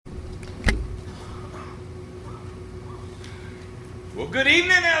Well, good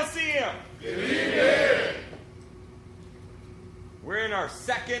evening, LCM. Good evening. We're in our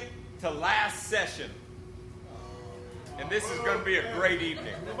second to last session. And this is going to be a great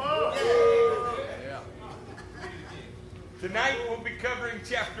evening. Tonight we'll be covering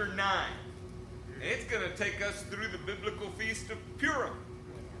chapter 9. And it's going to take us through the biblical feast of Purim.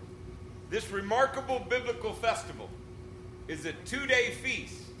 This remarkable biblical festival is a 2-day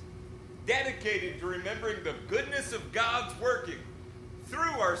feast dedicated to remembering the goodness of God's working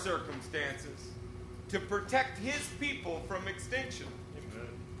through our circumstances to protect his people from extinction. Amen.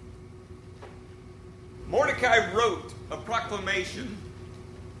 Mordecai wrote a proclamation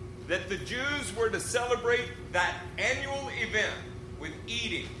that the Jews were to celebrate that annual event with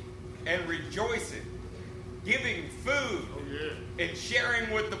eating and rejoicing, giving food and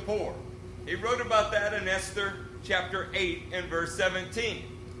sharing with the poor. He wrote about that in Esther chapter 8 and verse 17.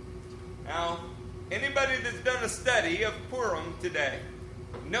 Now, anybody that's done a study of Purim today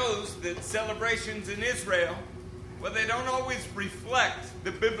knows that celebrations in Israel, well, they don't always reflect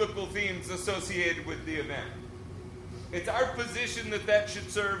the biblical themes associated with the event. It's our position that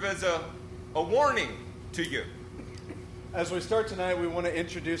should serve as a warning to you. As we start tonight, we want to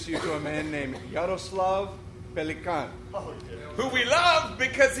introduce you to a man named Yaroslav Pelikan. Who we love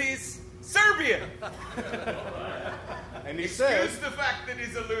because he's Serbian. And he Excuse says the fact that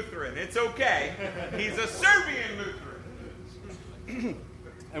he's a Lutheran. It's okay. He's a Serbian Lutheran.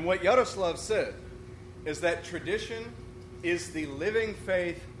 And what Yaroslav said is that tradition is the living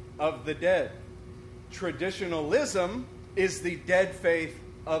faith of the dead. Traditionalism is the dead faith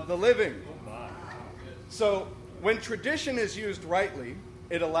of the living. So, when tradition is used rightly,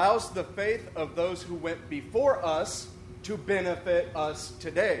 it allows the faith of those who went before us to benefit us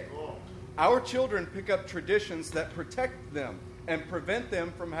today. Our children pick up traditions that protect them and prevent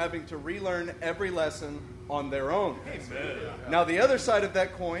them from having to relearn every lesson on their own. Amen. Now, the other side of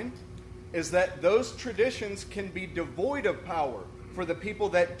that coin is that those traditions can be devoid of power for the people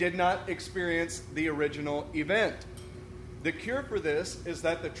that did not experience the original event. The cure for this is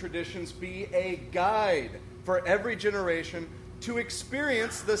that the traditions be a guide for every generation to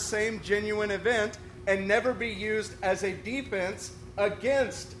experience the same genuine event and never be used as a defense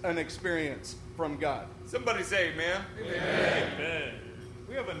against an experience from God. Somebody say amen. Amen. Amen.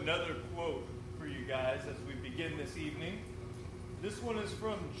 We have another quote for you guys as we begin this evening. This one is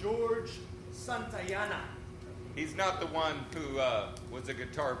from George Santayana. He's not the one who was a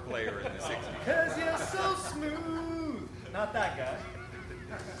guitar player in the 60s. Because you're so smooth. Not that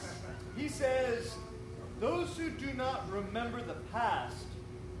guy. He says, those who do not remember the past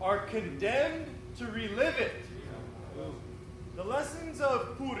are condemned to relive it. The lessons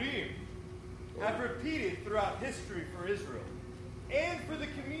of Purim have repeated throughout history for Israel and for the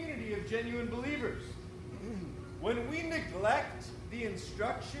community of genuine believers. When we neglect the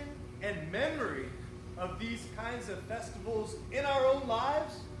instruction and memory of these kinds of festivals in our own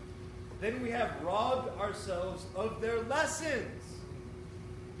lives, then we have robbed ourselves of their lessons.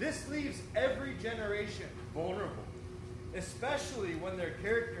 This leaves every generation vulnerable, especially when their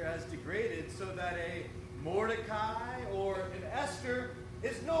character has degraded so that a Mordecai or an Esther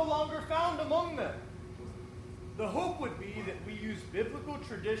is no longer found among them. The hope would be that we use biblical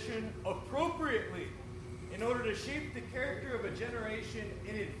tradition appropriately in order to shape the character of a generation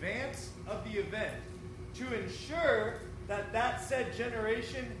in advance of the event, to ensure that that said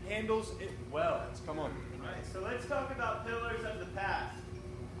generation handles it well. Come on. All right, so let's talk about pillars of the past.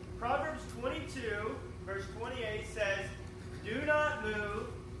 Proverbs 22, verse 28 says, "Do not move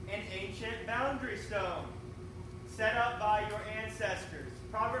an ancient boundary stone set up by your ancestors."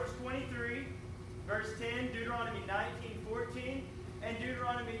 Proverbs 23, verse 10, Deuteronomy 19:14, and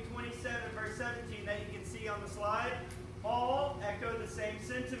Deuteronomy 27, verse 17 that you can see on the slide, all echo the same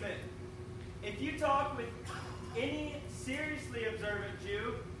sentiment. If you talk with any seriously observant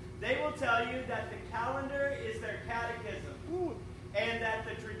Jew, they will tell you that the calendar is their catechism, and that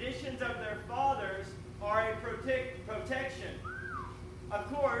the traditions of their fathers are a protection. Of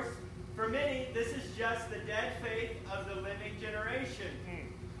course, for many, this is just the dead faith of the living generation.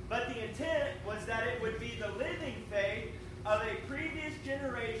 But the intent was that it would be the living faith of a previous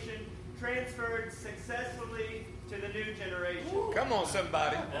generation transferred successfully to the new generation. Come on,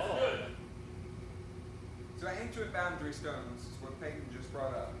 somebody. So ancient boundary stones is what Peyton just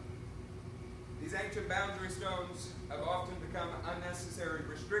brought up. These ancient boundary stones have often become unnecessary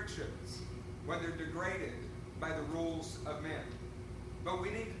restrictions when they're degraded by the rules of men. But we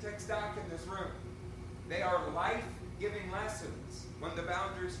need to take stock in this room. They are life-giving lessons when the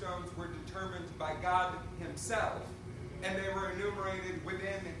boundary stones were determined by God himself, and they were enumerated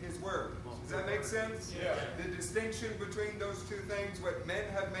within his word. Does that make sense? Yeah. The distinction between those two things, what men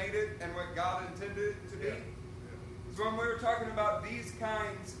have made it and what God intended it to be. Yeah. So when we were talking about these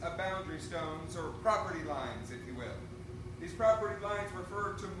kinds of boundary stones, or property lines, if you will, these property lines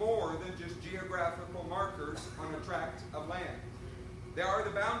refer to more than just geographical markers on a tract of land. They are the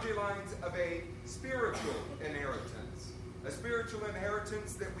boundary lines of a spiritual inheritance. A spiritual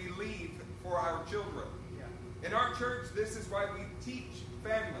inheritance that we leave for our children. Yeah. In our church, this is why we teach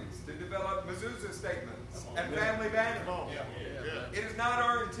families to develop mezuzah statements and family banners. It is not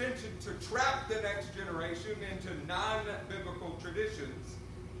our intention to trap the next generation into non-biblical traditions,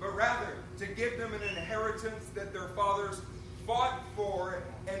 but rather to give them an inheritance that their fathers fought for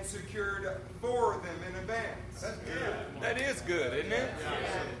and secured for them in advance. That's good. That is good, isn't it?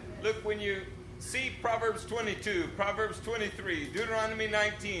 Yeah. Look, when you see Proverbs 22, Proverbs 23, Deuteronomy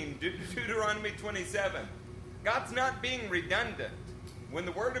 19, Deuteronomy 27, God's not being redundant. When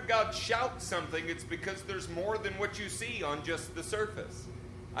the Word of God shouts something, it's because there's more than what you see on just the surface.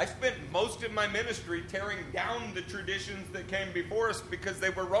 I spent most of my ministry tearing down the traditions that came before us because they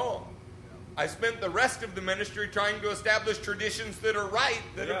were wrong. I spent the rest of the ministry trying to establish traditions that are right,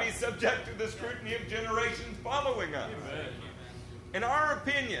 that'll be subject to the scrutiny of generations following us. Amen. In our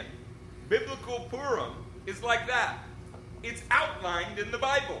opinion, biblical Purim is like that. It's outlined in the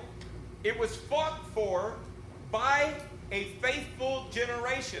Bible. It was fought for by a faithful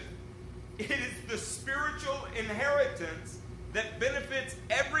generation. It is the spiritual inheritance that benefits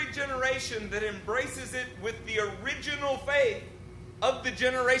every generation that embraces it with the original faith of the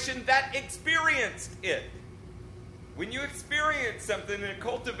generation that experienced it. When you experience something, it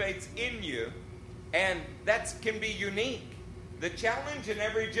cultivates in you, and that can be unique. The challenge in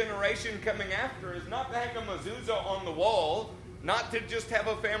every generation coming after is not to hang a mezuzah on the wall, not to just have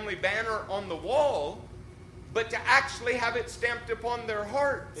a family banner on the wall, but to actually have it stamped upon their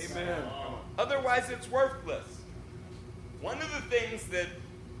hearts. Amen. Otherwise, it's worthless. One of the things that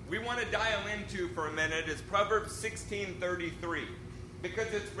we want to dial into for a minute is Proverbs 16:33,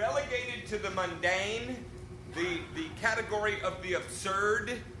 because it's relegated to the mundane, the category of the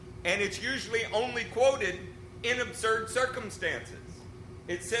absurd, and it's usually only quoted in absurd circumstances.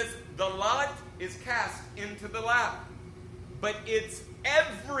 It says, the lot is cast into the lap, but its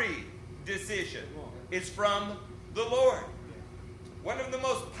every decision is from the Lord. One of the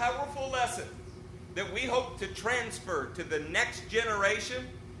most powerful lessons that we hope to transfer to the next generation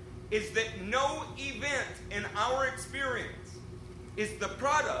is that no event in our experience is the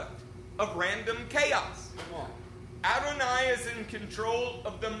product of random chaos. Adonai is in control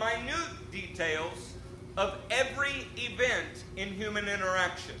of the minute details of every event in human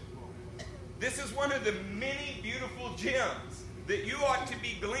interaction. This is one of the many beautiful gems that you ought to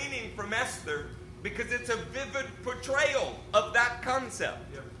be gleaning from Esther, because it's a vivid portrayal of that concept.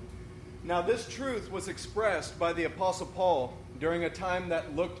 Now, this truth was expressed by the Apostle Paul during a time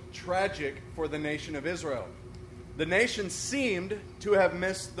that looked tragic for the nation of Israel. The nation seemed to have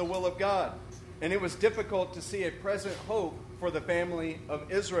missed the will of God, and it was difficult to see a present hope for the family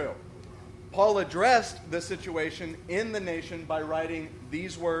of Israel. Paul addressed the situation in the nation by writing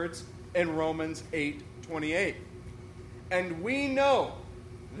these words in Romans 8:28. And we know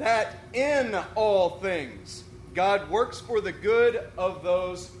that in all things God works for the good of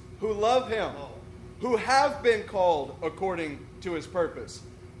those who love him, who have been called according to his purpose.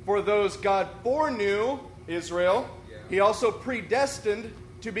 For those God foreknew, Israel, he also predestined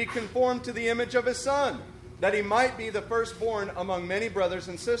to be conformed to the image of his Son, that he might be the firstborn among many brothers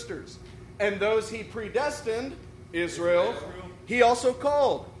and sisters. And those he predestined, Israel, he also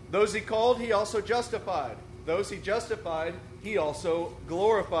called. Those he called, he also justified. Those he justified, he also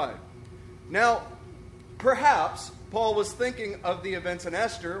glorified. Now, perhaps Paul was thinking of the events in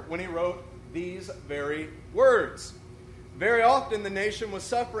Esther when he wrote these very words. Very often the nation was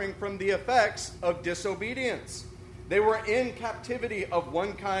suffering from the effects of disobedience. They were in captivity of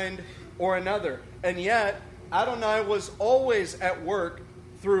one kind or another. And yet, Adonai was always at work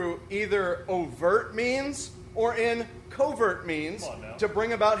through either overt means or in covert means to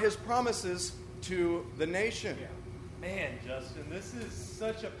bring about his promises to the nation. Yeah. Man, Justin, this is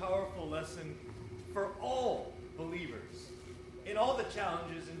such a powerful lesson for all believers in all the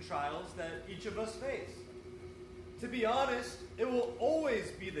challenges and trials that each of us face. To be honest, it will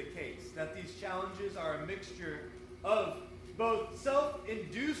always be the case that these challenges are a mixture of both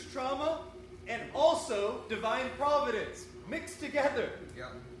self-induced trauma and also divine providence mixed together. Yeah.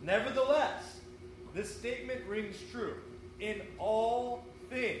 Nevertheless, this statement rings true. In all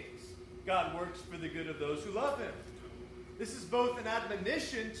things, God works for the good of those who love him. This is both an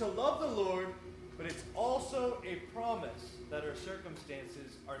admonition to love the Lord, but it's also a promise that our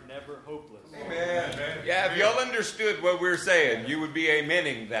circumstances are never hopeless. Amen. Yeah, if y'all understood what we're saying, you would be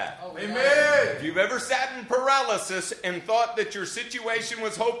amening that. Amen. If you've ever sat in paralysis and thought that your situation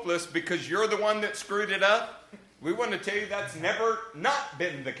was hopeless because you're the one that screwed it up, we want to tell you that's never not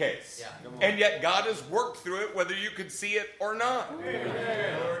been the case. And yet God has worked through it whether you could see it or not.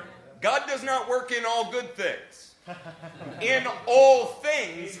 Amen. God does not work in all good things. In all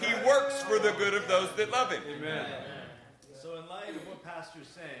things, He works for the good of those that love Him. Amen. So in light of what Pastor's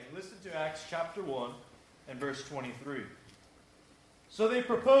saying, listen to Acts chapter 1 and verse 23. So they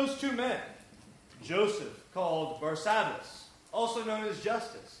proposed two men, Joseph, called Barsabbas, also known as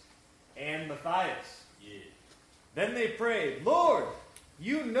Justus, and Matthias. Then they prayed, Lord,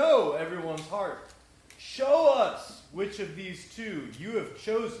 you know everyone's heart. Show us which of these two you have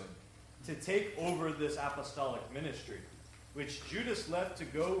chosen to take over this apostolic ministry, which Judas left to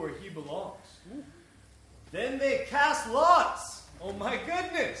go where he belongs. Then they cast lots. Oh my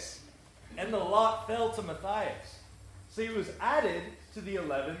goodness. And the lot fell to Matthias. So he was added to the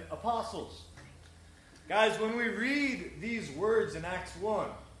 11 apostles. Guys, when we read these words in Acts 1,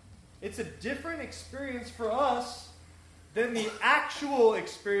 it's a different experience for us than the actual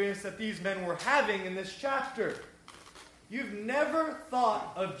experience that these men were having in this chapter. You've never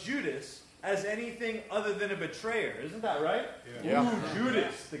thought of Judas as anything other than a betrayer. Isn't that right? Yeah. Ooh,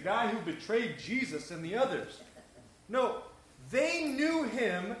 Judas, the guy who betrayed Jesus and the others. No, they knew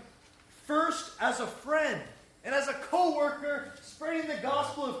him first as a friend and as a co-worker spreading the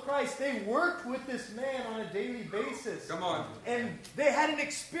gospel of Christ. They worked with this man on a daily basis. Come on. And they had an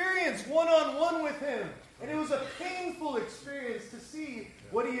experience one-on-one with him. And it was a painful experience to see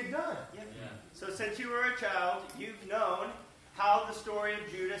what he had done. Yeah. So since you were a child, you've known how the story of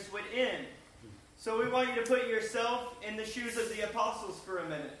Judas would end. So we want you to put yourself in the shoes of the apostles for a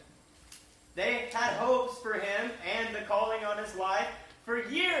minute. They had hopes for him and the calling on his life for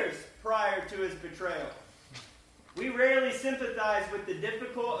years prior to his betrayal. We rarely sympathize with the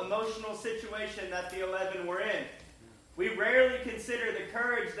difficult emotional situation that the 11 were in. We rarely consider the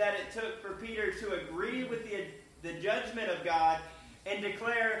courage that it took for Peter to agree with the judgment of God and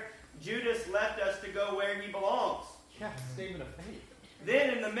declare, Judas left us to go where he belongs. Yeah, statement of faith.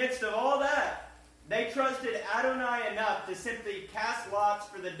 Then, in the midst of all that, they trusted Adonai enough to simply cast lots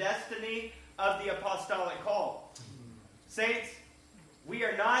for the destiny of the apostolic call. Saints, we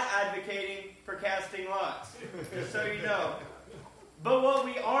are not advocating for casting lots, just so you know. But what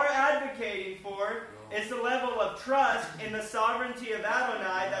we are advocating for is the level of trust in the sovereignty of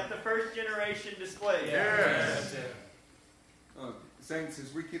Adonai that the first generation displayed. Yes. Saints,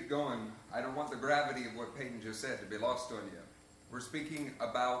 as we keep going, I don't want the gravity of what Peyton just said to be lost on you. We're speaking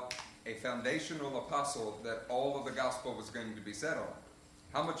about a foundational apostle that all of the gospel was going to be set on.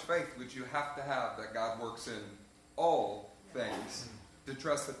 How much faith would you have that God works in all things to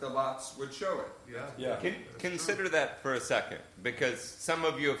trust that the lots would show it? Yeah. Consider that for a second, because some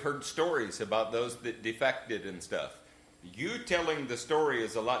of you have heard stories about those that defected and stuff. You telling the story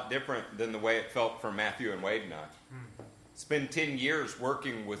is a lot different than the way it felt for Matthew and Wade and I. Spend 10 years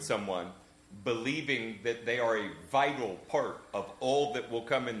working with someone, believing that they are a vital part of all that will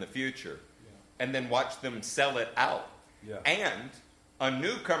come in the future, and then watch them sell it out. Yeah. And a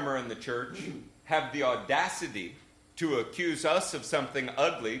newcomer in the church have the audacity to accuse us of something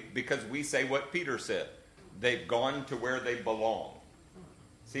ugly because we say what Peter said. They've gone to where they belong.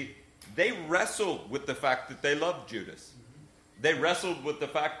 See, they wrestled with the fact that they loved Judas. They wrestled with the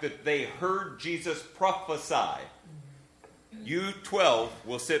fact that they heard Jesus prophesy. You 12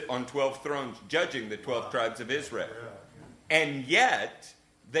 will sit on 12 thrones judging the 12 tribes of Israel. And yet,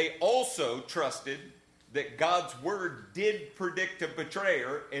 they also trusted that God's word did predict a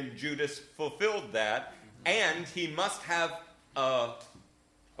betrayer, and Judas fulfilled that. And he must have a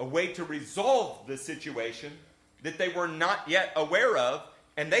way to resolve the situation that they were not yet aware of,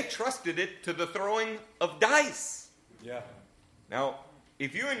 and they trusted it to the throwing of dice. Yeah. Now,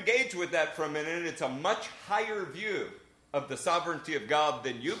 if you engage with that for a minute, it's a much higher view of the sovereignty of God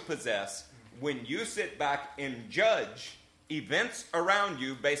than you possess when you sit back and judge events around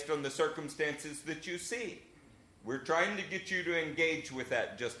you based on the circumstances that you see. We're trying to get you to engage with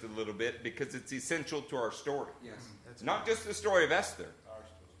that just a little bit because it's essential to our story. Yes. Not just the story of Esther.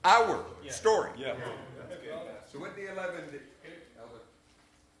 Our story. Yeah. So what the 11 did, Elder?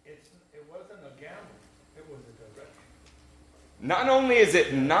 It wasn't a gamble. It was a direction. Not only is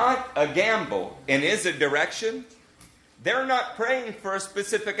it not a gamble and is a direction, they're not praying for a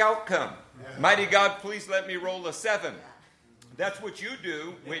specific outcome. Mighty God, please let me roll a 7. That's what you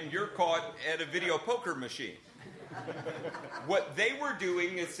do when you're caught at a video poker machine. What they were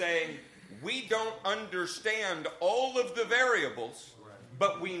doing is saying, we don't understand all of the variables,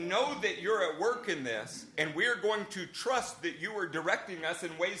 but we know that you're at work in this, and we're going to trust that you are directing us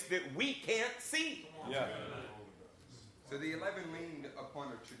in ways that we can't see. Yeah. So the 11 leaned upon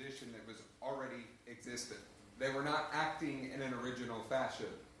a tradition that was already existed. They were not acting in an original fashion.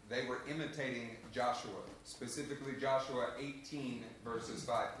 They were imitating Joshua, specifically Joshua 18, verses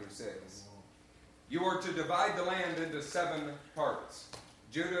 5 through 6. You are to divide the land into 7 parts.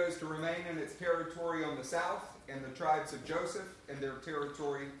 Judah is to remain in its territory on the south, and the tribes of Joseph in their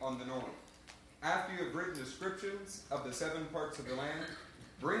territory on the north. After you have written descriptions of the 7 parts of the land,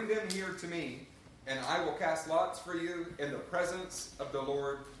 bring them here to me, and I will cast lots for you in the presence of the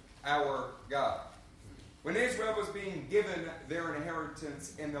Lord our God. When Israel was being given their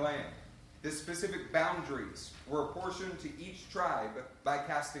inheritance in the land, the specific boundaries were apportioned to each tribe by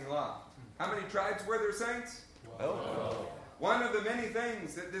casting lot. How many tribes were there, saints? 12. One of the many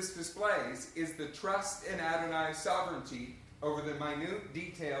things that this displays is the trust in Adonai's sovereignty over the minute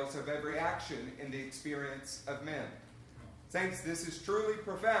details of every action in the experience of men. Saints, this is truly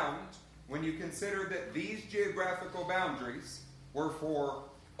profound when you consider that these geographical boundaries were for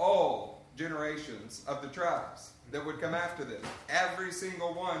all generations of the tribes that would come after them. Every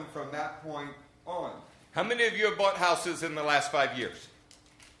single one from that point on. How many of you have bought houses in the last 5 years?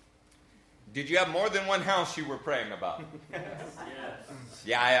 Did you have more than one house you were praying about? Yes.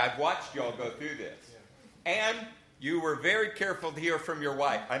 Yeah, I've watched y'all go through this. And you were very careful to hear from your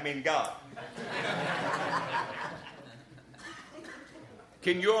wife. I mean God.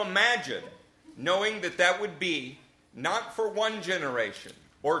 Can you imagine knowing that that would be not for one generation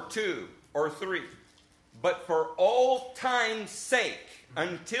or 2 or 3, but for all time's sake,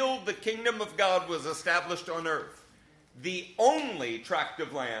 until the kingdom of God was established on earth, the only tract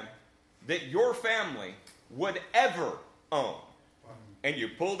of land that your family would ever own? And you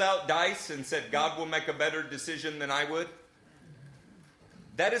pulled out dice and said, God will make a better decision than I would?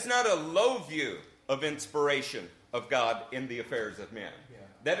 That is not a low view of inspiration of God in the affairs of men.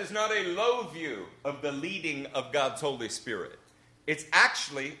 That is not a low view of the leading of God's Holy Spirit. It's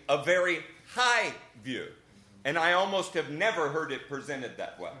actually a very high view. And I almost have never heard it presented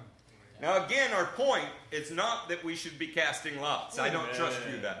that way. Now again, our point is not that we should be casting lots. I don't trust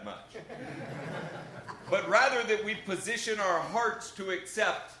you that much. But rather that we position our hearts to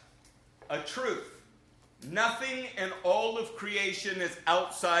accept a truth. Nothing in all of creation is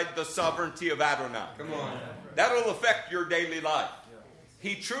outside the sovereignty of Adonai. Come on. That'll affect your daily life.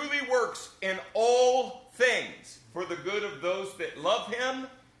 He truly works in all things for the good of those that love him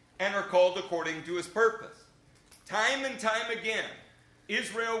and are called according to his purpose. Time and time again,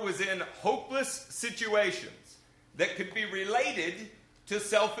 Israel was in hopeless situations that could be related to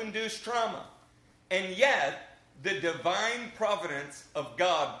self-induced trauma. And yet, the divine providence of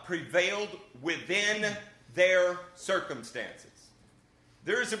God prevailed within their circumstances.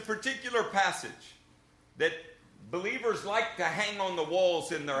 There is a particular passage that believers like to hang on the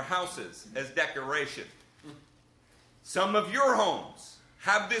walls in their houses as decoration. Some of your homes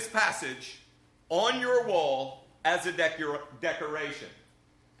have this passage on your wall as a decoration.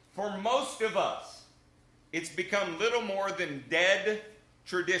 For most of us, it's become little more than dead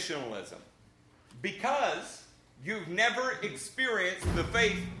traditionalism, because you've never experienced the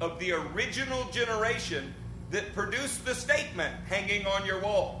faith of the original generation that produced the statement hanging on your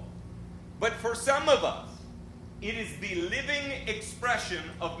wall. But for some of us, it is the living expression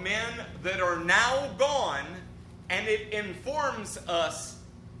of men that are now gone, and it informs us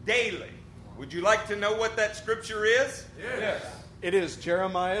daily. Would you like to know what that scripture is? Yes. It is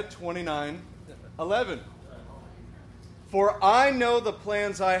Jeremiah 29:11. For I know the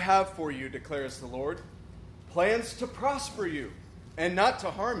plans I have for you, declares the Lord. Plans to prosper you and not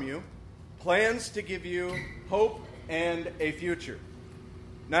to harm you. Plans to give you hope and a future.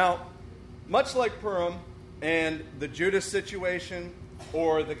 Now, much like Purim and the Judas situation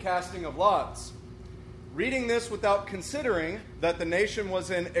or the casting of lots, reading this without considering that the nation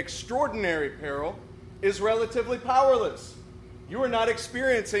was in extraordinary peril is relatively powerless. You are not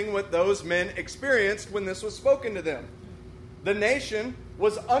experiencing what those men experienced when this was spoken to them. The nation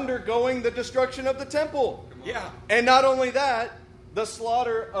was undergoing the destruction of the temple. Yeah. And not only that, the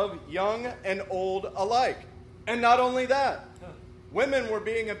slaughter of young and old alike. And not only that, women were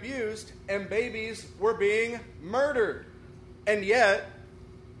being abused and babies were being murdered. And yet,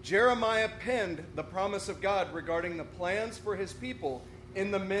 Jeremiah penned the promise of God regarding the plans for his people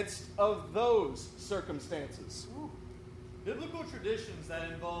in the midst of those circumstances. Biblical traditions that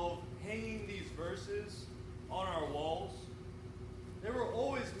involve hanging these verses on our walls, they were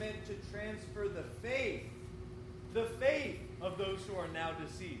always meant to transfer the faith of those who are now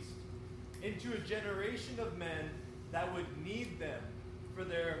deceased. into a generation of men that would need them for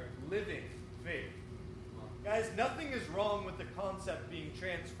their living faith. Guys, nothing is wrong with the concept being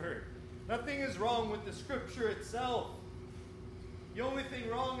transferred. Nothing is wrong with the scripture itself. The only thing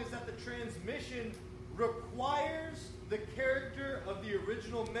wrong is that the transmission requires the character of the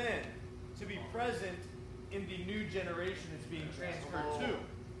original men to be present in the new generation it's being transferred to.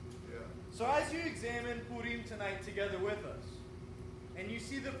 So as you examine Purim tonight together with us, and you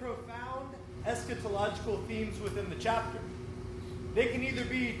see the profound eschatological themes within the chapter, they can either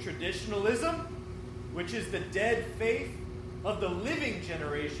be traditionalism, which is the dead faith of the living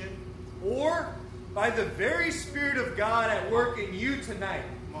generation, or by the very Spirit of God at work in you tonight,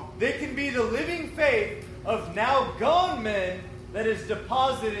 they can be the living faith of now gone men that is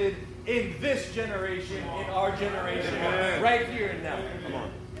deposited in this generation, in our generation, right here and now. Come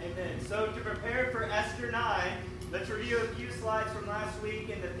on. Amen. So to prepare for Esther 9, let's review a few slides from last week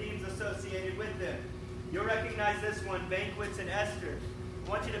and the themes associated with them. You'll recognize this one, Banquets in Esther. I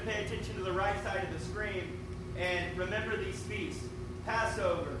want you to pay attention to the right side of the screen and remember these feasts: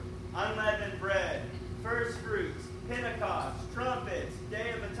 Passover, unleavened bread, first fruits, Pentecost, trumpets,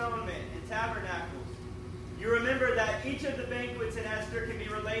 Day of Atonement, and tabernacles. You remember that each of the banquets in Esther can be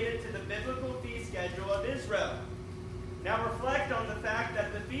related to the biblical feast schedule of Israel. Now reflect on the fact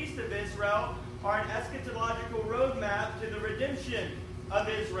that the Feast of Israel are an eschatological roadmap to the redemption of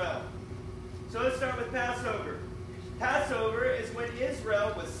Israel. So let's start with Passover. Passover is when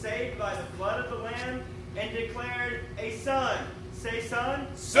Israel was saved by the blood of the Lamb and declared a son. Say son.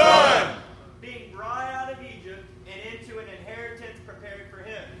 Son! Being brought out of Egypt and into an inheritance prepared for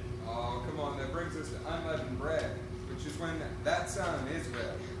him. Oh, come on. That brings us to unleavened bread, which is when that son,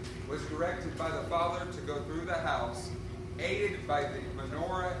 Israel, was directed by the Father to go through the house, aided by the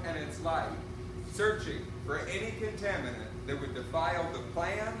menorah and its light, searching for any contaminant that would defile the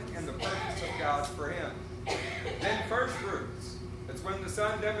plan and the purpose of God for him. Then first fruits. That's when the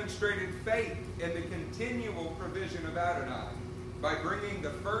son demonstrated faith in the continual provision of Adonai by bringing the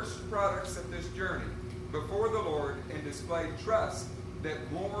first products of this journey before the Lord and displayed trust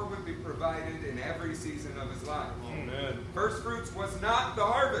that more would be provided in every season of his life. Amen. First fruits was not the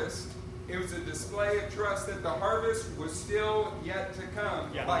harvest. It was a display of trust that the harvest was still yet to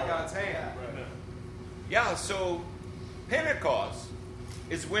come by God's hand. Yeah, so Pentecost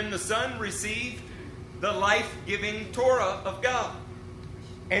is when the Son received the life-giving Torah of God.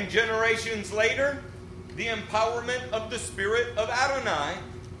 And generations later, the empowerment of the Spirit of Adonai,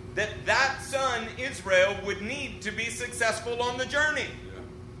 that Son, Israel, would need to be successful on the journey.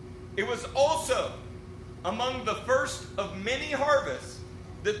 It was also among the first of many harvests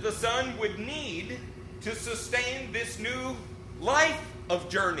that the Son would need to sustain this new life of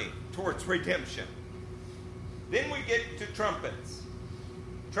journey towards redemption. Then we get to trumpets.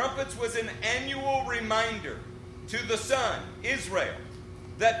 Trumpets was an annual reminder to the Son, Israel,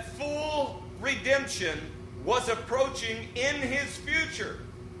 that full redemption was approaching in his future,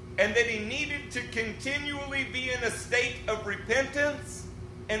 and that he needed to continually be in a state of repentance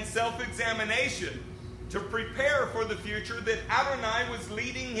and self-examination to prepare for the future that Adonai was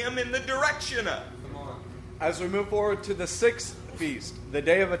leading him in the direction of. Come on. As we move forward to the sixth feast, the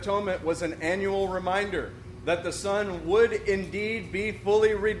Day of Atonement was an annual reminder that the Son would indeed be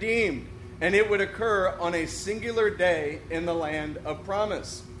fully redeemed, and it would occur on a singular day in the land of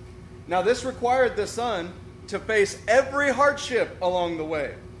promise. Now, this required the Son to face every hardship along the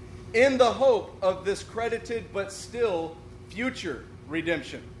way in the hope of this credited but still future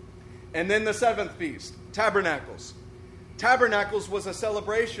redemption. And then the seventh feast, Tabernacles. Tabernacles was a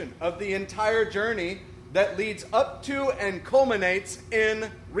celebration of the entire journey that leads up to and culminates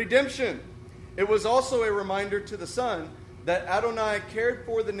in redemption. It was also a reminder to the Son that Adonai cared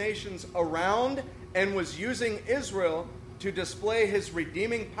for the nations around and was using Israel to display his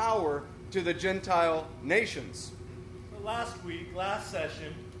redeeming power to the Gentile nations. So last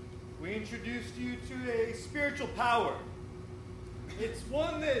session, we introduced you to a spiritual power. It's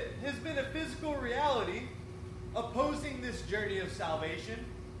one that has been a physical reality opposing this journey of salvation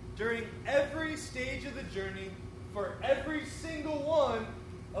during every stage of the journey for every single one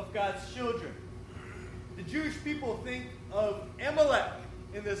of God's children. The Jewish people think of Amalek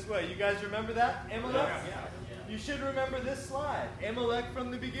in this way. You guys remember that? Amalek? Yeah. You should remember this slide. Amalek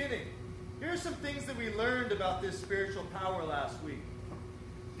from the beginning. Here are some things that we learned about this spiritual power last week.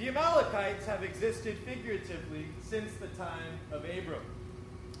 The Amalekites have existed figuratively since the time of Abram.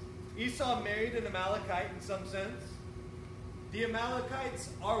 Esau married an Amalekite in some sense. The Amalekites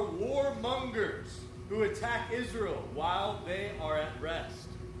are warmongers who attack Israel while they are at rest.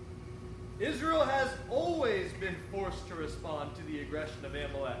 Israel has always been forced to respond to the aggression of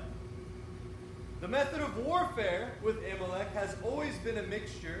Amalek. The method of warfare with Amalek has always been a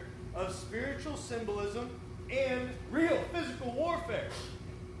mixture of spiritual symbolism and real physical warfare.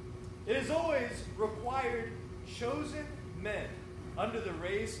 It has always required chosen men under the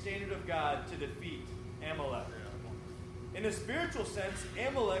raised standard of God to defeat Amalek. In a spiritual sense,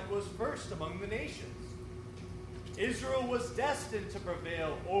 Amalek was first among the nations. Israel was destined to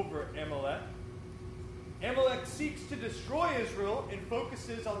prevail over Amalek. Amalek seeks to destroy Israel and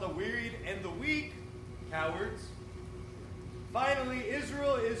focuses on the wearied and the weak, cowards. Finally,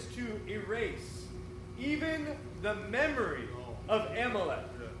 Israel is to erase even the memory of Amalek.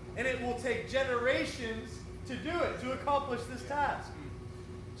 And it will take generations to do it, to accomplish this task.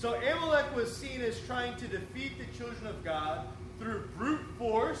 So Amalek was seen as trying to defeat the children of God through brute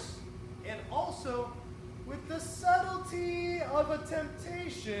force and also with the subtlety of a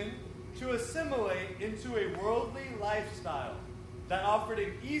temptation to assimilate into a worldly lifestyle that offered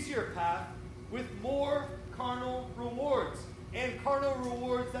an easier path with more carnal rewards, and carnal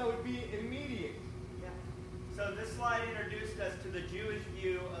rewards that would be immediate. Yeah. So this slide introduced us to the Jewish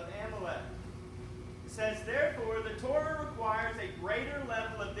view of Amalek. It says, therefore, the Torah requires a greater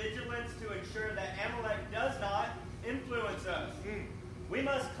level of vigilance to ensure that Amalek does not influence us. We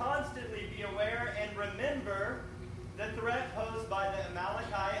must constantly be aware and remember the threat posed by the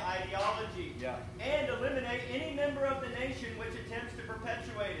Amalekite ideology, and eliminate any member of the nation which attempts to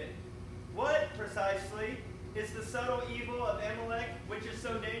perpetuate it. What, precisely, is the subtle evil of Amalek which is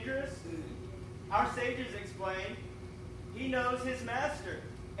so dangerous? Our sages explain, he knows his master,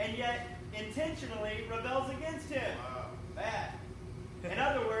 and yet intentionally rebels against him. Bad. In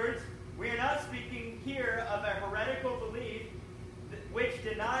other words, we are not speaking here of a heretical belief which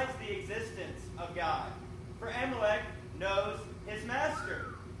denies the existence of God. For Amalek knows his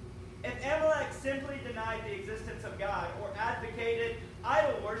master. If Amalek simply denied the existence of God or advocated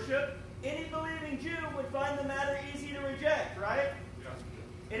idol worship, any believing Jew would find the matter easy to reject, right?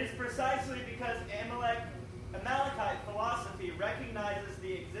 It is precisely because Amalekite philosophy recognizes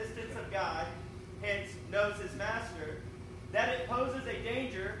the existence of God, hence knows his master, that it poses a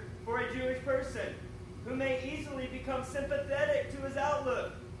danger for a Jewish person who may easily become sympathetic to his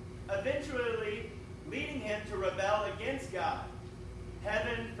outlook, eventually leading him to rebel against God.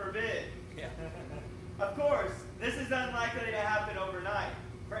 Heaven forbid. Of course, this is unlikely to happen overnight,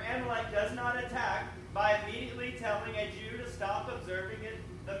 for Amalek does not attack by immediately telling a Jew to stop observing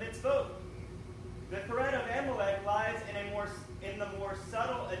the mitzvot. The threat of Amalek lies in the more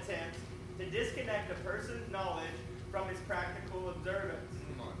subtle attempt to disconnect a person's knowledge from his practical observance.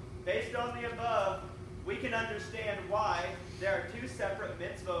 Based on the above, we can understand why there are two separate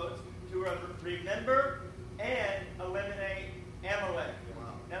mitzvot to remember and eliminate Amalek.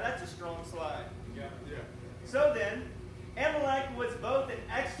 Wow. Now that's a strong slide. Yeah. So then, Amalek was both an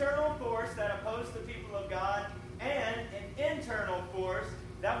external force that opposed the people of God and an internal force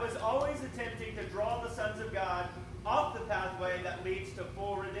that was always attempting to draw the sons of God off the pathway that leads to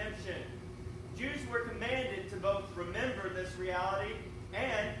full redemption. Jews were commanded to both remember this reality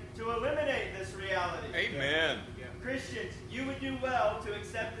and to eliminate this reality. Amen. Christians, you would do well to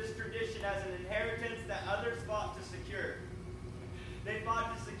accept this tradition as an inheritance that others fought to secure. They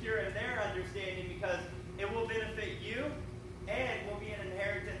fought to secure in their understanding because it will benefit you and will be an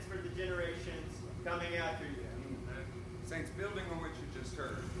inheritance for the generations coming after you. Saints, building on what you just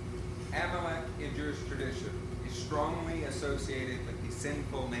heard, Amalek in Jewish tradition is strongly associated with the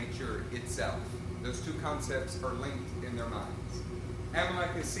sinful nature itself. Those two concepts are linked in their minds.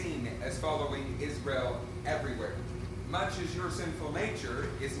 Amalek is seen as following Israel everywhere, much as your sinful nature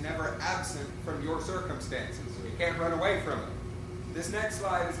is never absent from your circumstances. You can't run away from it. This next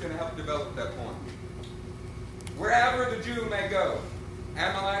slide is going to help develop that point. Wherever the Jew may go,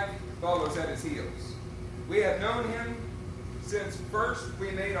 Amalek follows at his heels. We have known him since first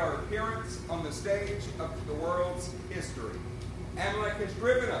we made our appearance on the stage of the world's history. Amalek has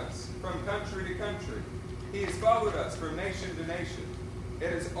driven us from country to country. He has followed us from nation to nation.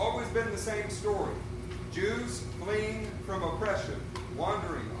 It has always been the same story. Jews fleeing from oppression,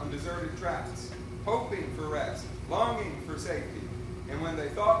 wandering on deserted tracts, hoping for rest, longing for safety. And when they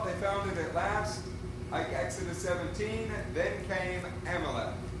thought they found it at last, like Exodus 17, then came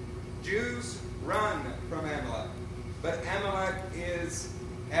Amalek. Jews run from Amalek, but Amalek is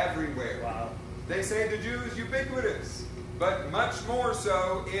everywhere. Wow. They say the Jew is ubiquitous, but much more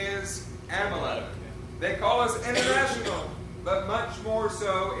so is Amalek. They call us international, but much more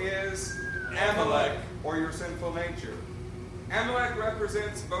so is Amalek, or your sinful nature. Amalek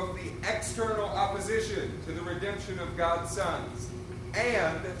represents both the external opposition to the redemption of God's sons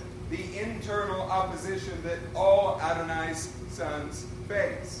and the internal opposition that all Adonai's sons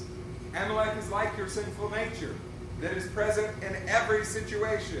face. Amalek is like your sinful nature that is present in every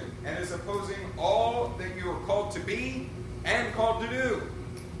situation and is opposing all that you are called to be and called to do.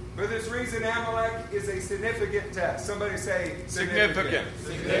 For this reason, Amalek is a significant test. Somebody say significant.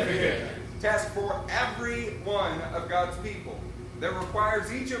 Significant. Test for every one of God's people that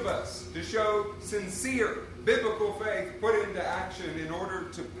requires each of us to show sincere biblical faith put into action in order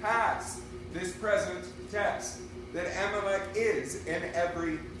to pass this present test that Amalek is in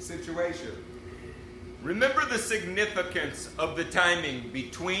every situation. Remember the significance of the timing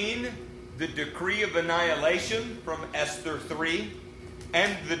between the decree of annihilation from Esther 3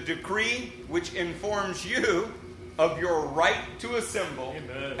 and the decree which informs you of your right to assemble.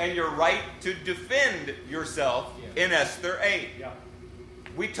 Amen. And your right to defend yourself in Esther 8. Yeah.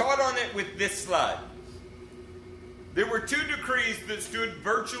 We taught on it with this slide. There were two decrees that stood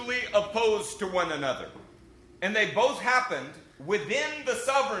virtually opposed to one another, and they both happened within the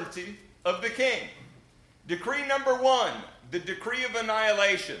sovereignty of the king. Decree number 1, the decree of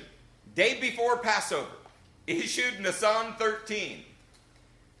annihilation, day before Passover, issued Nisan 13.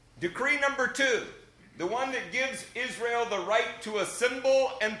 Decree number 2, the one that gives Israel the right to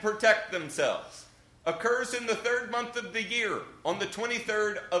assemble and protect themselves, occurs in the 3rd month of the year, on the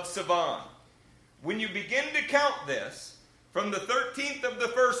 23rd of Sivan. When you begin to count this, from the 13th of the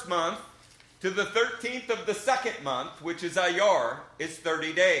 1st month to the 13th of the 2nd month, which is Ayar, is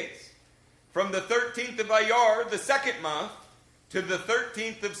 30 days. From the 13th of Ayar, the 2nd month, to the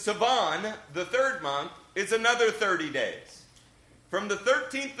 13th of Sivan, the 3rd month, is another 30 days. From the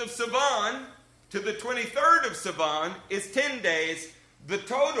 13th of Sivan to the 23rd of Sivan is 10 days. The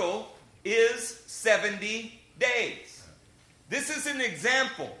total is 70 days. This is an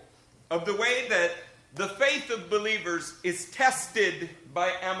example of the way that the faith of believers is tested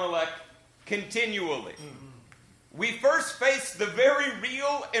by Amalek continually. We first face the very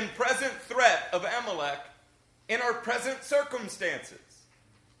real and present threat of Amalek in our present circumstances.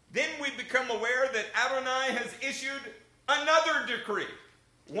 Then we become aware that Adonai has issued another decree,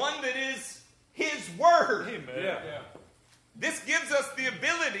 one that is his word. Amen. Yeah. This gives us the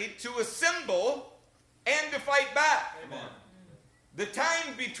ability to assemble and to fight back. Amen. The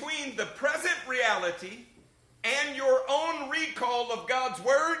time between the present reality and your own recall of God's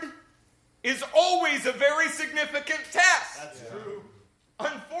word is always a very significant test. That's true.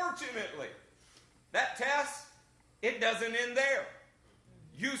 Unfortunately, that test, it doesn't end there.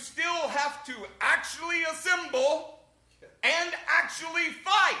 You still have to actually assemble and actually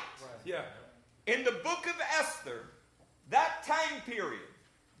fight. Yeah. In the book of Esther, that time period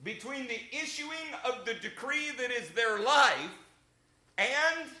between the issuing of the decree that is their life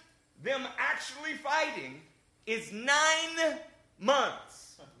and them actually fighting is 9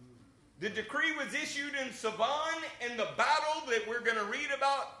 months. The decree was issued in Sivan, and the battle that we're going to read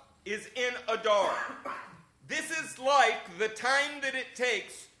about is in Adar. This is like the time that it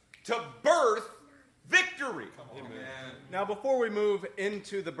takes to birth victory. Amen. Now, before we move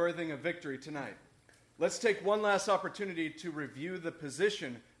into the birthing of victory tonight, let's take one last opportunity to review the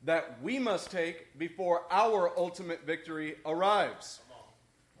position that we must take before our ultimate victory arrives.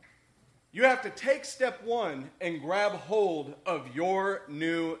 You have to take step 1 and grab hold of your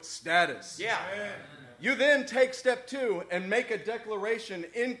new status. Yeah. You then take step 2 and make a declaration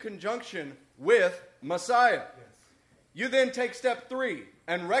in conjunction with Messiah. You then take step 3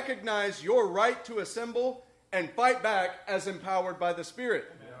 and recognize your right to assemble and fight back as empowered by the Spirit.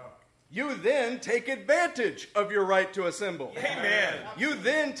 You then take advantage of your right to assemble. Amen. You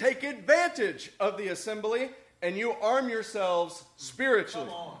then take advantage of the assembly and you arm yourselves spiritually.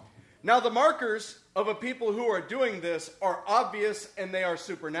 Now, the markers of a people who are doing this are obvious and they are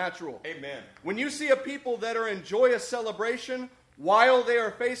supernatural. Amen. When you see a people that are in joyous celebration while they are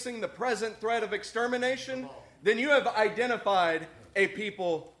facing the present threat of extermination, then you have identified a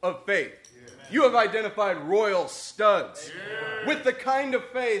people of faith. You have identified royal studs with the kind of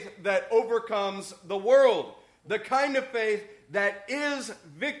faith that overcomes the world, the kind of faith that is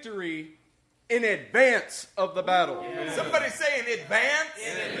victory in advance of the battle. Somebody say in advance.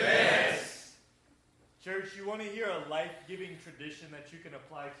 In advance. Church, you want to hear a life-giving tradition that you can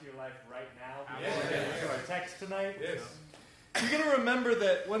apply to your life right now before we get into our text tonight? Yes. You're going to remember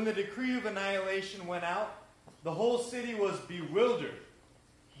that when the decree of annihilation went out, the whole city was bewildered.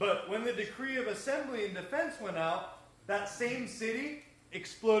 But when the decree of assembly and defense went out, that same city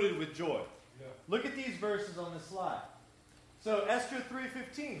exploded with joy. Yeah. Look at these verses on the slide. So Esther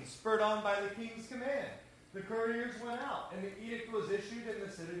 3:15, spurred on by the king's command, the couriers went out, and the edict was issued in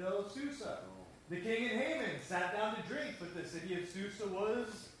the citadel of Susa. The king and Haman sat down to drink, but the city of Susa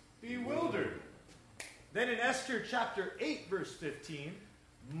was bewildered. Then in Esther chapter 8, verse 15,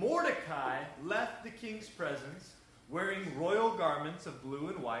 Mordecai left the king's presence wearing royal garments of blue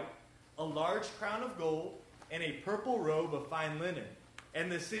and white, a large crown of gold, and a purple robe of fine linen.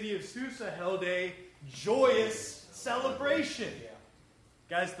 And the city of Susa held a joyous celebration.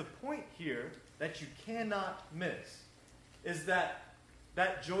 Guys, the point here that you cannot miss is that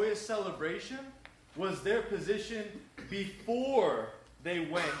joyous celebration was their position before they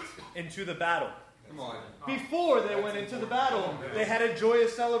went into the battle. Come on. Before they went into the battle, they had a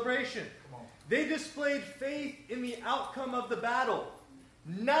joyous celebration. They displayed faith in the outcome of the battle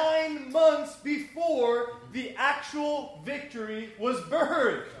 9 months before the actual victory was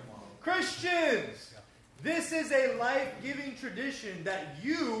birthed. Christians, this is a life-giving tradition that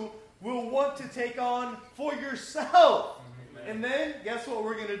you will want to take on for yourself. And then, guess what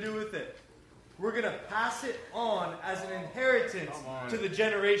we're going to do with it? We're going to pass it on as an inheritance to the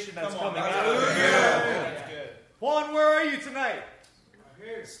generation that's coming out. That's good. Juan, where are you tonight?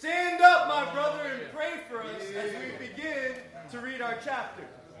 Stand up, my brother, and pray for us as we begin to read our chapter.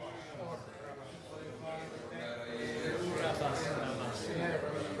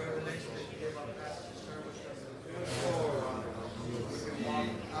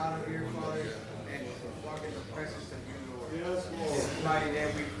 Out of here, Father, and walk in the presence of you, Lord. Yes, Lord. In the mighty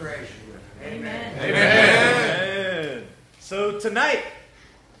name we pray. Amen. Amen. So tonight,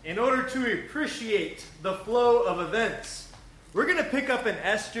 in order to appreciate the flow of events, we're going to pick up in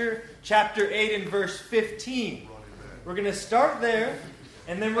Esther chapter 8 and verse 15. We're going to start there,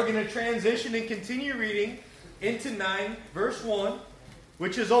 and then we're going to transition and continue reading into 9 verse 1,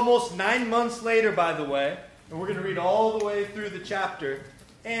 which is almost 9 months later, by the way. And we're going to read all the way through the chapter.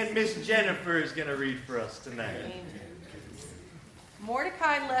 And Miss Jennifer is going to read for us tonight.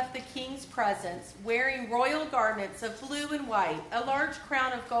 Mordecai left the king's presence wearing royal garments of blue and white, a large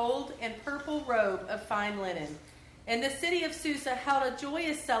crown of gold and purple robe of fine linen. And the city of Susa held a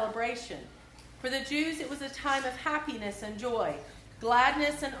joyous celebration. For the Jews it was a time of happiness and joy,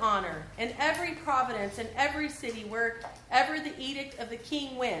 gladness and honor. In every province and every city wherever the edict of the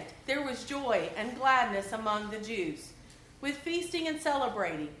king went, there was joy and gladness among the Jews, with feasting and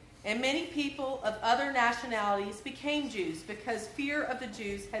celebrating. And many people of other nationalities became Jews because fear of the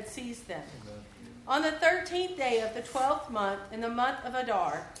Jews had seized them. On the 13th day of the 12th month, in the month of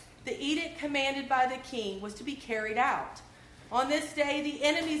Adar, the edict commanded by the king was to be carried out. On this day, the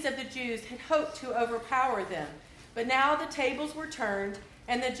enemies of the Jews had hoped to overpower them, but now the tables were turned,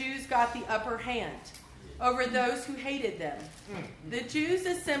 and the Jews got the upper hand over those who hated them. The Jews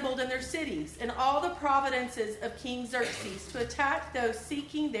assembled in their cities in all the provinces of King Xerxes to attack those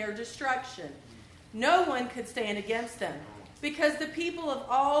seeking their destruction. No one could stand against them, because the people of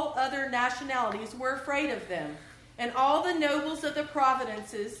all other nationalities were afraid of them. And all the nobles of the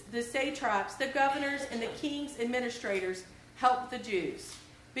provinces, the satraps, the governors, and the king's administrators helped the Jews,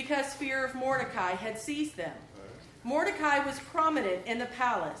 because fear of Mordecai had seized them. Mordecai was prominent in the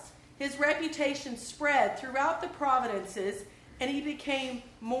palace. His reputation spread throughout the provinces, and he became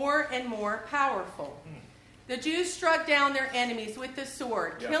more and more powerful. The Jews struck down their enemies with the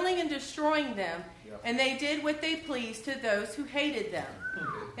sword, killing and destroying them, and they did what they pleased to those who hated them.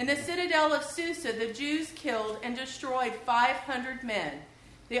 In the citadel of Susa, the Jews killed and destroyed 500 men.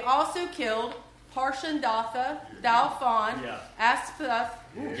 They also killed Parshandatha, Dalphon, Aspeth,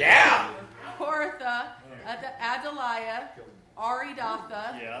 Koratha, Adaliah,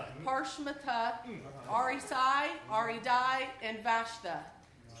 Aridatha, Parshmatha, Arisai, Aridai, and Vashtha,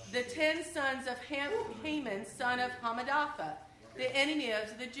 the 10 sons of Haman, son of Hamadatha, the enemy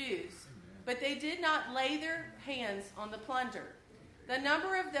of the Jews. But they did not lay their hands on the plunder. The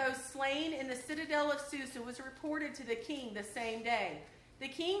number of those slain in the citadel of Susa was reported to the king the same day. The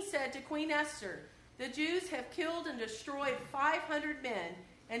king said to Queen Esther, "The Jews have killed and destroyed 500 men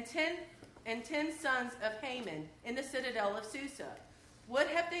and 10 sons of Haman in the citadel of Susa. What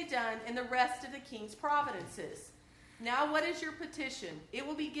have they done in the rest of the king's provinces? Now what is your petition? It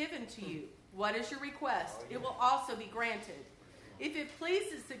will be given to you. What is your request? It will also be granted." "If it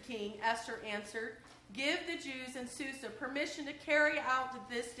pleases the king," Esther answered, "give the Jews in Susa permission to carry out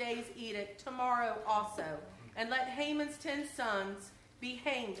this day's edict tomorrow also, and let Haman's 10 sons be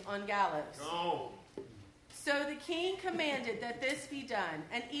hanged on gallows." Oh. So the king commanded that this be done.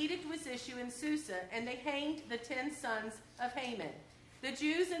 An edict was issued in Susa, and they hanged the 10 sons of Haman. The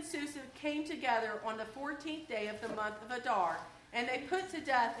Jews in Susa came together on the 14th day of the month of Adar, and they put to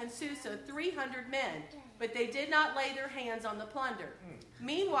death in Susa 300 men, but they did not lay their hands on the plunder.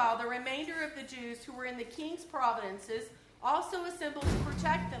 Meanwhile, the remainder of the Jews who were in the king's provinces also assembled to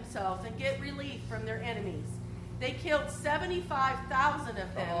protect themselves and get relief from their enemies. They killed 75,000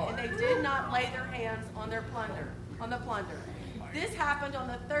 of them, and they did not lay their hands on the plunder. This happened on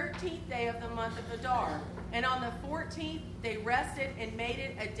the 13th day of the month of Adar. And on the 14th, they rested and made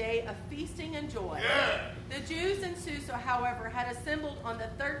it a day of feasting and joy. The Jews in Susa, however, had assembled on the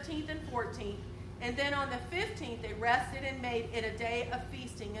 13th and 14th, and then on the 15th, they rested and made it a day of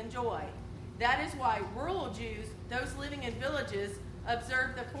feasting and joy. That is why rural Jews, those living in villages,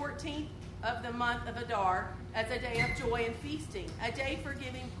 observed the 14th of the month of Adar as a day of joy and feasting, a day for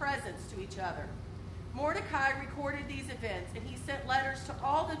giving presents to each other. Mordecai recorded these events, and he sent letters to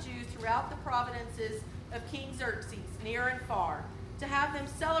all the Jews throughout the provinces of King Xerxes, near and far, to have them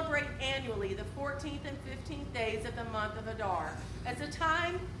celebrate annually the 14th and 15th days of the month of Adar, as a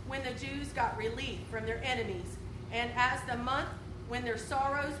time when the Jews got relief from their enemies, and as the month when their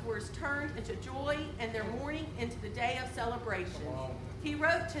sorrows were turned into joy and their mourning into the day of celebration. He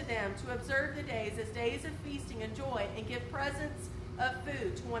wrote to them to observe the days as days of feasting and joy, and give presents of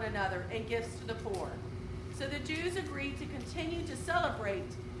food to one another and gifts to the poor. So the Jews agreed to continue to celebrate.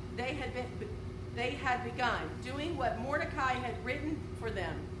 They had begun doing what Mordecai had written for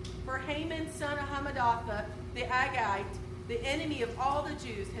them. For Haman, son of Hammedatha, the Agagite, the enemy of all the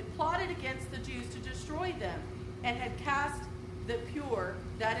Jews, had plotted against the Jews to destroy them, and had cast the pure,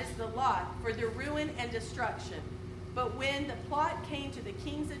 that is the lot, for their ruin and destruction. But when the plot came to the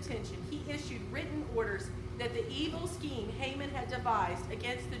king's attention, he issued written orders that the evil scheme Haman had devised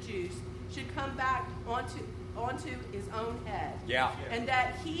against the Jews should come back onto his own head. And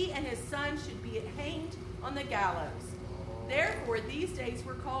that he and his son should be hanged on the gallows. Therefore, these days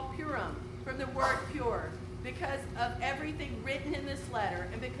were called Purim, from the word pure, because of everything written in this letter,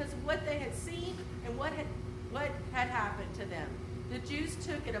 and because of what they had seen and what had happened to them. The Jews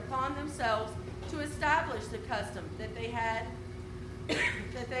took it upon themselves to establish the custom that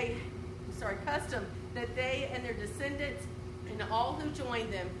they and their descendants and all who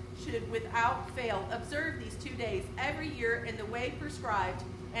joined them should without fail observe these 2 days every year in the way prescribed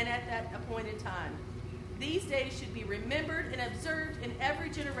and at that appointed time. These days should be remembered and observed in every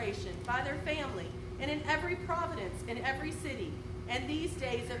generation by their family and in every province in every city. And these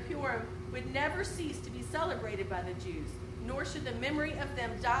days of Purim would never cease to be celebrated by the Jews, nor should the memory of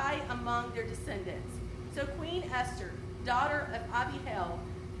them die among their descendants. So Queen Esther, daughter of Abihail,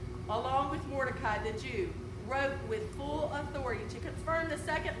 along with Mordecai the Jew, wrote with full authority to confirm the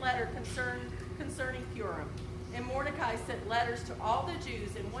second letter concerning Purim. And Mordecai sent letters to all the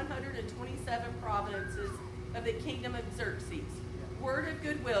Jews in 127 provinces of the kingdom of Xerxes, word of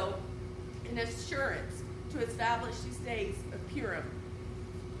goodwill and assurance to establish these days of Purim,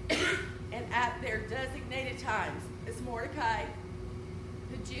 and at their designated times, as Mordecai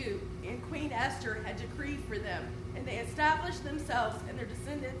the Jew and Queen Esther had decreed for them, and they established themselves and their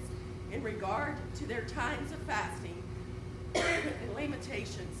descendants in regard to their times of fasting and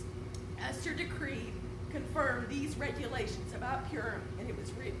lamentations. Esther decreed, confirmed these regulations about Purim, and it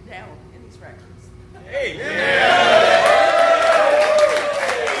was written down in these records.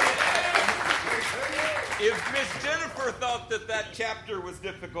 If Miss Jennifer thought that chapter was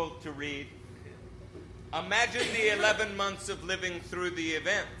difficult to read, imagine the 11 months of living through the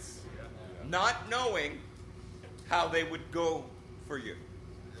events, not knowing how they would go for you.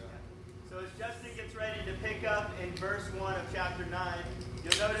 So as Justin gets ready to pick up in verse 1 of chapter 9,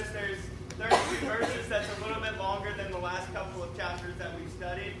 you'll notice there's 32 verses. That's a little bit longer than the last couple of chapters that we've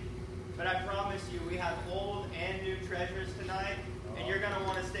studied. But I promise you, we have old and new treasures tonight, and you're going to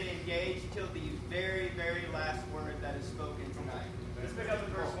want to stay engaged till the very, very last word that is spoken tonight. Let's pick up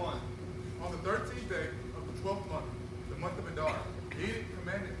in verse 1. On the 13th day of the 12th month, the month of Adar, the edict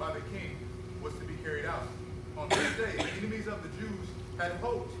commanded by the king was to be carried out. On this day, the enemies of the Jews had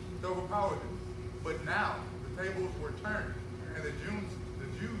hoped to overpower them. But now the tables were turned, and the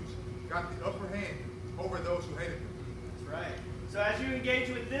Jews got the upper hand over those who hated them. That's right. So as you engage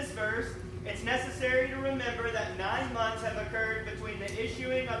with this verse, it's necessary to remember that 9 months have occurred between the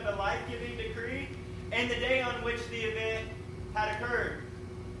issuing of the life-giving decree and the day on which the event had occurred.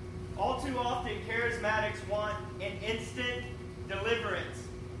 All too often, charismatics want an instant deliverance,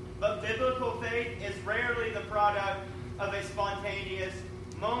 but biblical faith is rarely the product of a spontaneous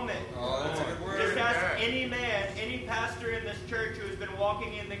moment. Oh, that's a good word. Just ask any man, any pastor in this church who has been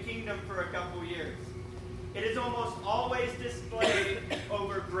walking in the kingdom for a couple years. It is almost always displayed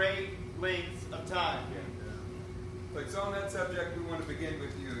over great lengths of time. So on that subject, we want to begin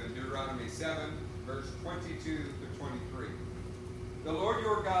with you in Deuteronomy 7, verse 22 to 23. The Lord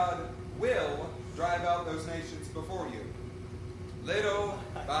your God will drive out those nations before you, little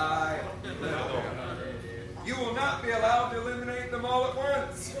by little. You will not be allowed to eliminate them all at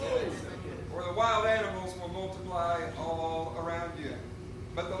once, or the wild animals will multiply all around you.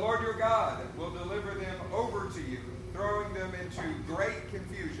 But the Lord your God will deliver them over to you throwing them into great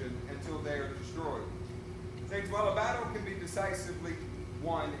confusion until they are destroyed. Saints, while a battle can be decisively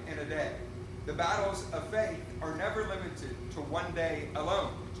won in a day, the battles of faith are never limited to one day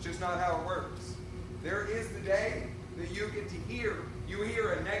alone. It's just not how it works. There is the day that you get to hear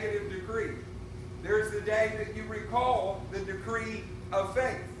a negative decree. There's the day that you recall the decree of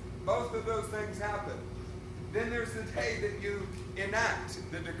faith. Both of those things happen. Then there's the day that you enact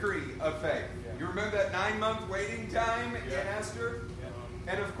the decree of faith. Yeah. You remember that 9-month waiting time in Esther?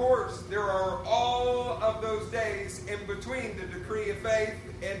 Yeah. And of course, there are all of those days in between the decree of faith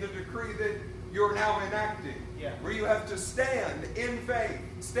and the decree that you're now enacting. Yeah. Where you have to stand in faith,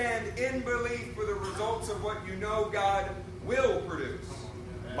 stand in belief for the results of what you know God will produce.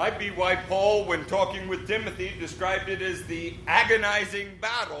 Might be why Paul, when talking with Timothy, described it as the agonizing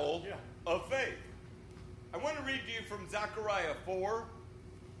battle of faith. I want to read to you from Zechariah 4,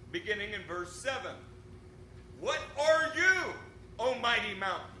 beginning in verse 7. What are you, O mighty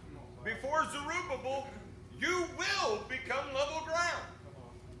mountain? Before Zerubbabel, you will become level ground.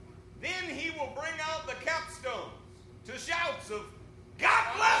 Then he will bring out the capstones to shouts of,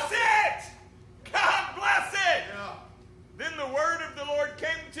 God bless it! God bless it! Yeah. Then the word of the Lord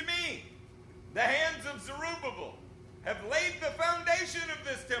came to me. The hands of Zerubbabel have laid the foundation of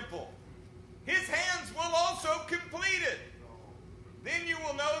this temple. His hands will also complete it. Then you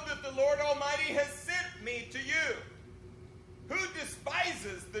will know that the Lord Almighty has sent me to you. Who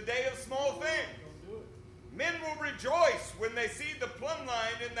despises the day of small things? Men will rejoice when they see the plumb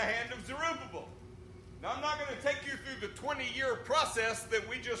line in the hand of Zerubbabel. Now, I'm not going to take you through the 20-year process that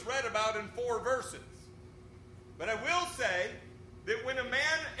we just read about in 4 verses. But I will say that when a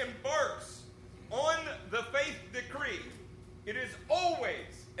man embarks on the faith decree, it is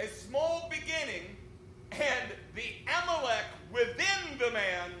always a small beginning, and the Amalek within the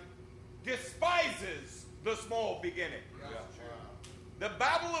man despises the small beginning. Yeah. The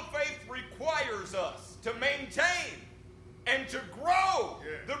battle of faith requires us to maintain and to grow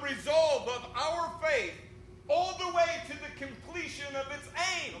the resolve of our faith all the way to the completion of its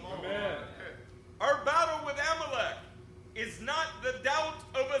aim. Amen. Our battle with Amalek is not the doubt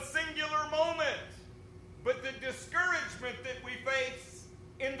of a singular moment, but the discouragement that we face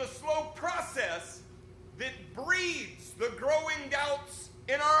in the slow process that breeds the growing doubts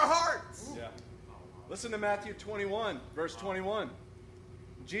in our hearts. Yeah. Listen to Matthew 21, verse 21.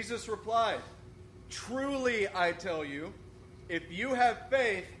 Jesus replied, truly I tell you, if you have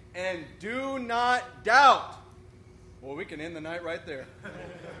faith and do not doubt. Well, we can end the night right there.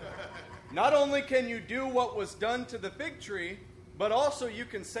 Not only can you do what was done to the fig tree, but also you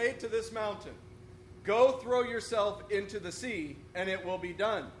can say to this mountain, go throw yourself into the sea, and it will be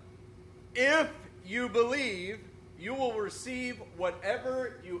done. If you believe, you will receive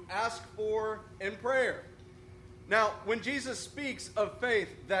whatever you ask for in prayer. Now, when Jesus speaks of faith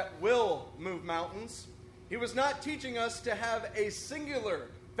that will move mountains, he was not teaching us to have a singular,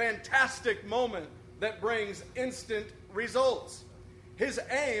 fantastic moment that brings instant results. His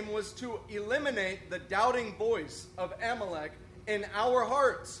aim was to eliminate the doubting voice of Amalek in our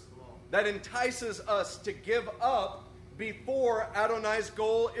hearts that entices us to give up before Adonai's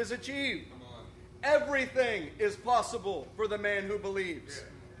goal is achieved. Everything is possible for the man who believes.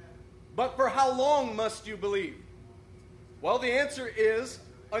 But for how long must you believe? Well, the answer is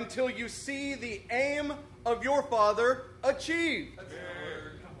until you see the aim of your Father achieved.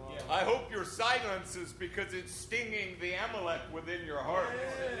 I hope your silence is because it's stinging the Amalek within your heart.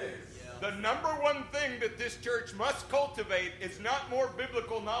 The number one thing that this church must cultivate is not more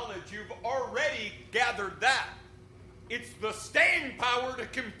biblical knowledge. You've already gathered that. It's the staying power to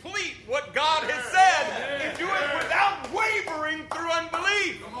complete what God has said and do it without wavering through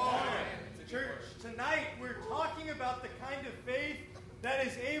unbelief. Come on. Church, tonight we're talking about the kind of faith that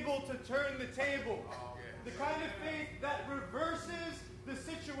is able to turn the table. The kind of faith that reverses the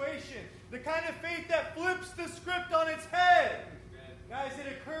situation. The kind of faith that flips the script on its head. Guys,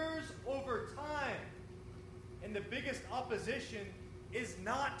 it occurs over time. And the biggest opposition is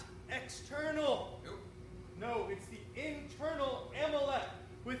not external. No, it's the internal Amalek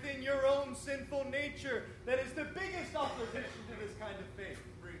within your own sinful nature that is the biggest opposition to this kind of faith.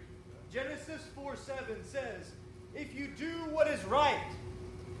 Genesis 4:7 says, if you do what is right,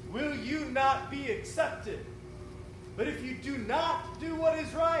 will you not be accepted? But if you do not do what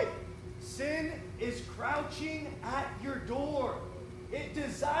is right, sin is crouching at your door. It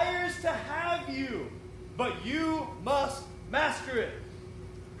desires to have you, but you must master it.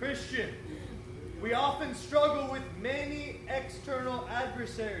 Christian, we often struggle with many external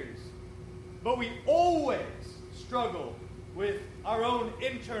adversaries, but we always struggle with our own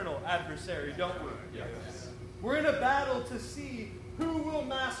internal adversary, don't we? Yes. We're in a battle to see who will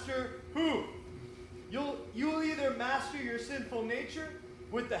master who. You'll either master your sinful nature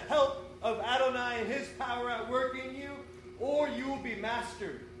with the help of Adonai and his power at work in you, or you will be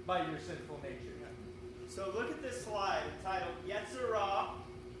mastered by your sinful nature. So look at this slide entitled Yetzirah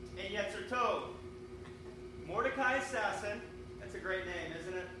and Yetzer Tov. Mordecai Assassin, that's a great name,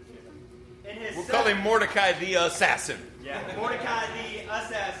 isn't it? We'll call him Mordecai the Assassin. Yeah, Mordecai the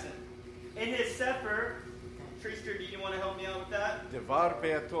Assassin. In his Sefer, Treester, do you want to help me out with that? Devar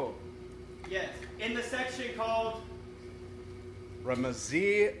Be'atov. Yes. In the section called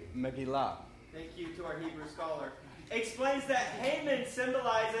Ramazi Megillah. Thank you to our Hebrew scholar. Explains that Haman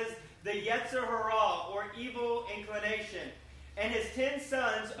symbolizes the Yetzer Hara, or evil inclination, and his 10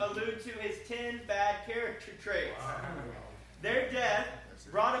 sons allude to his 10 bad character traits. Their death,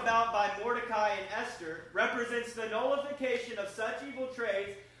 brought about by Mordecai and Esther, represents the nullification of such evil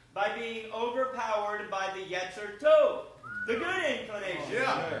traits by being overpowered by the Yetzer Tov, the good inclination.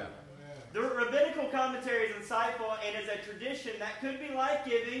 Yeah. The rabbinical commentary is insightful and is a tradition that could be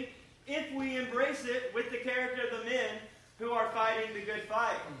life-giving if we embrace it with the character of the men who are fighting the good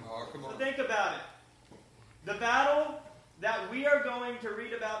fight. Oh, come on. So think about it. The battle that we are going to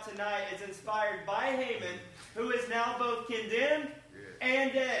read about tonight is inspired by Haman, who is now both condemned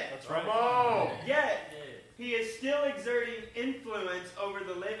and dead. That's right. Yet, he is still exerting influence over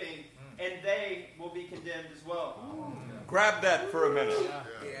the living, and they will be condemned as well. Grab that for a minute.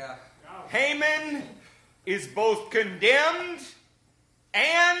 Yeah. Haman is both condemned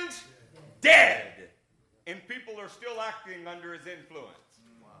and dead. And people are still acting under his influence.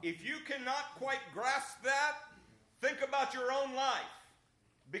 If you cannot quite grasp that, think about your own life.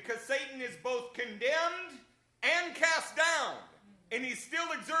 Because Satan is both condemned and cast down. And he's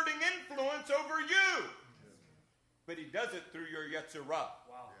still exerting influence over you. But he does it through your Yetzirah,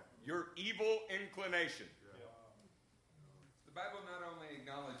 your evil inclination. The Bible not only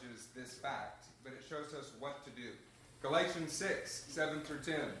acknowledges this fact, but it shows us what to do. Galatians 6, 7 through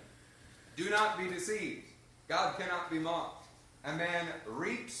 10. Do not be deceived. God cannot be mocked. A man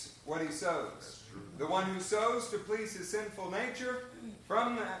reaps what he sows. The one who sows to please his sinful nature,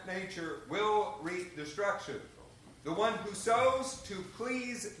 from that nature will reap destruction. The one who sows to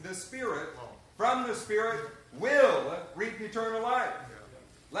please the Spirit, from the Spirit will reap eternal life.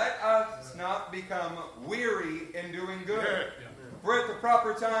 Let us not become weary in doing good. For at the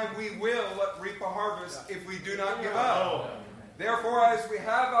proper time we will reap a harvest if we do not give up. Therefore, as we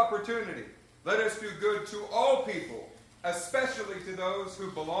have opportunity, let us do good to all people, especially to those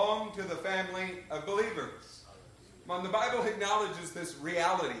who belong to the family of believers. The Bible acknowledges this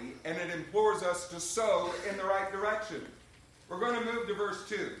reality, and it implores us to sow in the right direction. We're going to move to verse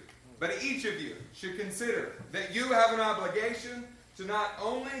 2. But each of you should consider that you have an obligation to not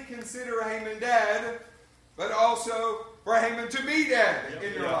only consider Haman dead, but also for Haman to be dead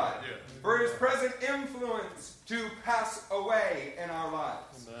in your life. For his present influence to pass away in our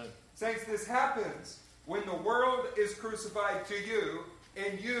lives. Amen. Saints, this happens when the world is crucified to you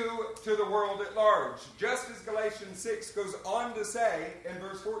and you to the world at large. Just as Galatians 6 goes on to say in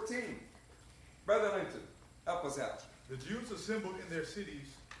verse 14. Brother Linton, help us out. The Jews assembled in their cities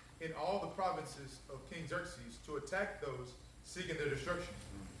in all the provinces of King Xerxes to attack those seeking their destruction.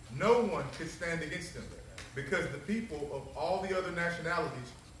 No one could stand against them because the people of all the other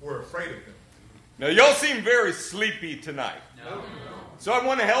nationalities were afraid of them. Now, y'all seem very sleepy tonight. No. So I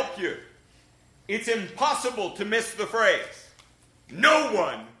want to help you. It's impossible to miss the phrase. No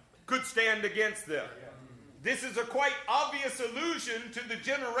one could stand against them. This is a quite obvious allusion to the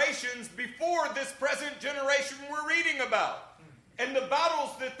generations before this present generation we're reading about. And the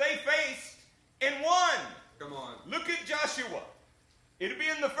battles that they faced and won. Come on. Look at Joshua. It'll be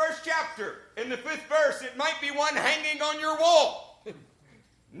in the first chapter. In the 5th verse, it might be one hanging on your wall.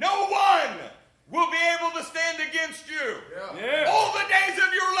 No one will be able to stand against you all the days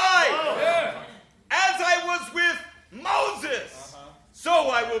of your life. As I was with Moses, so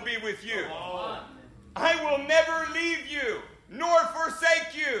I will be with you. I will never leave you, nor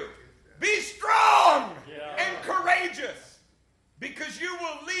forsake you. Be strong and courageous, because you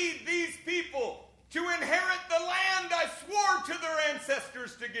will lead these people to inherit the land I swore to their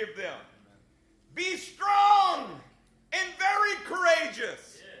ancestors to give them. Be strong and very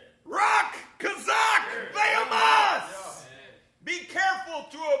courageous. Rock, Kazak, Ve'amas. Be careful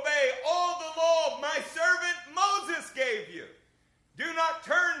to obey all the law my servant Moses gave you. Do not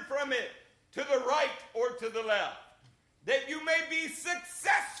turn from it to the right or to the left, that you may be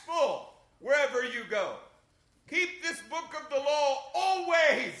successful wherever you go. Keep this book of the law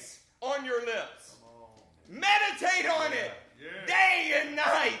always on your lips. Meditate on it day and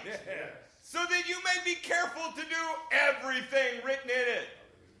night, so that you may be careful to do everything written in it.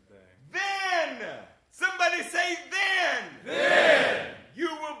 Then, somebody say then, you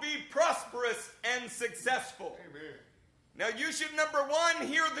will be prosperous and successful. Amen. Now you should, number one,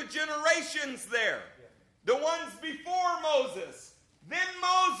 hear the generations there. The ones before Moses, then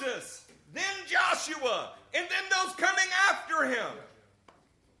Joshua, and then those coming after him.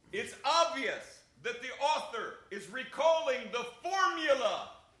 It's obvious that the author is recalling the formula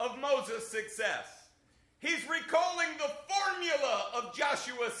of Moses' success. He's recalling the formula of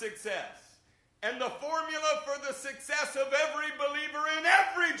Joshua's success and the formula for the success of every believer in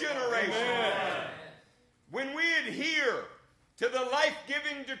every generation. Amen. When we adhere to the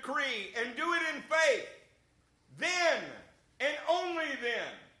life-giving decree and do it in faith, then and only then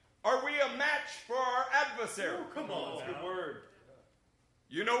are we a match for our adversary. Oh, come on, that's a good word.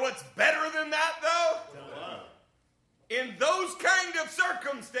 You know what's better than that, though? In those kind of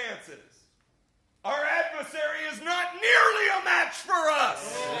circumstances, our adversary is not nearly a match for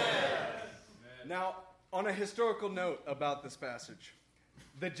us. Now, on a historical note about this passage,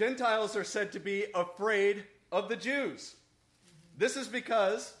 the Gentiles are said to be afraid of the Jews. This is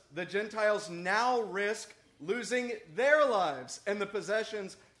because the Gentiles now risk losing their lives and the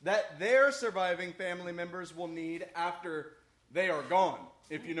possessions that their surviving family members will need after they are gone,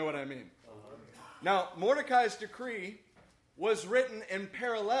 if you know what I mean. Now, Mordecai's decree was written in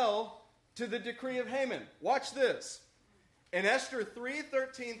parallel to the decree of Haman. Watch this. In Esther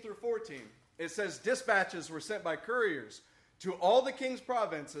 3:13 through 14, it says dispatches were sent by couriers to all the king's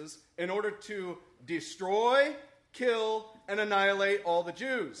provinces in order to destroy, kill, and annihilate all the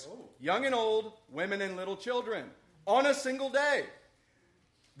Jews, young and old, women and little children, on a single day,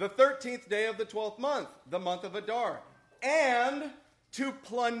 the 13th day of the 12th month, the month of Adar, and to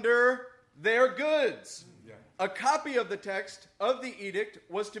plunder their goods. A copy of the text of the edict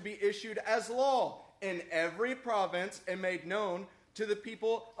was to be issued as law in every province and made known to the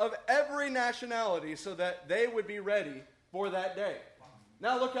people of every nationality so that they would be ready for that day.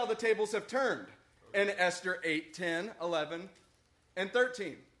 Now look how the tables have turned in Esther 8, 10, 11, and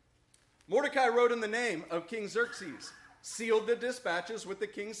 13. Mordecai wrote in the name of King Xerxes, sealed the dispatches with the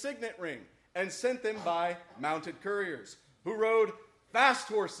king's signet ring, and sent them by mounted couriers, who rode fast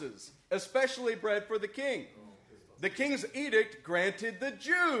horses, especially bred for the king. The king's edict granted the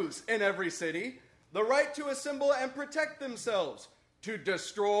Jews in every city the right to assemble and protect themselves, to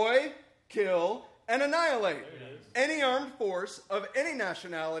destroy, kill, and annihilate any armed force of any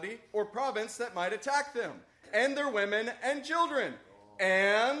nationality or province that might attack them, and their women and children,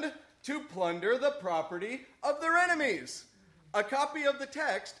 and to plunder the property of their enemies. A copy of the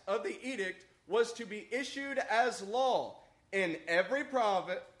text of the edict was to be issued as law in every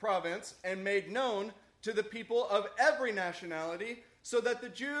province and made known to the people of every nationality so that the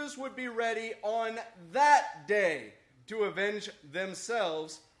Jews would be ready on that day to avenge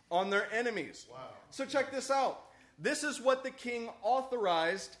themselves on their enemies. Wow. So check this out. This is what the king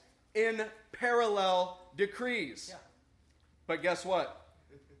authorized in parallel decrees. Yeah. But guess what?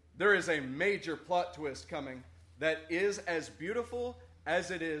 There is a major plot twist coming that is as beautiful as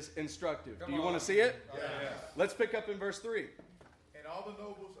it is instructive. Do you want to see it? Yeah. Let's pick up in verse 3. And all the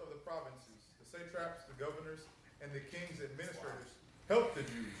nobles of the provinces, the satraps, the governors, and the king's administrators helped the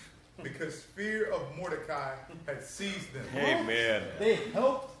Jews because fear of Mordecai had seized them. Amen. They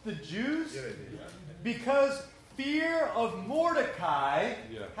helped the Jews because fear of Mordecai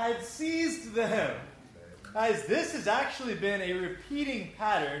had seized them. Guys, this has actually been a repeating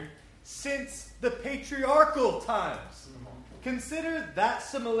pattern since the patriarchal times. Consider that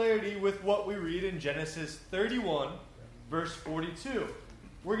similarity with what we read in Genesis 31, verse 42.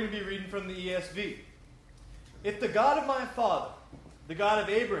 We're going to be reading from the ESV. If the God of my father, the God of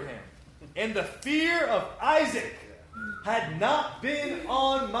Abraham, and the fear of Isaac had not been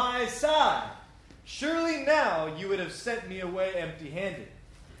on my side, surely now you would have sent me away empty-handed.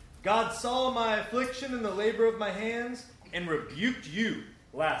 God saw my affliction and the labor of my hands and rebuked you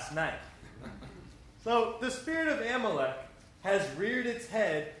last night. So the spirit of Amalek has reared its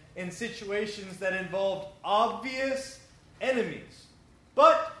head in situations that involved obvious enemies.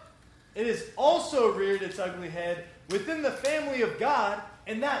 But it has also reared its ugly head within the family of God,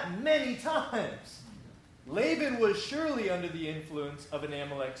 and that many times. Laban was surely under the influence of an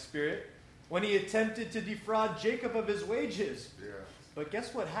Amalek spirit when he attempted to defraud Jacob of his wages. Yeah. But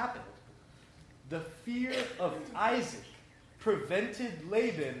guess what happened? The fear of Isaac prevented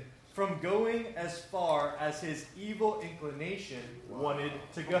Laban from going as far as his evil inclination wanted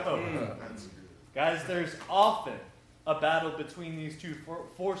to go. Guys, there's often a battle between these two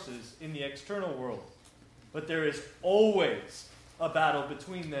forces in the external world. But there is always a battle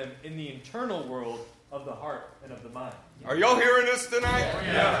between them in the internal world of the heart and of the mind. Are y'all hearing us tonight?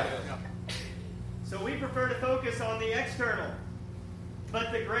 Yeah. So we prefer to focus on the external.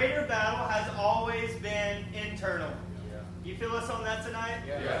 But the greater battle has always been internal. You feel us on that tonight?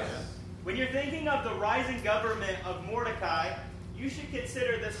 Yes. When you're thinking of the rising government of Mordecai, you should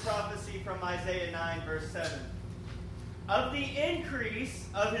consider this prophecy from Isaiah 9, verse 7. Of the increase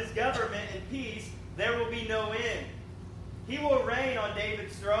of his government and peace, there will be no end. He will reign on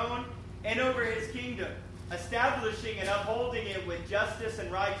David's throne and over his kingdom, establishing and upholding it with justice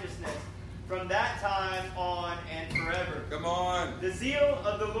and righteousness from that time on and forever. Come on. The zeal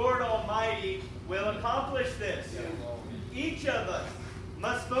of the Lord Almighty will accomplish this. Each of us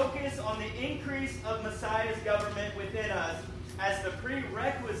must focus on the increase of Messiah's government within us as the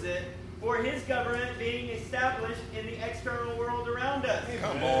prerequisite for his government being established in the external world around us.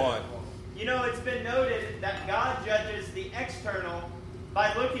 Come on. You know, it's been noted that God judges the external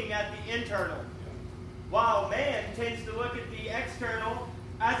by looking at the internal, while man tends to look at the external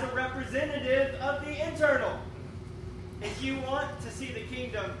as a representative of the internal. If you want to see the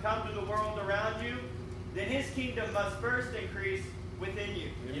kingdom come to the world around you, then his kingdom must first increase within you.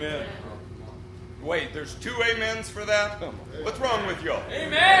 Amen. Wait, there's 2 amens for that? What's wrong with y'all?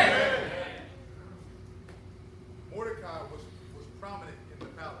 Amen. Mordecai was prominent in the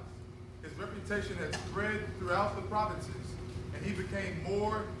palace. His reputation had spread throughout the provinces, and he became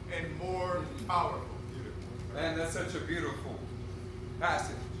more and more powerful. Man, that's such a beautiful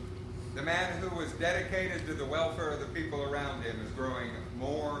passage. The man who was dedicated to the welfare of the people around him is growing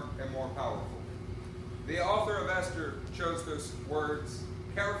more and more powerful. The author of Esther chose those words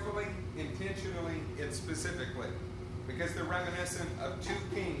carefully, intentionally, and specifically because they're reminiscent of 2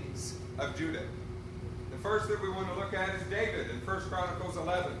 kings of Judah. The first that we want to look at is David in 1 Chronicles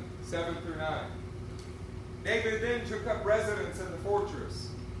 11, 7 through 9. David then took up residence in the fortress,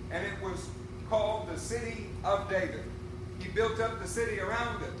 and it was called the City of David. He built up the city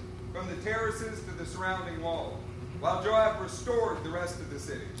around it, from the terraces to the surrounding wall, while Joab restored the rest of the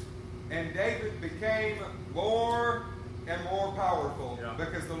city. And David became more and more powerful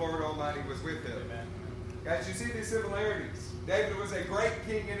because the Lord Almighty was with him. Amen. Guys, you see these similarities. David was a great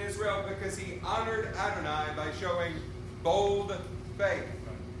king in Israel because he honored Adonai by showing bold faith.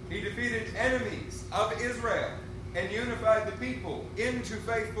 He defeated enemies of Israel and unified the people into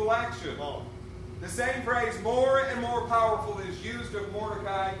faithful action. The same phrase, more and more powerful, is used of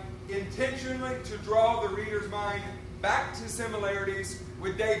Mordecai intentionally to draw the reader's mind back to similarities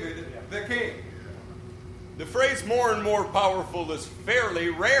with David, the king. The phrase more and more powerful is fairly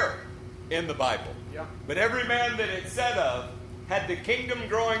rare in the Bible. Yeah. But every man that it's said of had the kingdom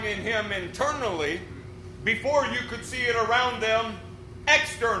growing in him internally before you could see it around them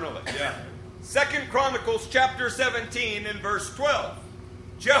externally. Yeah. 2 Chronicles chapter 17 and verse 12.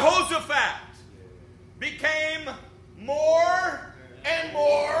 Jehoshaphat became more and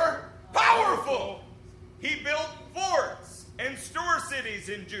more powerful. He built forts and store cities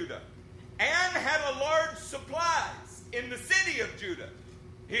in Judah and had a large supplies in the city of Judah.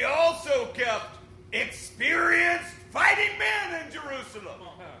 He also kept experienced fighting men in Jerusalem.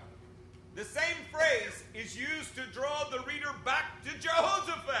 The same phrase is used to draw the reader back to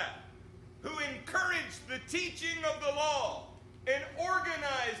Jehoshaphat, who encouraged the teaching of the law and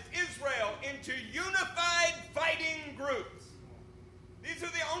organized Israel into unified fighting groups. These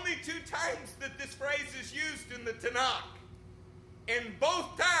are the only 2 times that this phrase is used in the Tanakh. And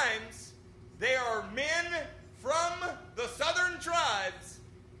both times, they are men from the southern tribes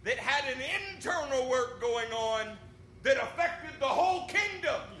that had an internal work going on that affected the whole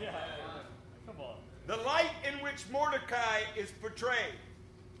kingdom. Yeah. Come on. The light in which Mordecai is portrayed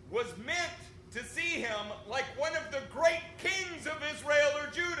was meant to see him like one of the great kings of Israel or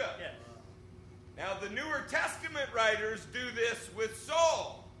Judah. Yes. Now, the Newer Testament writers do this with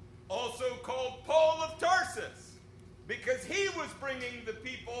Saul, also called Paul of Tarsus, because he was bringing the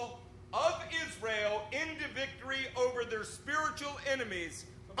people of Israel into victory over their spiritual enemies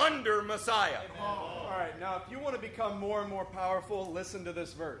under Messiah. All right, now if you want to become more and more powerful, listen to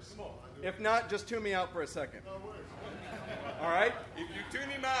this verse. If not, just tune me out for a second. All right? If you tune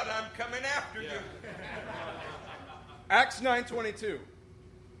him out, I'm coming after you. Acts 9:22.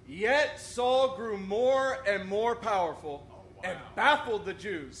 Yet Saul grew more and more powerful and baffled the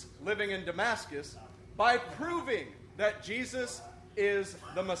Jews living in Damascus by proving that Jesus is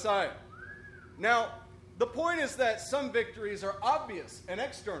the Messiah. Now, the point is that some victories are obvious and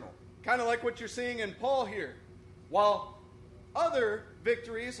external, kind of like what you're seeing in Paul here, while other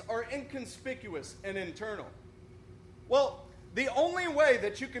victories are inconspicuous and internal. Well, the only way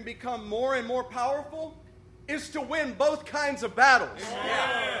that you can become more and more powerful is to win both kinds of battles.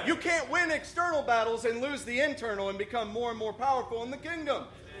 Yeah. You can't win external battles and lose the internal and become more and more powerful in the kingdom.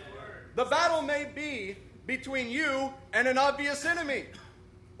 The battle may be between you and an obvious enemy,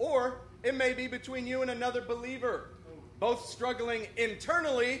 or it may be between you and another believer, both struggling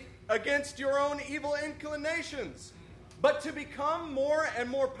internally against your own evil inclinations. But to become more and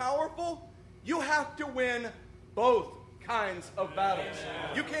more powerful, you have to win both kinds of battles.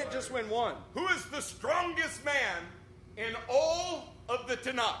 You can't just win one. Who is the strongest man in all of the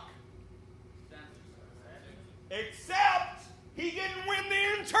Tanakh? Except he didn't win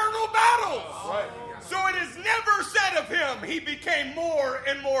the internal battles. Right. So it is never said of him he became more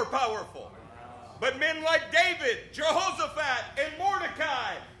and more powerful. But men like David, Jehoshaphat, and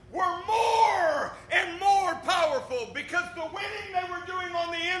Mordecai were more and more powerful because the winning they were doing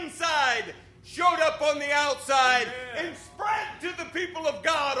on the inside showed up on the outside and spread to the people of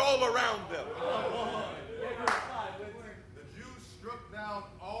God all around them. The Jews struck down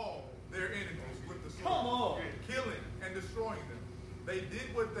all their enemies with the sword, Come on. killing and destroying them. They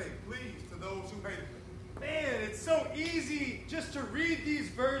did what they pleased to those who hated them. Man, it's so easy just to read these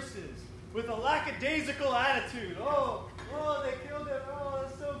verses with a lackadaisical attitude. Oh, they killed him. Oh,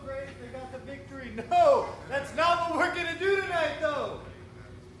 that's so great. They got the victory. No, that's not what we're going to do tonight, though.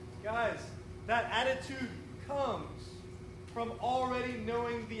 Guys, that attitude comes from already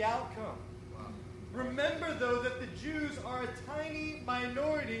knowing the outcome. Remember, though, that the Jews are a tiny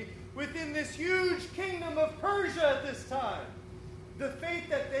minority within this huge kingdom of Persia at this time. The faith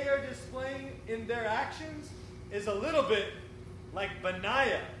that they are displaying in their actions is a little bit like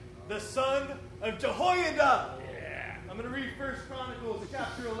Benaiah, the son of Jehoiada. I'm going to read 1 Chronicles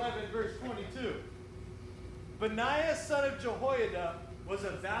chapter 11, verse 22. Benaiah, son of Jehoiada, was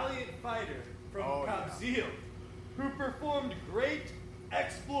a valiant fighter from Kabzeel, who performed great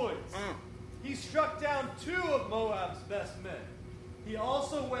exploits. He struck down 2 of Moab's best men. He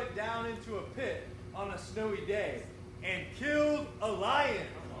also went down into a pit on a snowy day and killed a lion.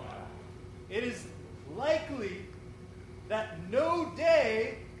 It is likely that no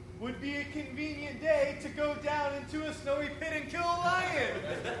day would be a convenient day to go down into a snowy pit and kill a lion.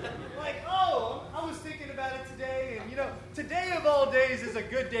 I was thinking about it today, and today of all days is a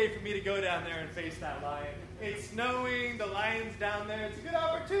good day for me to go down there and face that lion. It's snowing, the lion's down there, it's a good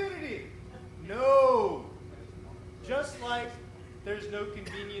opportunity. No. Just like there's no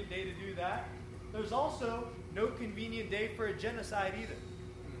convenient day to do that, there's also no convenient day for a genocide either.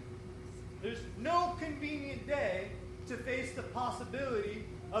 There's no convenient day to face the possibility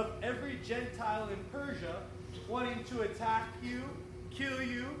of every Gentile in Persia wanting to attack you, kill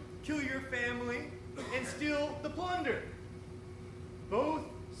your family, and steal the plunder. Both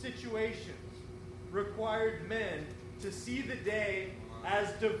situations required men to see the day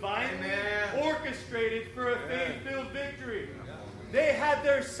as divinely orchestrated for a faith-filled victory. They had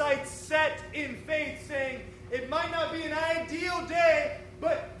their sights set in faith, saying, it might not be an ideal day,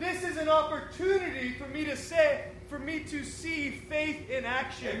 but this is an opportunity for me to see faith in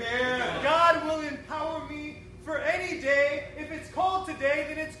action. Amen. God will empower me for any day. If it's called today,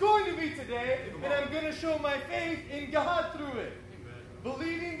 then it's going to be today, and I'm going to show my faith in God through it.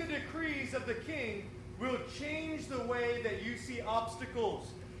 Believing the decrees of the king will change the way that you see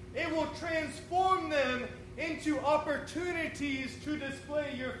obstacles. It will transform them into opportunities to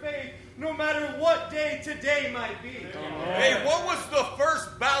display your faith, no matter what day today might be. Hey, what was the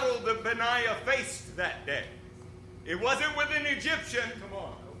first battle that Benaiah faced that day? It wasn't with an Egyptian,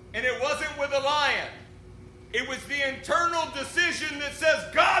 and it wasn't with a lion. It was the internal decision that says,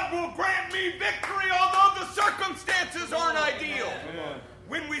 God will grant me victory, although the circumstances aren't ideal.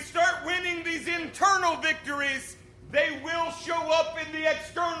 When we start winning these internal victories, they will show up in the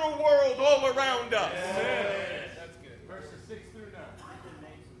external world all around us. That's good. Verses 6 through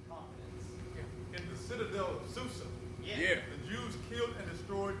 9. In the citadel of Susa, the Jews killed and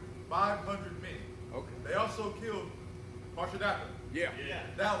destroyed 500 men. Okay. They also killed Parshadatha,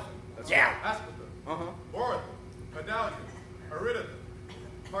 Dalphon, Aspatha, Borath, Medallion, Aridatha,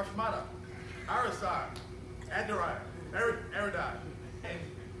 Parshmata, Arisai, Adariah, Aridai, and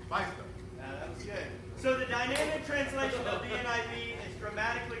Vista. That was good. So the dynamic translation of the NIV is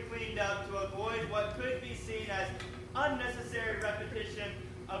grammatically cleaned up to avoid what could be seen as unnecessary repetition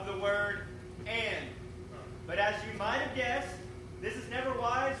of the word and. But as you might have guessed, this is never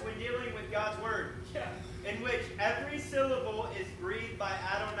wise when dealing with God's word, in which every syllable is breathed by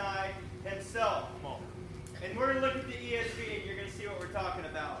Adonai himself. And we're going to look at the ESV, and you're going to see what we're talking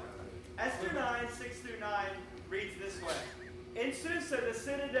about. Esther 9, 6 through 9 reads this way. In Susa, the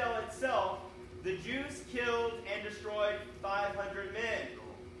citadel itself, the Jews killed and destroyed 500 men,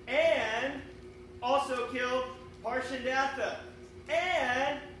 and also killed Parshandatha,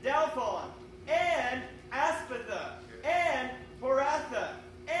 and Dalphon, and Aspatha, and Poratha,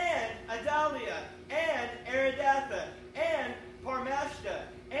 and Adalia, and Aridatha, and Parmashta,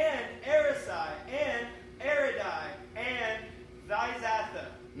 and Erisai, and Eridai, and Zizatha.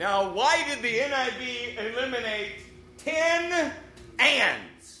 Now, why did the NIV eliminate 10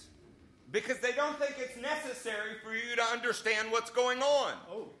 ands? Because they don't think it's necessary for you to understand what's going on.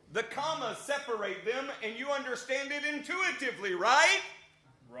 Oh. The commas separate them, and you understand it intuitively, right?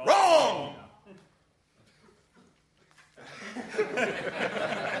 Wrong!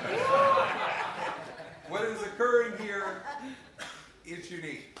 What is occurring here is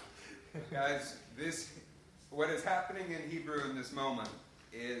unique. Guys, what is happening in Hebrew in this moment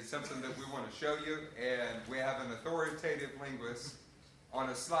is something that we want to show you, and we have an authoritative linguist on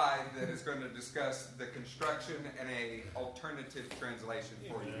a slide that is going to discuss the construction and an alternative translation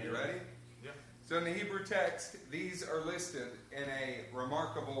for you. You ready? Yeah. So in the Hebrew text, these are listed in a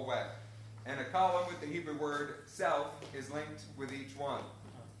remarkable way. And a column with the Hebrew word self is linked with each one.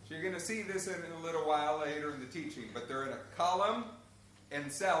 So you're going to see this in a little while later in the teaching, but they're in a column, and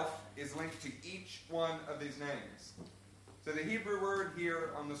self is linked to each one of these names. So the Hebrew word here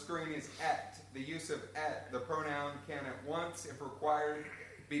on the screen is et. The use of et, the pronoun, can at once, if required,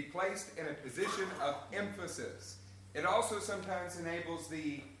 be placed in a position of emphasis. It also sometimes enables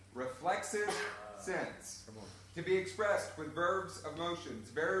the reflexive sense to be expressed with verbs of motion.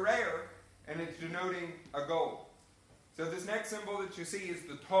 It's very rare, and it's denoting a goal. So this next symbol that you see is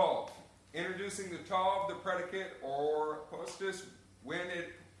the tav, introducing the tav, the predicate, or postus, when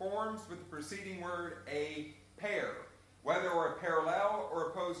it forms with the preceding word a pair, whether or a parallel or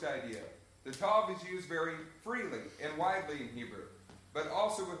opposed idea. The tav is used very freely and widely in Hebrew, but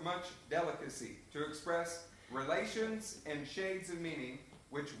also with much delicacy to express relations and shades of meaning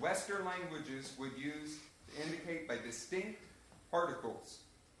which Western languages would use to indicate by distinct particles.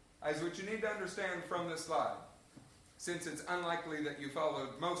 As what you need to understand from this slide, since it's unlikely that you followed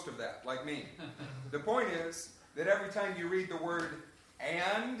most of that, like me, the point is that every time you read the word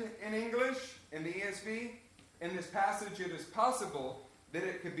and in English, in the ESV, in this passage, it is possible that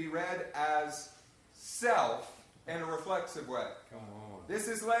it could be read as self in a reflexive way. This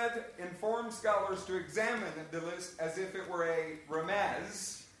has led informed scholars to examine the list as if it were a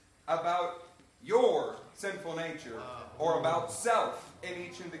remez about your sinful nature or about self in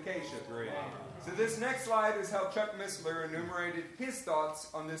each indication. So this next slide is how Chuck Missler enumerated his thoughts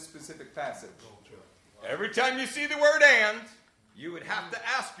on this specific passage. Every time you see the word and, you would have to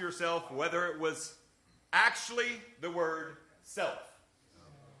ask yourself whether it was actually the word self.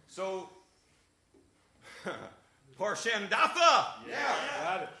 So, Parshandatha,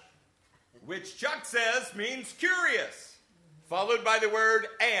 Got it. which Chuck says means curious, followed by the word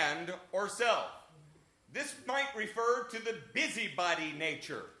and or self. This might refer to the busybody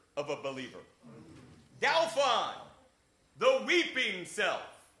nature of a believer. Dalphon, the weeping self,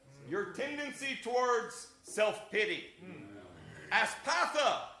 your tendency towards self-pity.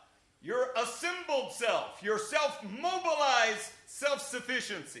 Aspatha, your assembled self, your self-mobilized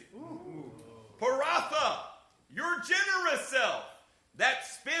self-sufficiency. Paratha, your generous self, that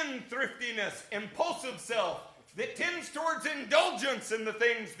spendthriftiness, impulsive self that tends towards indulgence in the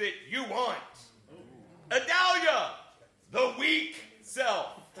things that you want. Adalia, the weak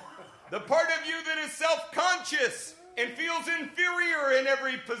self, the part of you that is self-conscious and feels inferior in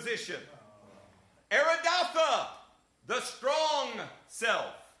every position. Aridatha, the strong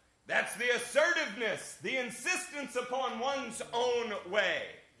self. That's the assertiveness, the insistence upon one's own way.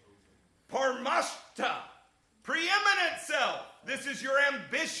 Parmashta, preeminent self. This is your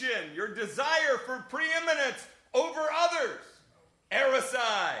ambition, your desire for preeminence over others.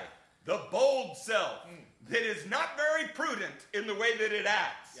 Erisai, the bold self that is not very prudent in the way that it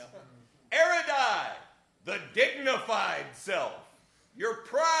acts. Eridai, the dignified self. Your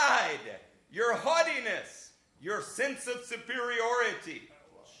pride, your haughtiness, your sense of superiority.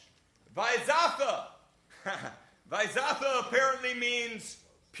 Vaizatha. Vaizatha apparently means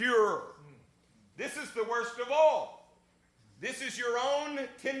pure. This is the worst of all. This is your own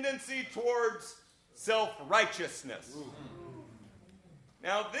tendency towards self-righteousness.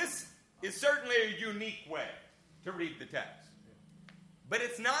 Now, this is certainly a unique way to read the text, but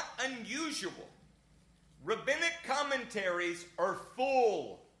it's not unusual. Rabbinic commentaries are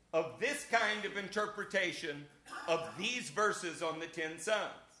full of this kind of interpretation of these verses on the 10 sons.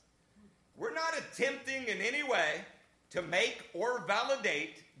 We're not attempting in any way to make or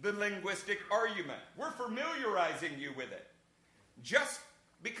validate the linguistic argument. We're familiarizing you with it, just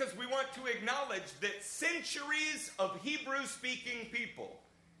because we want to acknowledge that centuries of Hebrew-speaking people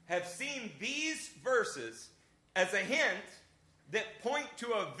have seen these verses as a hint that point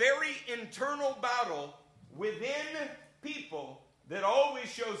to a very internal battle within people that always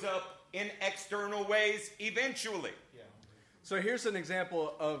shows up in external ways eventually. So here's an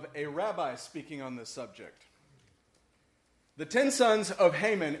example of a rabbi speaking on this subject. The 10 sons of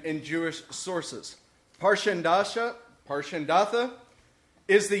Haman in Jewish sources. Parshandatha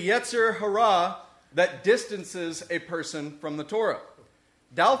is the Yetzer Hara that distances a person from the Torah.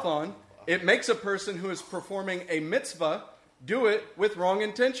 Dalphon, it makes a person who is performing a mitzvah do it with wrong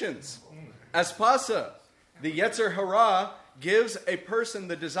intentions. Aspasa, the Yetzer Hara gives a person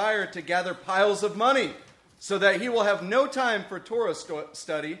the desire to gather piles of money so that he will have no time for Torah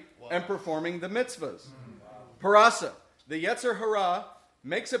study and performing the mitzvahs. Parasa, the Yetzer Hara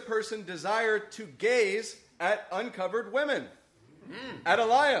makes a person desire to gaze at uncovered women.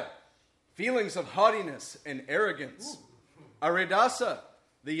 Adaliah, feelings of haughtiness and arrogance. Aridasa,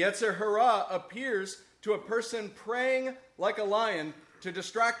 the Yetzer Hara appears to a person praying like a lion to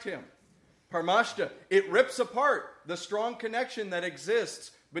distract him. Parmashta, it rips apart the strong connection that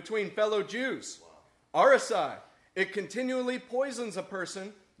exists between fellow Jews. Arasai, it continually poisons a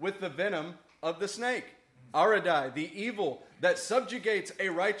person with the venom of the snake. Aradai, the evil that subjugates a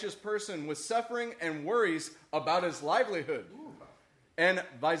righteous person with suffering and worries about his livelihood. And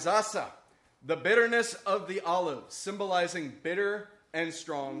Vaisasa, the bitterness of the olive, symbolizing bitter and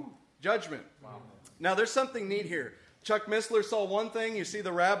strong judgment. Now, there's something neat here. Chuck Missler saw one thing. You see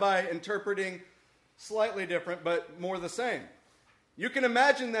the rabbi interpreting slightly different, but more the same. You can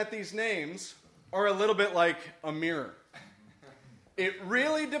imagine that these names are a little bit like a mirror. It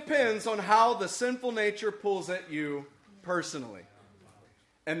really depends on how the sinful nature pulls at you personally.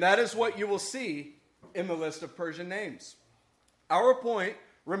 And that is what you will see in the list of Persian names. Our point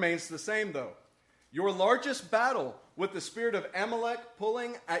remains the same, though. Your largest battle with the spirit of Amalek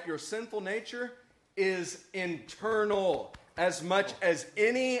pulling at your sinful nature is internal as much as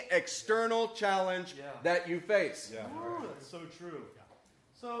any external challenge that you face. Ooh, that's so true.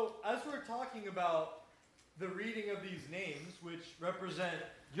 So, as we're talking about the reading of these names, which represent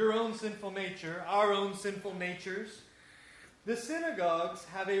your own sinful nature, our own sinful natures, the synagogues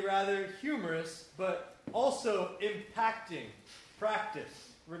have a rather humorous but also impacting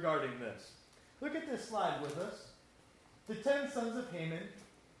practice regarding this. Look at this slide with us. The 10 sons of Haman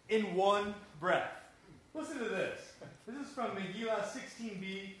in one breath. Listen to this. This is from Megillah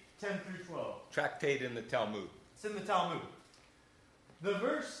 16b, 10 through 12. Tractate in the Talmud. It's in the Talmud. The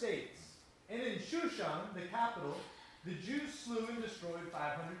verse states, and in Shushan, the capital, the Jews slew and destroyed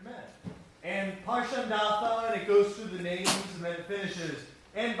 500 men. And Parshandatha, and it goes through the names, and then it finishes.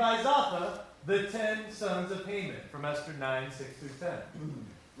 And Vaizatha, the 10 sons of Haman, from Esther 9, 6 through 10.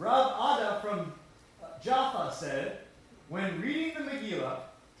 Rav Ada from Jaffa said, when reading the Megillah,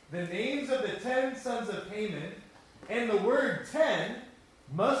 the names of the 10 sons of Haman and the word 10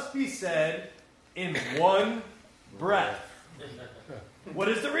 must be said in one breath. What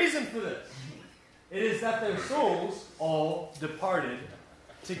is the reason for this? It is that their souls all departed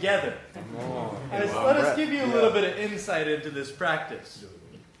together. Let us give you a little bit of insight into this practice.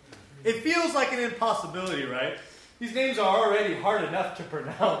 It feels like an impossibility, right? These names are already hard enough to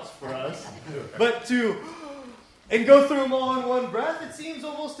pronounce for us. But and go through them all in one breath, it seems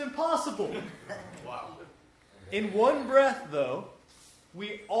almost impossible. Wow. In one breath, though,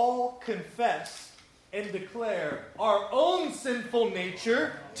 we all confess and declare our own sinful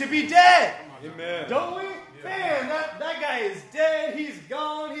nature to be dead. Amen. Don't we? Man, that guy is dead. He's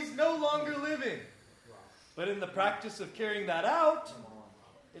gone. He's no longer living. But in the practice of carrying that out,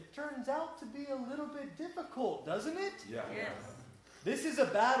 it turns out to be a little bit difficult, doesn't it? Yeah. Yes. This is a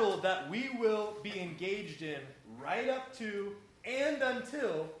battle that we will be engaged in right up to and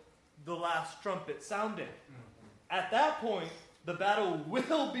until the last trumpet sounding. At that point, the battle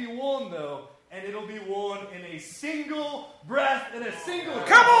will be won, though, and it'll be won in a single breath, in a single...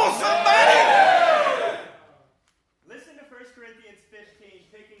 Come on, somebody! Listen to 1 Corinthians 15,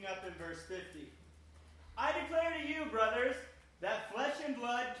 picking up in verse 50. I declare to you, brothers, that flesh and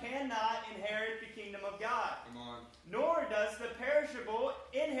blood cannot inherit the kingdom of God. Come on. Nor does the perishable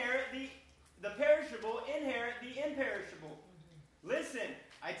inherit the perishable inherit the imperishable. Listen,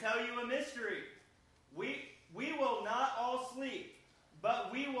 I tell you a mystery. We will not all sleep,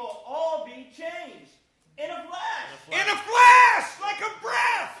 but we will all be changed in a flash. In a flash, like a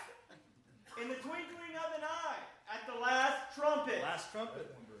breath. In the twinkling of an eye, at the last trumpet. Last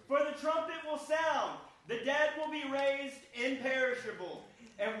trumpet. For the trumpet will sound, the dead will be raised imperishable,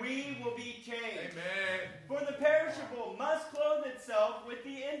 and we will be changed. Amen. For the perishable must clothe itself with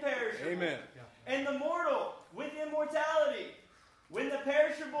the imperishable. Amen. And the mortal with immortality. When the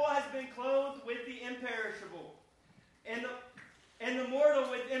perishable has been clothed with the imperishable, and the mortal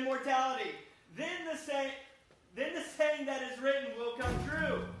with immortality. Then the saying that is written will come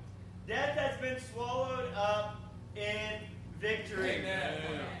true. Death has been swallowed up in victory.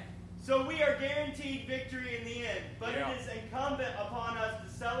 Amen. So we are guaranteed victory in the end, but it is incumbent upon us to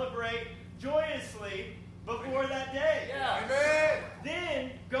celebrate joyously before that day. Yeah. Amen.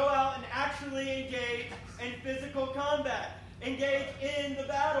 Then go out and actually engage in physical combat. Engage in the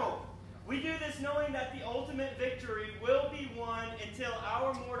battle. We do this knowing that the ultimate victory will be won until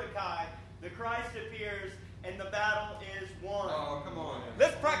our Mordecai, the Christ, appears and the battle is won. Oh, come on.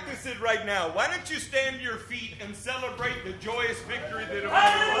 Let's practice it right now. Why don't you stand to your feet and celebrate the joyous victory that awaits?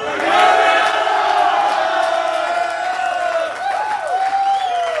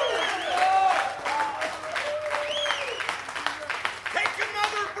 Take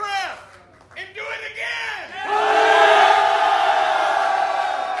another breath and do it again.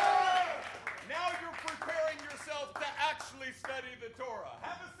 Now you're preparing yourself to actually study the Torah.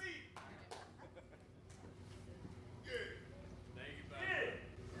 Have a seat.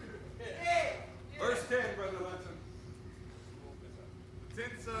 Verse 10, Brother Linton. 10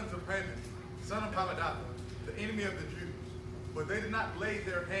 sons of Haman, son of Hammedatha, the enemy of the Jews, but they did not lay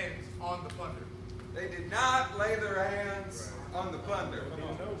their hands on the plunder. They did not lay their hands on the plunder.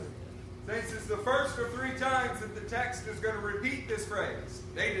 This is the first of 3 times that the text is going to repeat this phrase.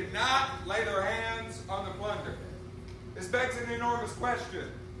 They did not lay their hands on the plunder. This begs an enormous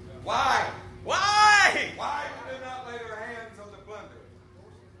question. Why? Why? Why did they not lay their hands on the plunder?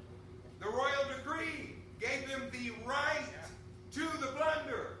 The royal decree gave them the right to the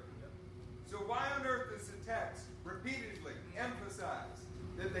plunder. So why on earth does the text repeatedly emphasize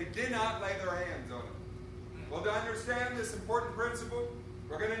that they did not lay their hands on it? Well, to understand this important principle,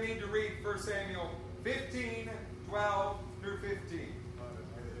 we're going to need to read 1 Samuel 15, 12 through 15.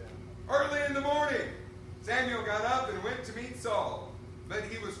 Early in the morning, Samuel got up and went to meet Saul. But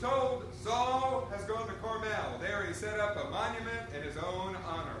he was told, Saul has gone to Carmel. There he set up a monument in his own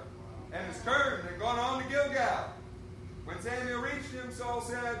honor, and has turned and gone on to Gilgal. When Samuel reached him, Saul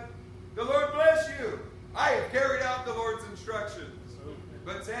said, "The Lord bless you. I have carried out the Lord's instructions."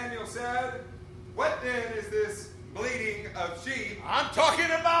 But Samuel said, "What then is this bleating of sheep I'm talking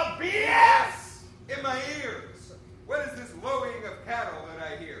about BS! in my ears? What is this lowing of cattle that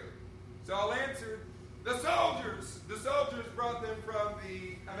I hear?" Saul answered, The soldiers brought them from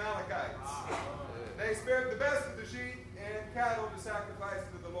the Amalekites. They spared the best of the sheep and cattle to sacrifice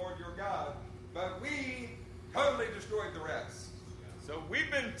to the Lord your God, but we totally destroyed the rest. So we've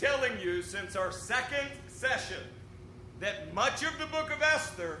been telling you since our second session that much of the book of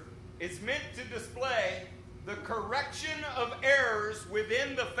Esther is meant to display the correction of errors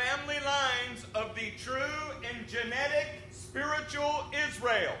within the family lines of the true and genetic spiritual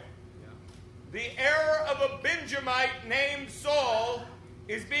Israel. The error of a Benjamite named Saul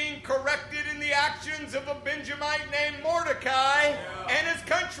is being corrected in the actions of a Benjamite named Mordecai and his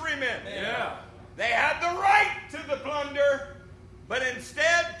countrymen. They had the right to the plunder, but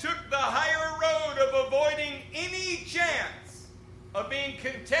instead took the higher road of avoiding any chance of being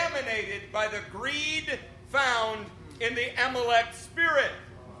contaminated by the greed found in the Amalek spirit.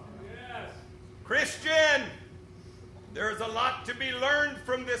 Christian, there is a lot to be learned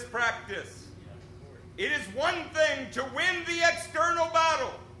from this practice. It is one thing to win the external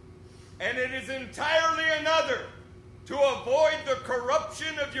battle, and it is entirely another to avoid the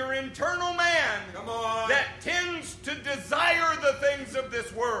corruption of your internal man that tends to desire the things of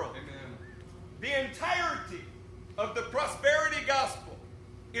this world. Amen. The entirety of the prosperity gospel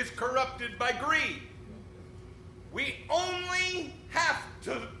is corrupted by greed. We only have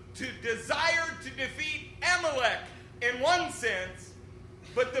to desire to defeat Amalek in one sense,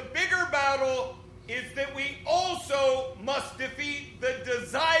 but the bigger battle is that we also must defeat the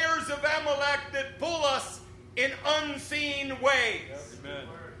desires of Amalek that pull us in unseen ways. Amen.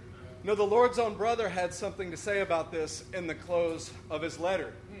 No, the Lord's own brother had something to say about this in the close of his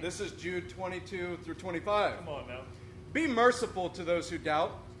letter. This is Jude 22 through 25. Come on now. Be merciful to those who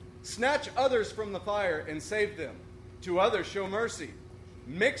doubt. Snatch others from the fire and save them. To others show mercy,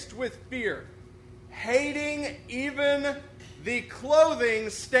 mixed with fear, hating even the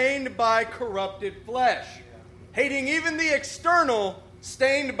clothing stained by corrupted flesh, hating even the external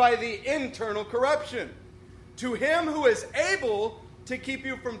stained by the internal corruption. To him who is able to keep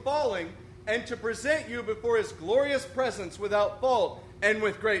you from falling and to present you before his glorious presence without fault and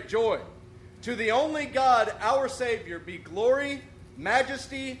with great joy. To the only God, our Savior, be glory,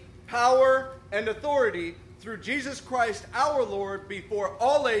 majesty, power, and authority through Jesus Christ our Lord before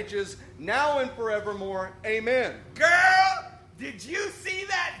all ages, now and forevermore. Amen. Girl, did you see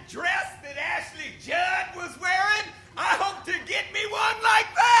that dress that Ashley Judd was wearing?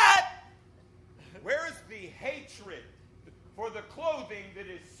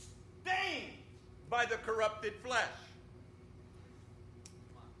 corrupted flesh.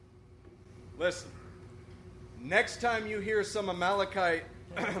 Listen, next time you hear some Amalekite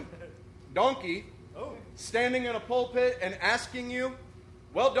donkey standing in a pulpit and asking you,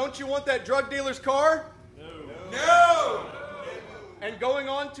 well, don't you want that drug dealer's car? No! And going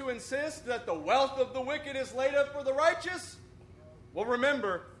on to insist that the wealth of the wicked is laid up for the righteous? Well,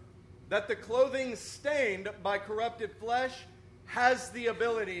 remember that the clothing stained by corrupted flesh has the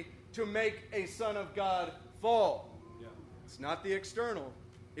ability to make a son of God fall. It's not the external,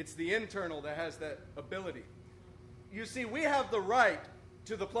 it's the internal that has that ability. You see, we have the right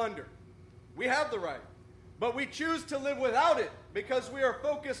to the plunder. We have the right. But we choose to live without it because we are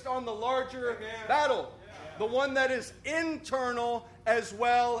focused on the larger battle. The one that is internal as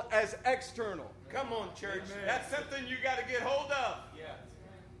well as external. Come on, church. That's something you got to get hold of.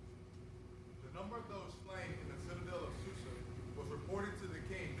 The number of those slain in the citadel of Susa was reported to the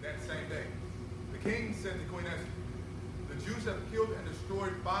king that same day. The king said to Queen Esther, the Jews have killed and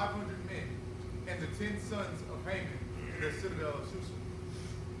destroyed 500 men and the 10 sons of Haman in the citadel of Susa.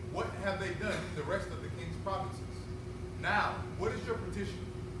 What have they done in the rest of the king's provinces? Now, what is your petition?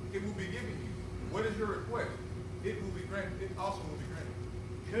 It will be given you. What is your request? It will be granted. It also will be granted.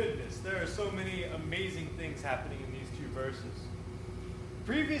 Goodness, there are so many amazing things happening in these two verses.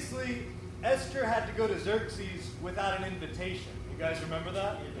 Previously, Esther had to go to Xerxes without an invitation. You guys remember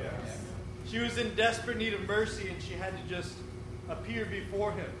that? Yes. She was in desperate need of mercy and she had to just appear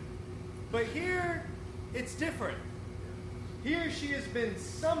before him. But here, it's different. Here she has been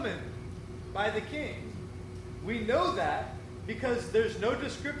summoned by the king. We know that because there's no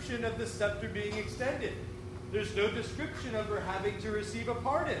description of the scepter being extended. There's no description of her having to receive a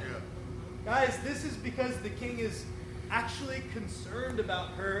pardon. Guys, this is because the king is actually concerned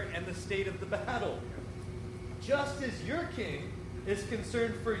about her and the state of the battle. Just as your king is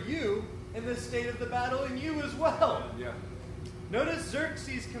concerned for you and the state of the battle and you as well. Notice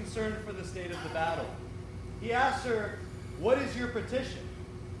Xerxes' concern for the state of the battle. He asks her, what is your petition?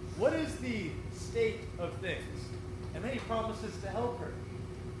 What is the state of things? And then he promises to help her.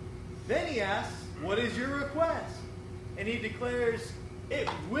 Then he asks, what is your request? And he declares, it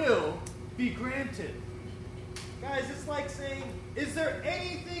will be granted. Guys, it's like saying, is there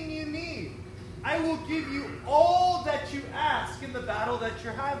anything you need? I will give you all that you ask in the battle that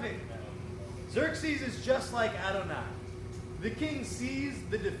you're having. Xerxes is just like Adonai. The king sees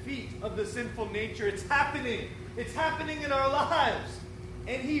the defeat of the sinful nature. It's happening. It's happening in our lives.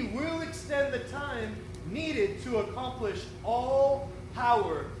 And he will extend the time needed to accomplish all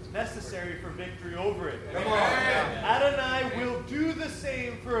power necessary for victory over it. Come on. Adonai will do the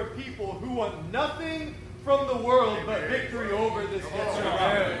same for a people who want nothing from the world but victory over this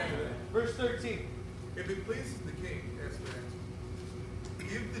Israel. Verse 13. If it pleases the king, Esther answered,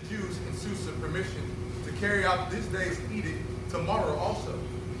 give the Jews in Susa permission to carry out this day's edict tomorrow also,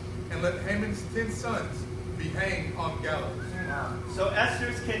 and let Haman's 10 sons be hanged on gallows. So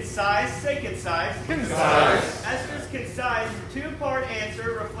Esther's concise, say concise. Concise. Esther's concise two-part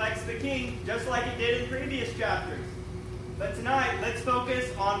answer reflects the king, just like it did in previous chapters. But tonight, let's focus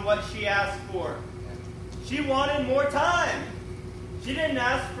on what she asked for. She wanted more time. She didn't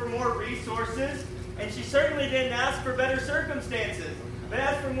ask for more resources, and she certainly didn't ask for better circumstances, but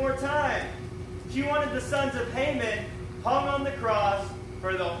asked for more time. She wanted the sons of Haman hung on the cross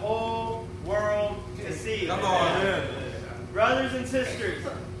for the whole world to see. Come on. Brothers and sisters,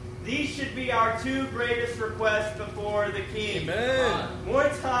 these should be our two greatest requests before the King. Amen. More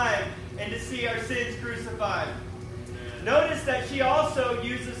time and to see our sins crucified. Notice that she also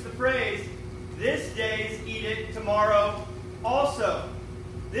uses the phrase, this day's edict tomorrow also.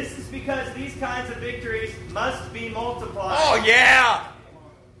 This is because these kinds of victories must be multiplied. Oh, yeah!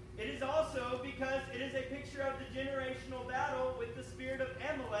 It is also because it is a picture of the generational battle with the spirit of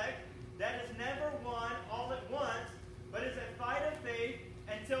Amalek that is never won all at once, but is a fight of faith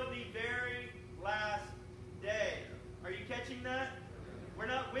until the very last day. Are you catching that? We're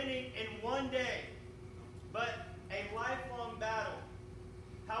not winning in one day, but a lifelong battle.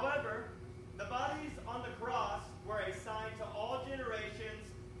 However, the bodies on the cross were a sign to all generations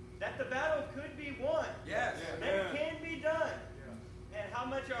that the battle could be won. Yes. That it can be done. And how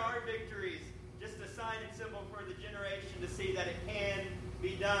much are our victories just a sign and symbol for the generation to see that it can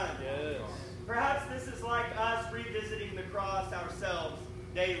be done? Yes. Perhaps this is like us revisiting the cross ourselves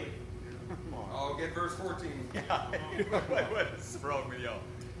daily. Oh, get verse 14. What is wrong with y'all?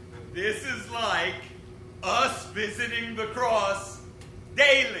 This is like us visiting the cross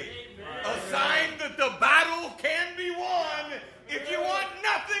daily. A sign that the battle can be won if you want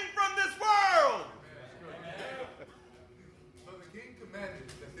nothing from this world. So the king commanded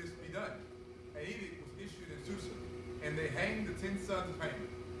that this be done. An edict was Susa, and they hanged the 10 sons of Haman.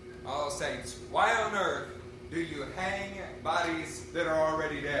 Oh, saints, why on earth do you hang bodies that are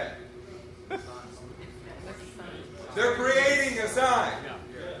already dead? They're creating a sign.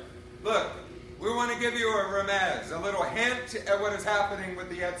 Look, we want to give you a remez, a little hint at what is happening with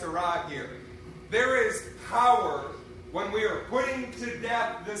the Yetzirah here. There is power when we are putting to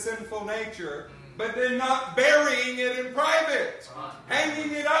death the sinful nature, but then not burying it in private.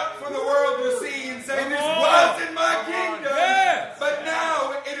 Hanging it up for the world to see and say, this was in my kingdom, but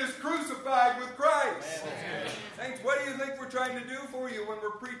now it is crucified with Christ. Saints, what do you think we're trying to do for you when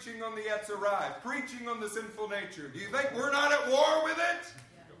we're preaching on the Yetzirah, preaching on the sinful nature? Do you think we're not at war with it?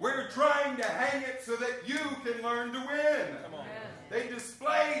 We're trying to hang it so that you can learn to win. They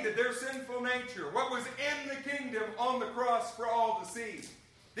displayed their sinful nature, what was in the kingdom, on the cross for all to see.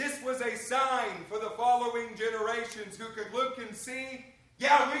 This was a sign for the following generations who could look and see,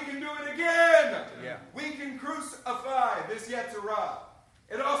 yeah, we can do it again. Yeah. We can crucify this Yetzirah.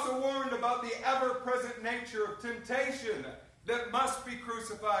 It also warned about the ever-present nature of temptation that must be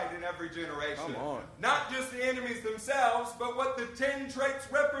crucified in every generation. Come on. Not just the enemies themselves, but what the 10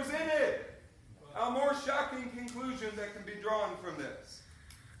 traits represented. A more shocking conclusion that can be drawn from this,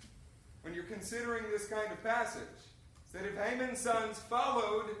 when you're considering this kind of passage, is that if Haman's sons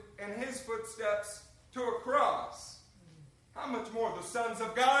followed in his footsteps to a cross, how much more the sons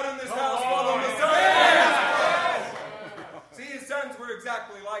of God in this house follow Messiah? See, his sons were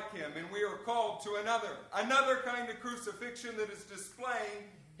exactly like him, and we are called to another kind of crucifixion that is displaying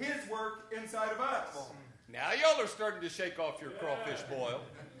his work inside of us. Now y'all are starting to shake off your crawfish boil.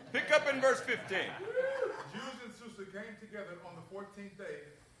 Pick up in verse 15. Jews in Susa came together on the 14th day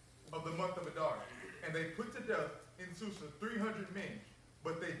of the month of Adar, and they put to death in Susa 300 men,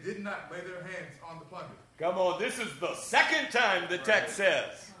 but they did not lay their hands on the plunder. Come on, this is the second time the text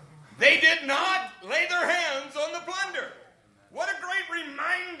says they did not lay their hands on the plunder. What a great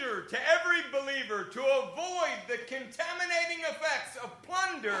reminder to every believer to avoid the contaminating effects of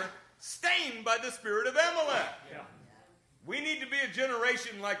plunder stained by the spirit of Amalek. Yeah. We need to be a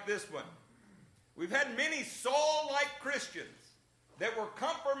generation like this one. We've had many Saul-like Christians that were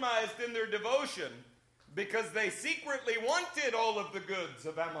compromised in their devotion because they secretly wanted all of the goods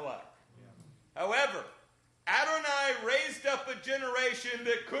of Amalek. Yeah. However, Adonai raised up a generation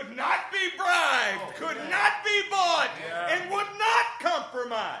that could not be bribed, could not be bought, and would not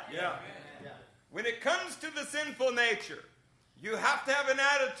compromise. Yeah. When it comes to the sinful nature, you have to have an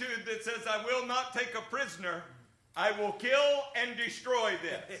attitude that says, I will not take a prisoner. I will kill and destroy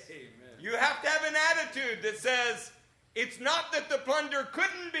this. Amen. You have to have an attitude that says, it's not that the plunder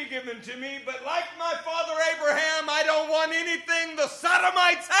couldn't be given to me, but like my father Abraham, I don't want anything the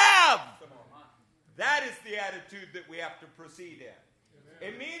Sodomites have. That is the attitude that we have to proceed in.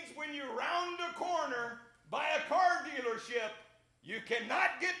 Amen. It means when you round a corner by a car dealership, you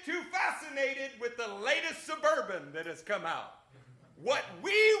cannot get too fascinated with the latest Suburban that has come out. What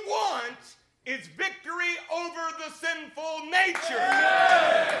we want is victory over the sinful nature.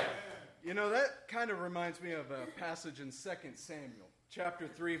 Yeah. You know, that kind of reminds me of a passage in 2 Samuel, chapter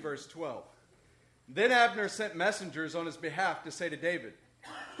 3, verse 12. Then Abner sent messengers on his behalf to say to David,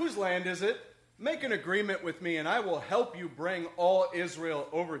 whose land is it? Make an agreement with me, and I will help you bring all Israel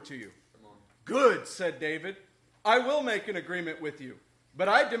over to you. Good, said David. I will make an agreement with you, but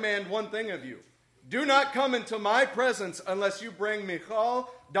I demand one thing of you. Do not come into my presence unless you bring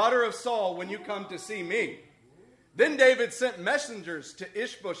Michal, daughter of Saul, when you come to see me. Then David sent messengers to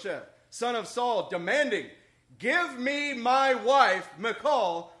Ishbosheth, son of Saul, demanding, give me my wife,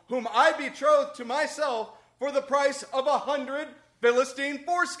 Michal, whom I betrothed to myself for the price of 100 Philistine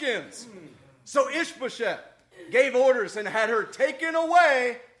foreskins. So Ishbosheth gave orders and had her taken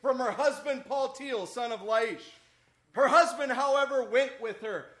away from her husband Paltiel, son of Laish. Her husband, however, went with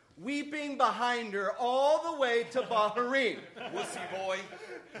her, weeping behind her all the way to Baharim. Wussy boy.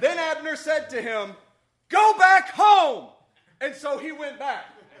 Then Abner said to him, go back home. And so he went back.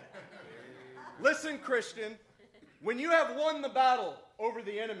 Listen, Christian, when you have won the battle over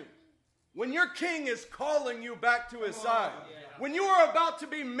the enemy, when your king is calling you back to his side, when you are about to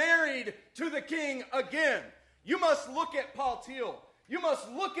be married to the king again, you must look at Paltiel. You must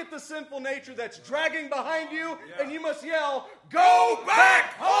look at the sinful nature that's dragging behind you, and you must yell, go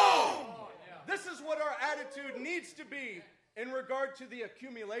back home! This is what our attitude needs to be in regard to the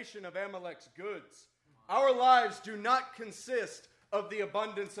accumulation of Amalek's goods. Our lives do not consist of the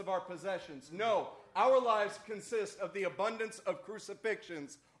abundance of our possessions. No, our lives consist of the abundance of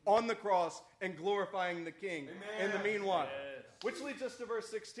crucifixions on the cross and glorifying the King. Amen. In the meanwhile, which leads us to verse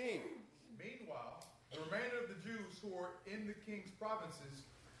 16. Meanwhile, the remainder of the Jews who were in the king's provinces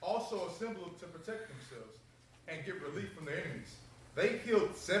also assembled to protect themselves, and get relief from their enemies. They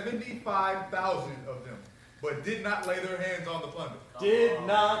killed 75,000 of them, but did not lay their hands on the plunder. Did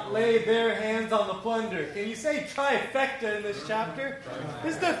not lay their hands on the plunder. Can you say trifecta in this chapter?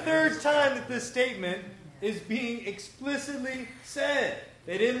 This is the third time that this statement is being explicitly said.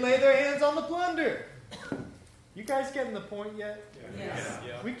 They didn't lay their hands on the plunder. You guys getting the point yet? Yes.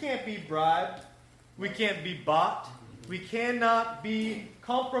 Yeah. We can't be bribed. We can't be bought. We cannot be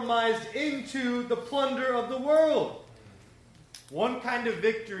compromised into the plunder of the world. One kind of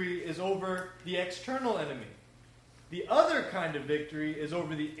victory is over the external enemy. The other kind of victory is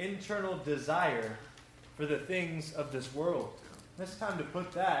over the internal desire for the things of this world. It's time to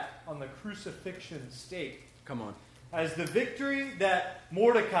put that on the crucifixion stake. Come on. As the victory that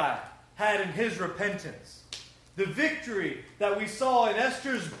Mordecai had in his repentance. The victory that we saw in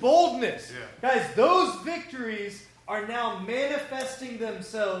Esther's boldness. Yeah. Guys, those victories are now manifesting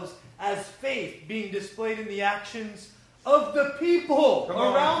themselves as faith being displayed in the actions of the people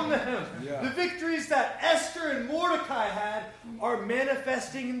around them. Yeah. The victories that Esther and Mordecai had are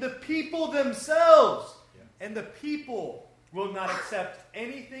manifesting in the people themselves. Yeah. And the people will not accept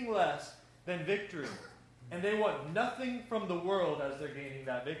anything less than victory. And they want nothing from the world as they're gaining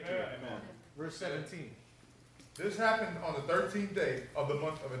that victory. Amen. Verse 17. This happened on the 13th day of the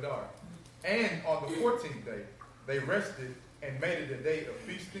month of Adar. And on the 14th day, they rested and made it a day of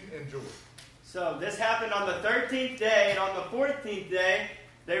feasting and joy. So this happened on the 13th day, and on the 14th day,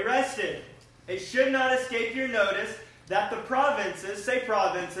 they rested. It should not escape your notice that the provinces, say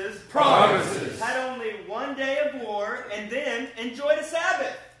provinces, had only one day of war and then enjoyed a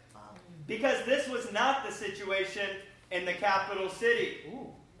Sabbath. Because this was not the situation in the capital city. Ooh.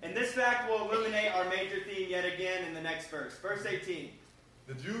 And this fact will illuminate our major theme yet again in the next verse. Verse 18.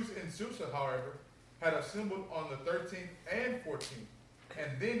 The Jews in Susa, however, had assembled on the 13th and 14th.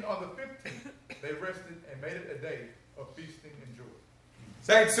 And then on the 15th, they rested and made it a day of feasting and joy.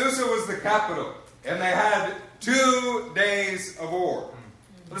 Saint Susa was the capital, and they had 2 days of war.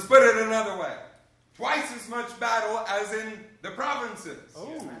 Let's put it another way. Twice as much battle as in the provinces.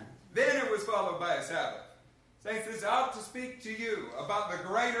 Oh. Then it was followed by a Sabbath. Saints, this ought to speak to you about the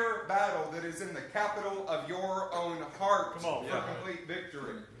greater battle that is in the capital of your own heart for complete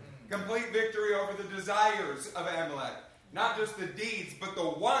victory. Complete victory over the desires of Amalek. Not just the deeds, but the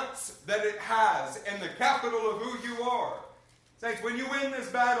wants that it has in the capital of who you are. Saints, when you win this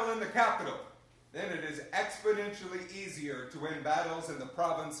battle in the capital, then it is exponentially easier to win battles in the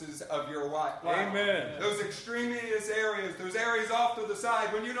provinces of your life. Amen. Those extraneous areas, those areas off to the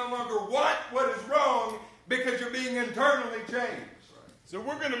side, when you no longer want what is wrong because you're being internally changed. So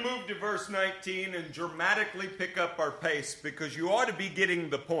we're going to move to verse 19 and dramatically pick up our pace because you ought to be getting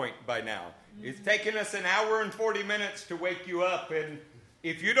the point by now. It's taken us an hour and 40 minutes to wake you up, and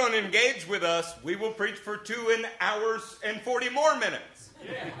if you don't engage with us, we will preach for 2 hours and 40 more minutes.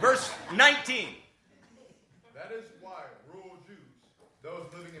 Yeah. Verse 19. That is why rural Jews, those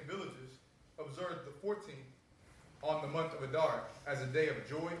living in villages, observed the 14th on the month of Adar as a day of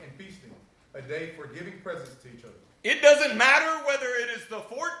joy and feasting, a day for giving presents to each other. It doesn't matter whether it is the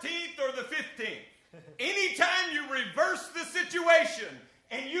 14th or the 15th. Anytime you reverse the situation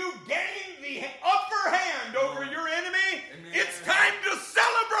and you gain the upper hand over your enemy, it's time to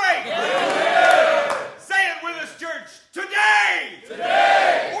celebrate. Yeah. Say it with us, church.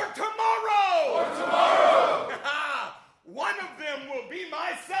 Today. Or tomorrow. One of them will be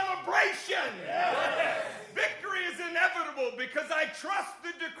my celebration. Yeah. Victory is inevitable because I trust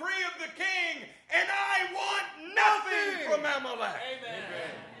the decree of the king and I want nothing from Amalek. Amen.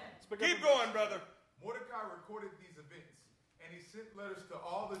 Keep going, brother. Mordecai recorded these events, and he sent letters to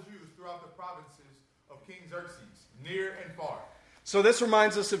all the Jews throughout the provinces of King Xerxes, near and far. So this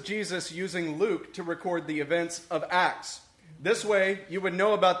reminds us of Jesus using Luke to record the events of Acts. This way, you would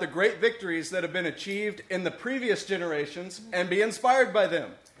know about the great victories that have been achieved in the previous generations and be inspired by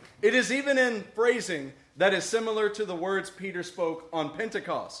them. It is even in phrasing that is similar to the words Peter spoke on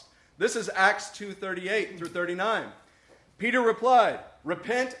Pentecost. This is Acts 2:38 through 39. Peter replied,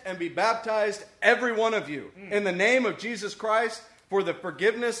 "Repent and be baptized, every one of you, in the name of Jesus Christ for the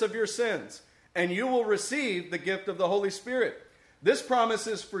forgiveness of your sins, and you will receive the gift of the Holy Spirit. This promise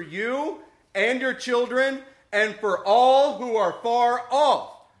is for you and your children and for all who are far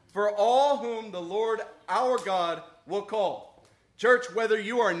off, for all whom the Lord our God will call." Church, whether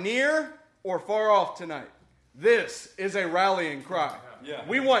you are near or far off tonight, this is a rallying cry. Yeah.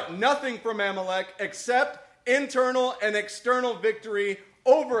 We want nothing from Amalek except internal and external victory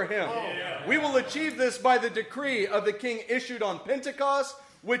over him. Yeah. We will achieve this by the decree of the king issued on Pentecost,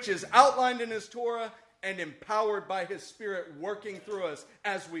 which is outlined in his Torah and empowered by his Spirit working through us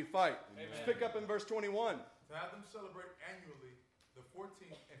as we fight. Amen. Let's pick up in verse 21. to have them celebrate annually the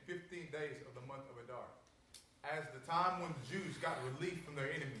 14th and 15th days of the month of Adar, as the time when the Jews got relief from their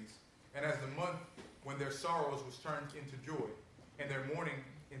enemies, and as the month when their sorrows was turned into joy, and their mourning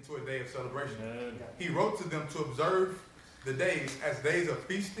into a day of celebration. Amen. He wrote to them to observe the days as days of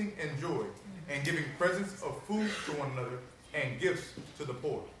feasting and joy, and giving presents of food to one another and gifts to the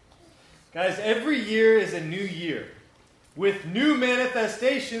poor. Guys, every year is a new year with new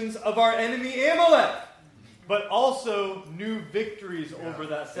manifestations of our enemy Amalek, but also new victories over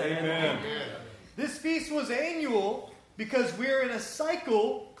that same enemy. This feast was annual because we're in a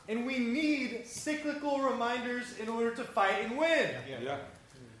cycle and we need cyclical reminders in order to fight and win.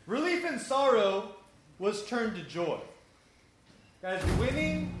 Relief and sorrow was turned to joy. Guys,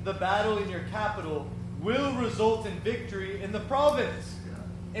 winning the battle in your capital will result in victory in the province.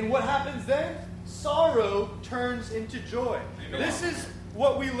 And what happens then? Sorrow turns into joy. This is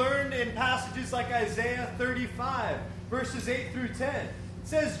what we learned in passages like Isaiah 35, verses 8 through 10. It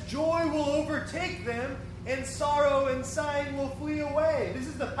says, joy will overtake them, and sorrow and sighing will flee away. This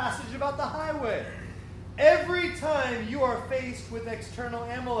is the passage about the highway. Every time you are faced with external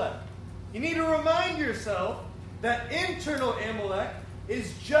Amalek, you need to remind yourself that internal Amalek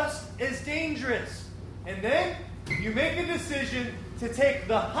is just as dangerous. And then you make a decision to take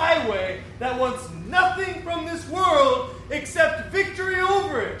the highway that wants nothing from this world except victory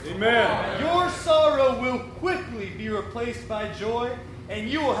over it. Amen. Your sorrow will quickly be replaced by joy, and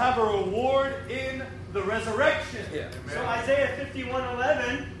you will have a reward in the resurrection. So Isaiah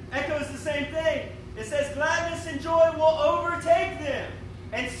 51:11 echoes the same thing. It says, gladness and joy will overtake them,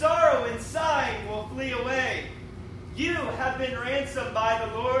 and sorrow and sighing will flee away. You have been ransomed by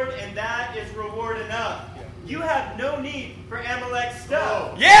the Lord, and that is reward enough. You have no need for Amalek's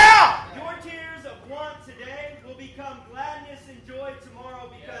stuff. Your tears of want today will become gladness and joy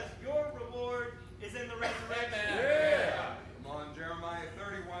tomorrow because your reward is in the resurrection. Come on, Jeremiah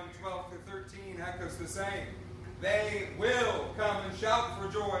 31:12-13 echoes the same. They will come and shout for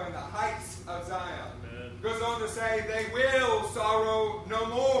joy on the heights of Zion. Goes on to say, they will sorrow no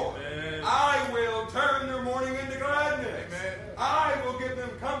more. I will turn their mourning into gladness. I will give them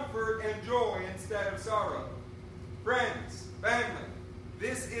comfort and joy instead of sorrow. Friends, family,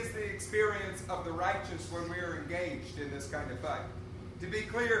 this is the experience of the righteous when we are engaged in this kind of fight. To be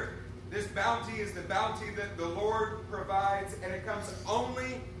clear, this bounty is the bounty that the Lord provides, and it comes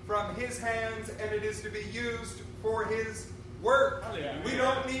only from His hands, and it is to be used for His work. We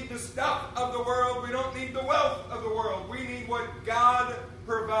don't need the stuff of the world. We don't need the wealth of the world. We need what God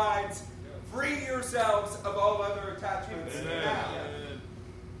provides. Free yourselves of all other attachments now.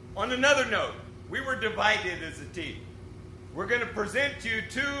 On another note, we were divided as a team. We're going to present to you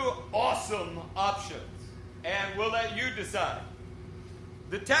two awesome options, and we'll let you decide.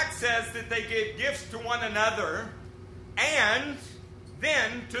 The text says that they gave gifts to one another and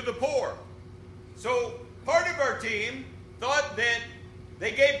then to the poor. So part of our team thought that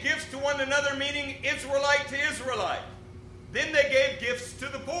they gave gifts to one another, meaning Israelite to Israelite. Then they gave gifts to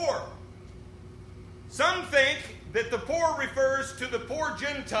the poor. Some think that the poor refers to the poor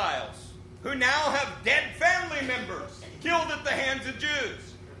Gentiles who now have dead family members killed at the hands of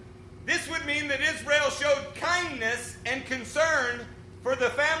Jews. This would mean that Israel showed kindness and concern for the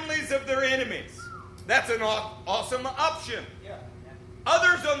families of their enemies. That's an awesome option.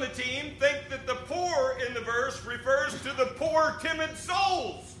 Others on the team think that the poor in the verse refers to the poor, timid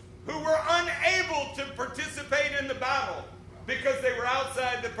souls who were unable to participate in the battle because they were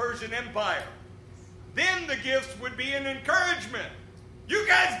outside the Persian Empire. Then the gifts would be an encouragement. You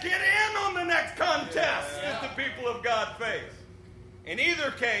guys get in on the next contest that the people of God face. In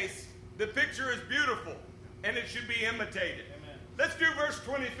either case, the picture is beautiful and it should be imitated. Amen. Let's do verse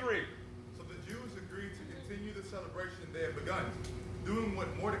 23. So the Jews agreed to continue the celebration they had begun, doing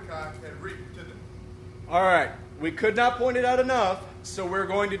what Mordecai had written to them. All right, we could not point it out enough, so we're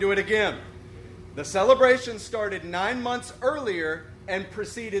going to do it again. The celebration started 9 months earlier and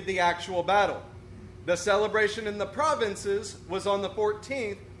preceded the actual battle. The celebration in the provinces was on the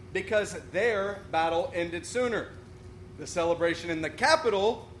 14th because their battle ended sooner. The celebration in the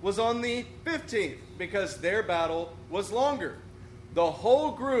capital was on the 15th because their battle was longer. The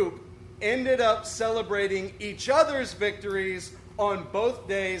whole group ended up celebrating each other's victories on both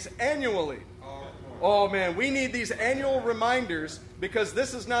days annually. Oh man, we need these annual reminders because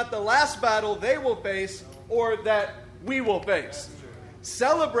this is not the last battle they will face or that we will face.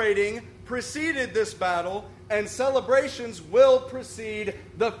 Celebrating preceded this battle, and celebrations will precede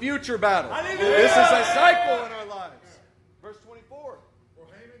the future battle. Hallelujah. This is a cycle in our lives. Verse 24. For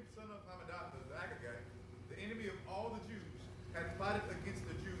Haman, son of Hammedatha the Agagite, the enemy of all the Jews, had plotted against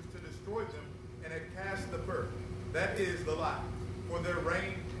the Jews to destroy them and and had cast the pur, that is the lie, for their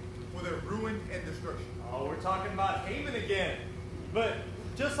reign, for their ruin and destruction. Oh, we're talking about Haman again. But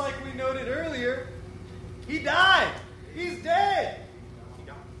just like we noted earlier, he died. He's dead.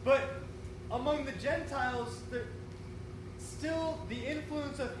 But among the Gentiles, still the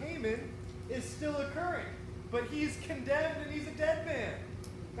influence of Haman is still occurring. But he's condemned and he's a dead man.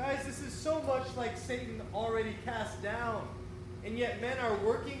 Guys, this is so much like Satan already cast down. And yet men are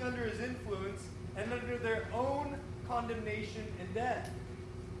working under his influence and under their own condemnation and death.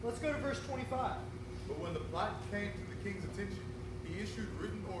 Let's go to verse 25. But when the plot came to the king's attention, he issued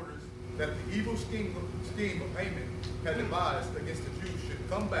written orders that the evil scheme of Haman had devised against the Jews should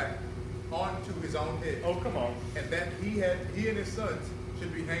come back onto his own head. Oh, come on. And that he and his sons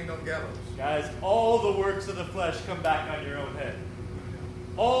should be hanged on gallows. Guys, all the works of the flesh come back on your own head.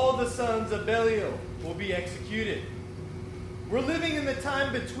 All the sons of Belial will be executed. We're living in the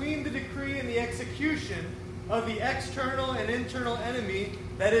time between the decree and the execution of the external and internal enemy,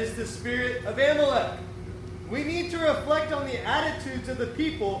 that is the spirit of Amalek. We need to reflect on the attitudes of the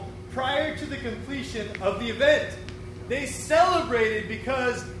people prior to the completion of the event. They celebrated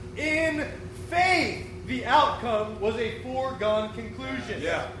because in faith the outcome was a foregone conclusion.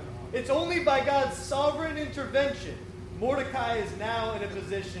 Yeah. It's only by God's sovereign intervention Mordecai is now in a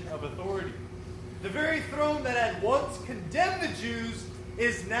position of authority. The very throne that had once condemned the Jews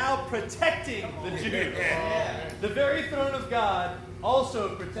is now protecting the Jews. The very throne of God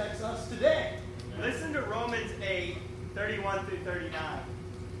also protects us today. Listen to Romans 8, 31 through 39.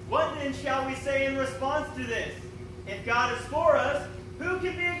 What then shall we say in response to this? If God is for us, who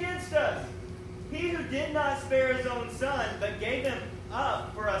can be against us? He who did not spare his own son, but gave him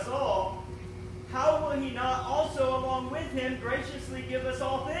up for us all, how will he not also along with him graciously give us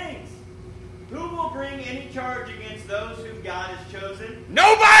all things? Who will bring any charge against those whom God has chosen?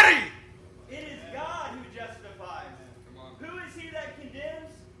 Nobody! It is God who justifies. Who is he that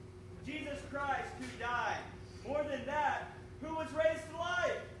condemns? Jesus Christ, who died. More than that, who was raised to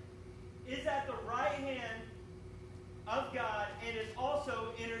life, is at the right hand of God and is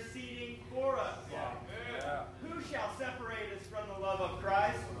also interceding for us. Who shall separate us from the love of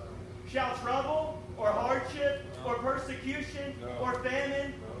Christ? Shall trouble, or hardship, or persecution, or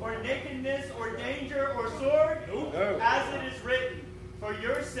famine, or nakedness, or danger, or sword? As it is written, for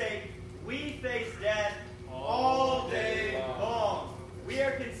your sake we face death all day long. We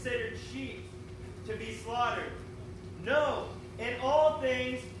are considered sheep to be slaughtered. No, in all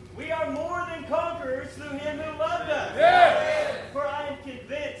things we are more than conquerors through him who loved us. For I am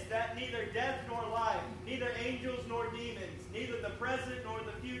convinced that neither death nor life, neither angels nor demons, neither the present nor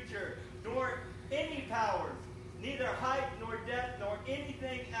the future, nor any powers, neither height nor depth nor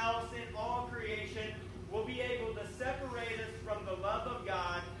anything else in all creation will be able to separate us from the love of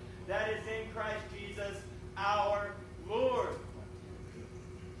God that is in Christ Jesus our Lord.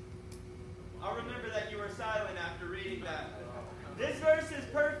 I'll remember that you were silent after reading that. This verse is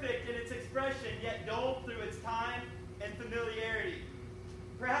perfect in its expression, yet dull through its time and familiarity.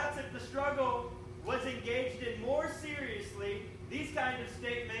 Perhaps if the struggle was engaged in more seriously, these kind of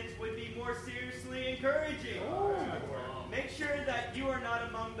statements would be more seriously encouraging. Make sure that you are not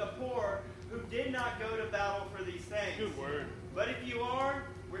among the poor who did not go to battle for these things. Good word. But if you are,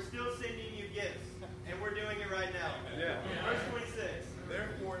 we're still sending you gifts, and we're doing it right now. Verse 26.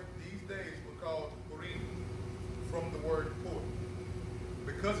 Therefore, these days were called Purim, from the word Pur,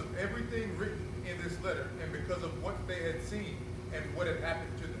 because of everything written in this letter, and because of what they had seen and what had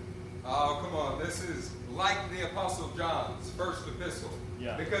happened to them. Oh, come on. This is like the Apostle John's first epistle.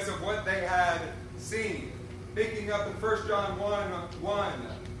 Yeah. Because of what they had seen. Picking up in 1 John 1:1,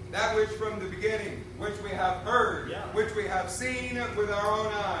 that which from the beginning, which we have heard, which we have seen with our own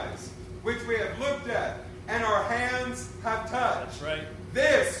eyes, which we have looked at, and our hands have touched. That's right.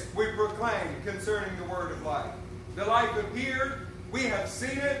 This we proclaim concerning the word of life. The life appeared, we have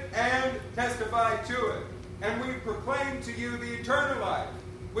seen it and testified to it. And we proclaim to you the eternal life,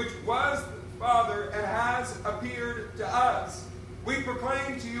 which was the Father and has appeared to us. We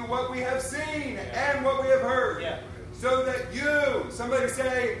proclaim to you what we have seen and what we have heard. So that you, somebody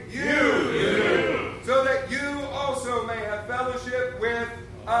say, you, so that you also may have fellowship with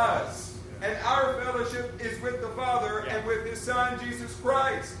us. And our fellowship is with the Father and with His Son, Jesus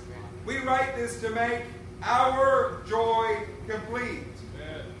Christ. We write this to make our joy complete.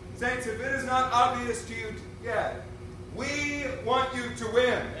 Saints, if it is not obvious to you yet, we want you to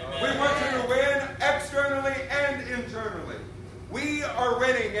win. We want you to win externally and internally. We are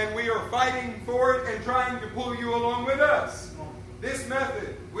winning and we are fighting for it and trying to pull you along with us. This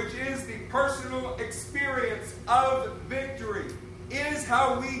method, which is the personal experience of victory, is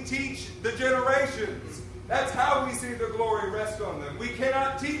how we teach the generations. That's how we see the glory rest on them. We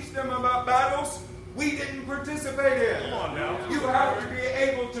cannot teach them about battles we didn't participate in. Come on now. You have to be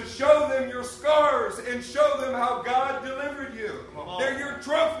able to show them your scars and show them how God delivered you. They're your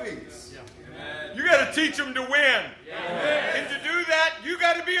trophies. You got to teach them to win. And to do that, you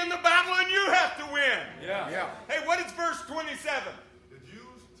got to be in the battle and you have to win. Hey, what is verse 27? The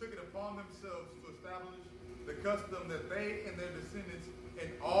Jews took it upon themselves to establish the custom that they and their descendants and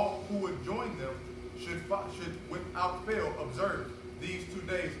all who would join them should without fail observe these 2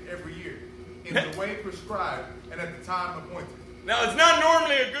 days every year in the way prescribed and at the time appointed. Now, it's not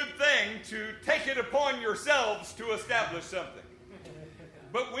normally a good thing to take it upon yourselves to establish something.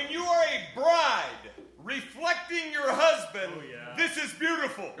 But when you are a bride reflecting your husband, this is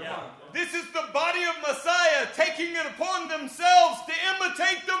beautiful. This is the body of Messiah taking it upon themselves to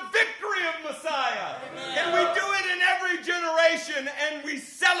imitate the victory of Messiah. And we do it in every generation, and we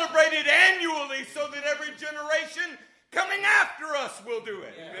celebrate it annually so that every generation coming after us will do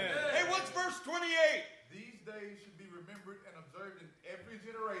it. Hey, what's verse 28? These days should be remembered and observed in every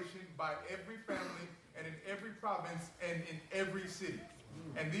generation by every family and in every province and in every city.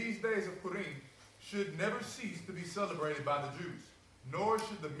 And these days of Purim should never cease to be celebrated by the Jews, nor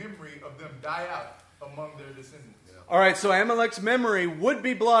should the memory of them die out among their descendants. All right, so Amalek's memory would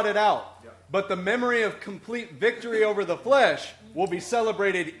be blotted out, but the memory of complete victory over the flesh will be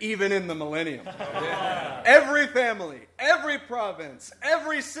celebrated even in the millennium. Every family, every province,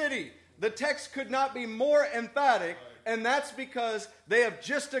 every city, the text could not be more emphatic, and that's because they have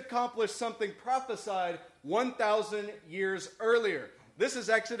just accomplished something prophesied 1,000 years earlier. This is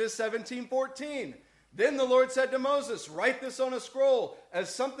Exodus 17:14. Then the Lord said to Moses, write this on a scroll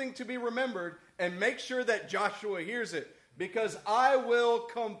as something to be remembered and make sure that Joshua hears it, because I will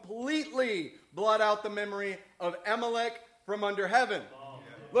completely blot out the memory of Amalek from under heaven.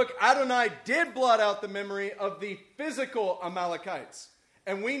 Look, Adonai did blot out the memory of the physical Amalekites.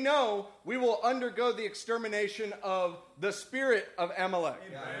 And we know we will undergo the extermination of the spirit of Amalek.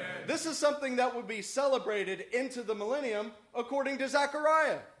 Amen. This is something that will be celebrated into the millennium according to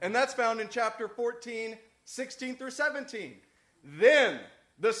Zechariah. And that's found in chapter 14, 16 through 17. Then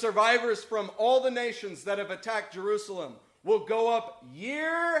the survivors from all the nations that have attacked Jerusalem will go up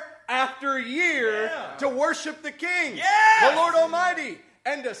year after year to worship the King, the Lord Almighty,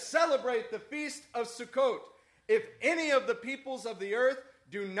 and to celebrate the feast of Sukkot. If any of the peoples of the earth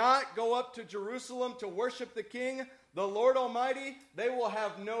do not go up to Jerusalem to worship the King, the Lord Almighty, they will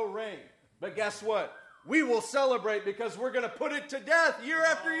have no rain. But guess what? We will celebrate because we're going to put it to death year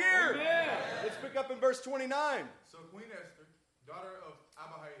after year. Let's pick up in verse 29. So Queen Esther, daughter of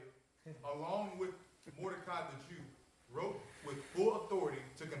Abihail, along with Mordecai the Jew, wrote with full authority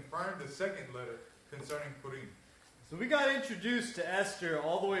to confirm the second letter concerning Purim. So we got introduced to Esther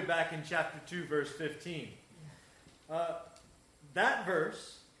all the way back in chapter 2, verse 15. That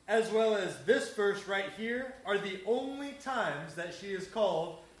verse, as well as this verse right here, are the only times that she is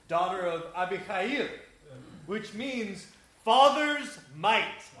called daughter of Abihail, which means father's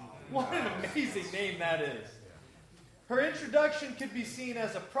might. What an amazing name that is. Her introduction could be seen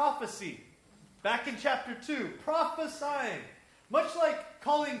as a prophecy. Back in chapter 2, prophesying. Much like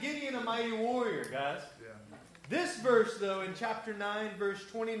calling Gideon a mighty warrior, guys. This verse, though, in chapter 9, verse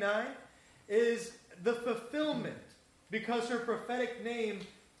 29, is the fulfillment, because her prophetic name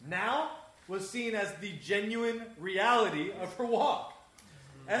now was seen as the genuine reality of her walk.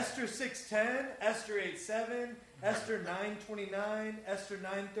 Esther 6:10, Esther 8:7, Esther 9:29, Esther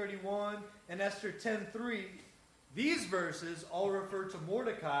 9:31, and Esther 10:3. These verses all refer to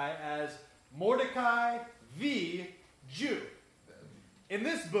Mordecai as Mordecai the Jew. In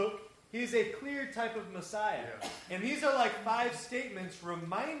this book, he is a clear type of Messiah. And these are like 5 statements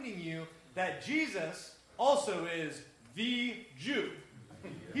reminding you that Jesus also is the Jew.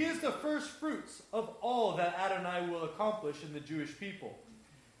 He is the first fruits of all that Adonai will accomplish in the Jewish people.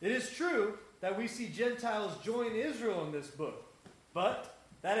 It is true that we see Gentiles join Israel in this book, but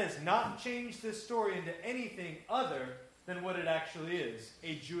that has not changed this story into anything other than what it actually is,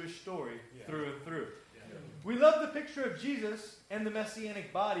 a Jewish story through and through. We love the picture of Jesus and the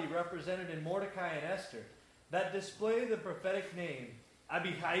messianic body represented in Mordecai and Esther that display the prophetic name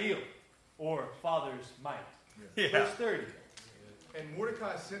Abihail, or father's might. Verse 30. And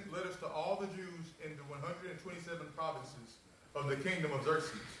Mordecai sent letters to all the Jews in the 127 provinces of the kingdom of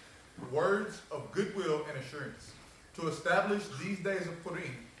Xerxes, words of goodwill and assurance, to establish these days of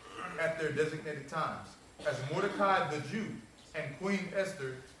Purim at their designated times, as Mordecai the Jew and Queen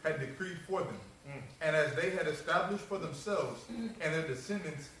Esther had decreed for them, and as they had established for themselves and their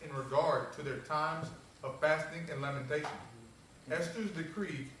descendants in regard to their times of fasting and lamentation. Esther's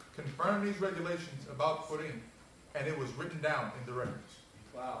decree confirmed these regulations about Purim, and it was written down in the records.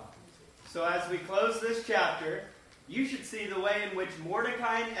 Wow. So as we close this chapter, you should see the way in which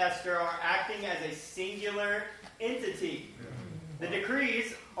Mordecai and Esther are acting as a singular entity. The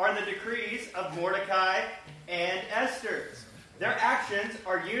decrees are the decrees of Mordecai and Esther. Their actions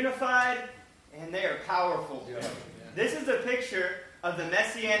are unified and they are powerful. This is a picture of the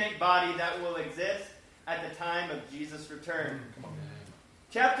messianic body that will exist at the time of Jesus' return.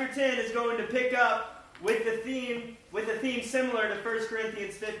 Chapter 10 is going to pick up with a theme similar to 1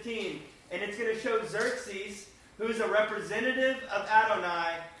 Corinthians 15. And it's going to show Xerxes, who's a representative of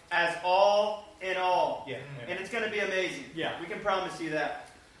Adonai, as all in all. Yeah. And it's going to be amazing. Yeah. We can promise you that.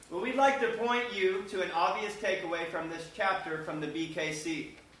 Well, we'd like to point you to an obvious takeaway from this chapter from the BKC.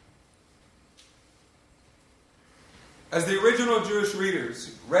 As the original Jewish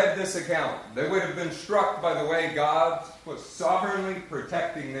readers read this account, they would have been struck by the way God was sovereignly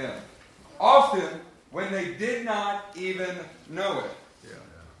protecting them, often when they did not even know it.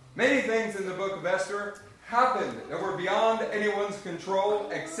 Many things in the book of Esther happened that were beyond anyone's control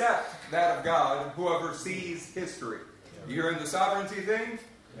except that of God, who oversees history. You hearing the sovereignty thing?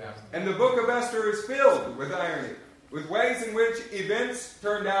 Yeah. And the book of Esther is filled with irony, with ways in which events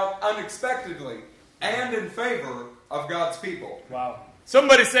turned out unexpectedly and in favor of God's people. Wow.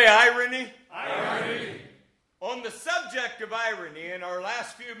 Somebody say irony. Irony. On the subject of irony, in our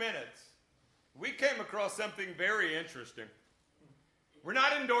last few minutes, we came across something very interesting. We're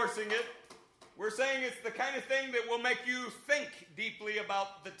not endorsing it. We're saying it's the kind of thing that will make you think deeply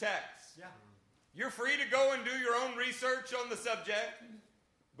about the text. Yeah. You're free to go and do your own research on the subject,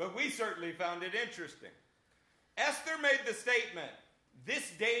 but we certainly found it interesting. Esther made the statement, this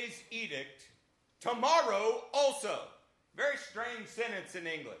day's edict, tomorrow also. Very strange sentence in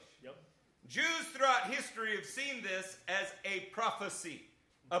English. Yep. Jews throughout history have seen this as a prophecy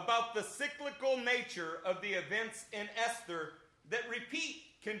about the cyclical nature of the events in Esther that repeat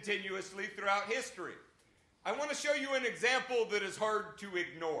continuously throughout history. I want to show you an example that is hard to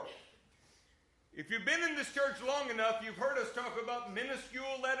ignore. If you've been in this church long enough, you've heard us talk about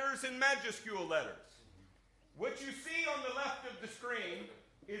minuscule letters and majuscule letters. What you see on the left of the screen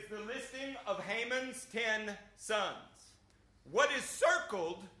is the listing of Haman's 10 sons. What is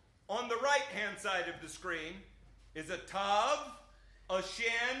circled on the right-hand side of the screen is a tav, a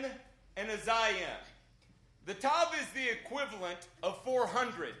shin, and a zayin. The tav is the equivalent of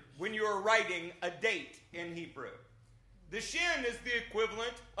 400 when you are writing a date in Hebrew. The shin is the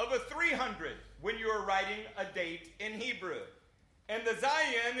equivalent of a 300 when you are writing a date in Hebrew. And the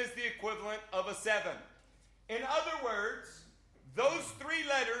zayin is the equivalent of a 7. In other words, those three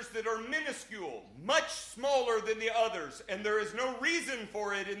letters that are minuscule, much smaller than the others, and there is no reason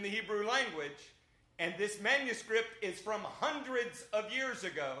for it in the Hebrew language, and this manuscript is from hundreds of years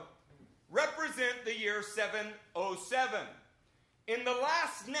ago, represent the year 707. In the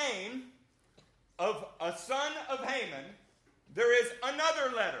last name of a son of Haman, there is another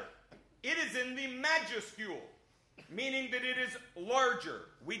letter. It is in the majuscule, meaning that it is larger.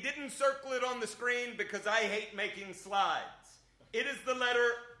 We didn't circle it on the screen because I hate making slides. It is the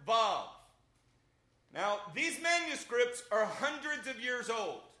letter Vav. Now, these manuscripts are hundreds of years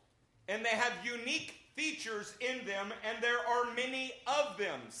old, and they have unique features in them, and there are many of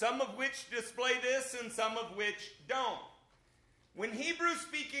them, some of which display this and some of which don't. When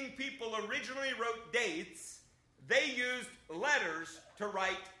Hebrew-speaking people originally wrote dates, they used letters to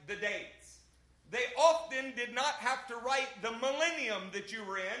write the dates. They often did not have to write the millennium that you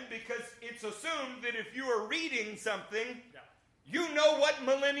were in because it's assumed that if you are reading something, you know what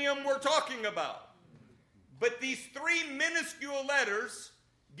millennium we're talking about. But these three minuscule letters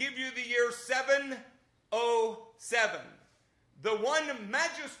give you the year 707. The one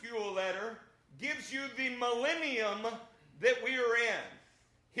majuscule letter gives you the millennium that we are in.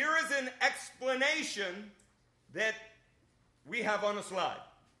 Here is an explanation that we have on a slide.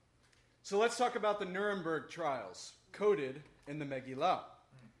 So let's talk about the Nuremberg trials, coded in the Megillah.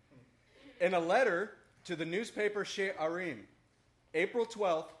 In a letter to the newspaper She'arim, April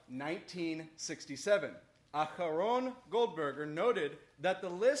 12, 1967, Aharon Goldberger noted that the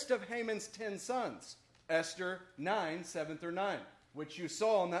list of Haman's 10 sons, Esther 9, 7 through 9, which you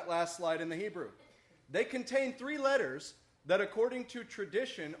saw on that last slide in the Hebrew, they contain three letters that according to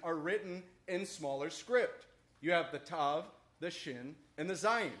tradition are written in smaller script. You have the Tav, the Shin, and the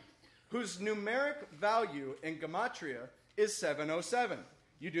Zayin, whose numeric value in Gematria is 707.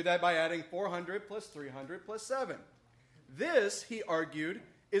 You do that by adding 400 plus 300 plus 7. This, he argued,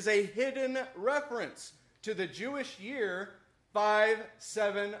 is a hidden reference to the Jewish year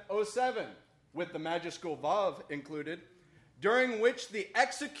 5707, with the majuscule Vav included. during which the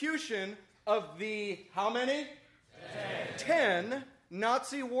execution of the, how many? 10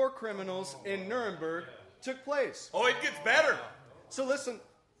 Nazi war criminals in Nuremberg took place. Oh, it gets better. So listen.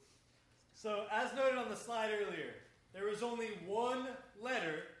 So, as noted on the slide earlier, there was only one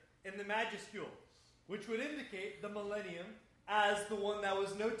letter in the majuscule, which would indicate the millennium as the one that was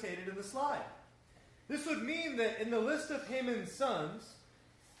notated in the slide. This would mean that in the list of Haman's sons,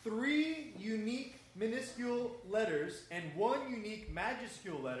 3 unique minuscule letters and 1 unique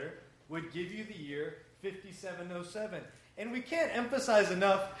majuscule letter would give you the year 5707. And we can't emphasize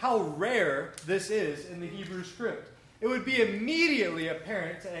enough how rare this is in the Hebrew script. It would be immediately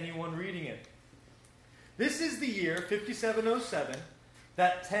apparent to anyone reading it. This is the year 5707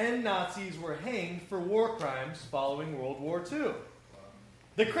 that 10 Nazis were hanged for war crimes following World War II.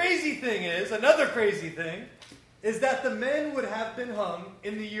 The crazy thing is, another crazy thing, is that the men would have been hung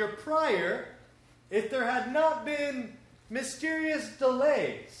in the year prior if there had not been mysterious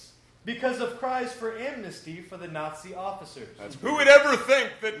delays because of cries for amnesty for the Nazi officers. Who would ever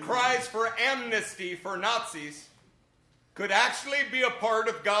think that cries for amnesty for Nazis could actually be a part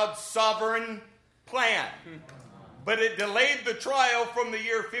of God's sovereign plan? But it delayed the trial from the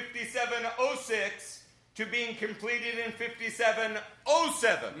year 5706 to being completed in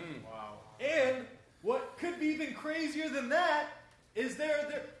 5707. Wow. And what could be even crazier than that is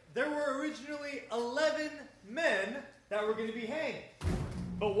there were originally 11 men that were going to be hanged.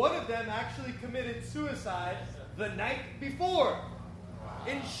 But one of them actually committed suicide the night before,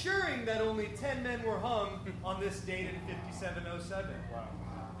 ensuring that only 10 men were hung on this date in 5707. Wow.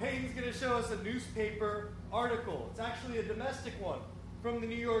 Payne's going to show us a newspaper article. It's actually a domestic one from the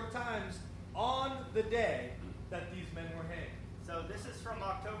New York Times on the day that these men were hanged. So this is from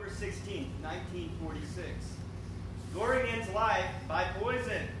October 16th, 1946. Goring ends life by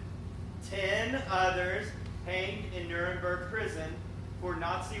poison. 10 others hanged in Nuremberg prison for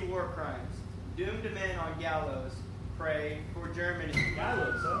Nazi war crimes. Doomed men on gallows. Pray for Germany.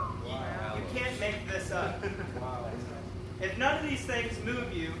 Gallows, huh? Wow. You can't make this up. Wow. If none of these things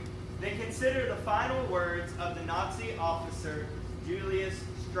move you, then consider the final words of the Nazi officer Julius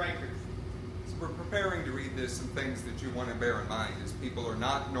Streicher. As we're preparing to read this, some things that you want to bear in mind is people are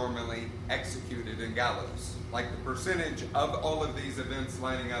not normally executed in gallows. Like the percentage of all of these events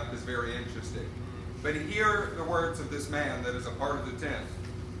lining up is very interesting. But hear the words of this man that is a part of the tent.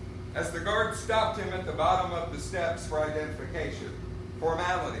 As the guard stopped him at the bottom of the steps for identification,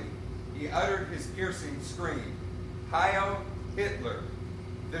 formality, he uttered his piercing scream, Heil Hitler.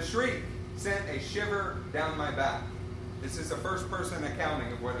 The shriek sent a shiver down my back. This is a first-person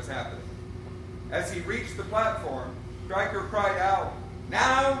accounting of what is happening. As he reached the platform, Streicher cried out,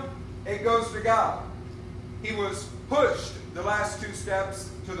 "Now it goes to God." He was pushed the last 2 steps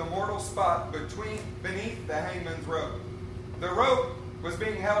to the mortal spot beneath the hangman's rope. The rope was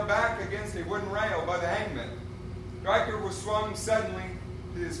being held back against a wooden rail by the hangman. Streicher was swung suddenly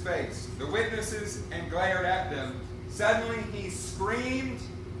to his face. The witnesses and glared at them. Suddenly he screamed,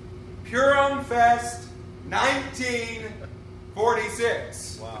 Purim Fest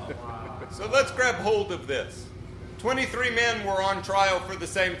 1946. Wow. So let's grab hold of this. 23 men were on trial for the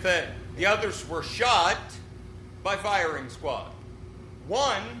same thing. The others were shot by firing squad.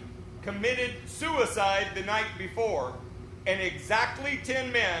 1 committed suicide the night before, and exactly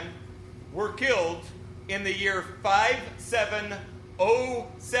 10 men were killed in the year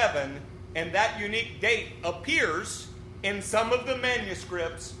 5707, and that unique date appears in some of the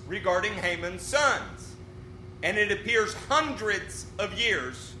manuscripts regarding Haman's sons. And it appears hundreds of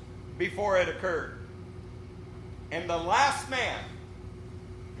years before it occurred. And the last man,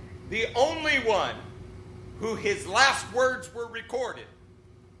 the only one who his last words were recorded,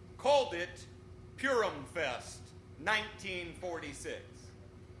 called it Purim Fest 1946.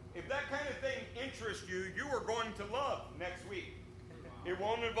 If that kind of thing interests you, you are going to love next week. It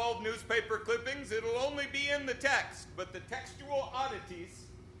won't involve newspaper clippings. It'll only be in the text. But the textual oddities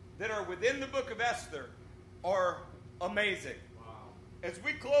that are within the book of Esther are amazing. Wow. As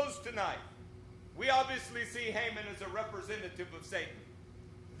we close tonight, we obviously see Haman as a representative of Satan.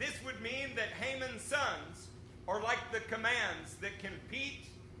 This would mean that Haman's sons are like the commands that compete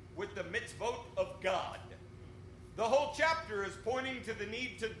with the mitzvot of God. The whole chapter is pointing to the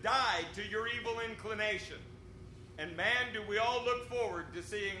need to die to your evil inclination. And man, do we all look forward to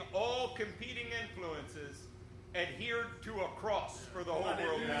seeing all competing influences adhered to a cross for the whole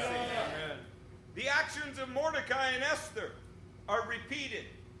world to see. Amen. The actions of Mordecai and Esther are repeated,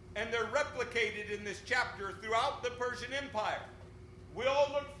 and they're replicated in this chapter throughout the Persian Empire. We all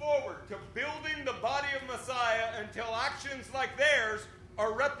look forward to building the body of Messiah until actions like theirs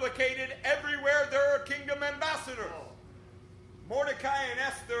are replicated everywhere there are kingdom ambassadors. Mordecai and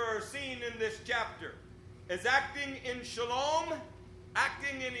Esther are seen in this chapter as acting in shalom,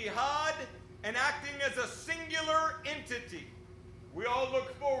 acting in ihad, and acting as a singular entity. We all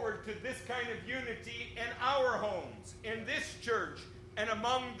look forward to this kind of unity in our homes, in this church, and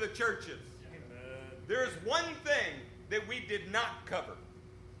among the churches. Amen. There's one thing that we did not cover.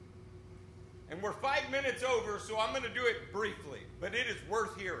 And we're 5 minutes over, so I'm going to do it briefly, but it is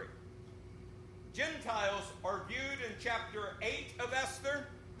worth hearing. Gentiles are viewed in chapter 8 of Esther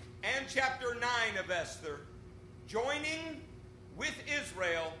and chapter 9 of Esther, joining with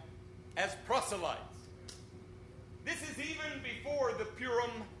Israel as proselytes. This is even before the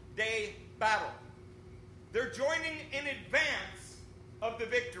Purim Day battle. They're joining in advance of the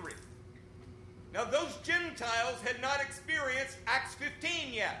victory. Now, those Gentiles had not experienced Acts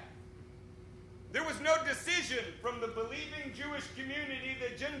 15 yet. There was no decision from the believing Jewish community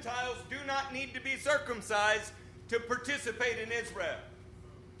that Gentiles do not need to be circumcised to participate in Israel.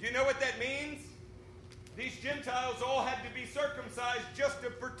 Do you know what that means? These Gentiles all had to be circumcised just to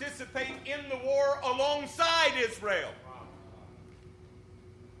participate in the war alongside Israel.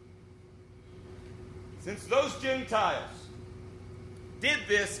 Since those Gentiles did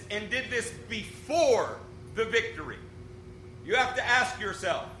this and did this before the victory, you have to ask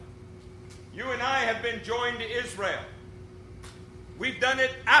yourself, you and I have been joined to Israel. We've done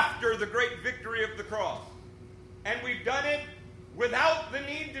it after the great victory of the cross. And we've done it without the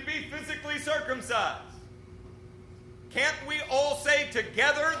need to be physically circumcised. Can't we all say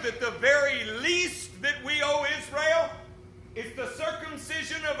together that the very least that we owe Israel is the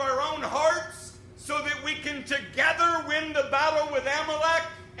circumcision of our own hearts so that we can together win the battle with Amalek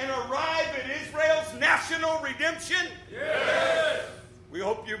and arrive at Israel's national redemption? Yes! We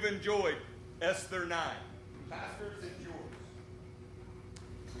hope you've enjoyed Esther 9. Pastors, it's yours.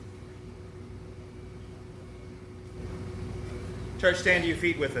 Church, stand to your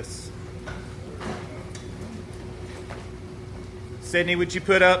feet with us. Sydney, would you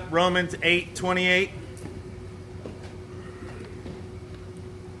put up Romans 8:28?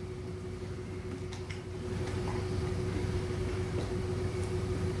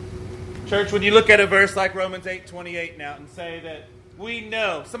 Church, when you look at a verse like Romans 8:28 now and say that we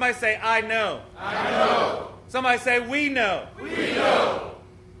know. Somebody say, I know. I know. Somebody say, we know. We know.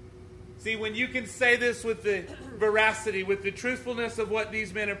 See, when you can say this with the veracity, with the truthfulness of what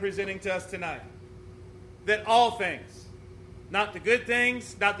these men are presenting to us tonight, that all things, not the good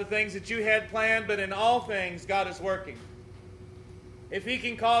things, not the things that you had planned, but in all things, God is working. If He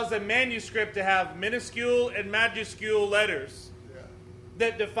can cause a manuscript to have minuscule and majuscule letters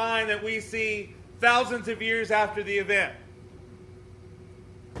that define that we see thousands of years after the event,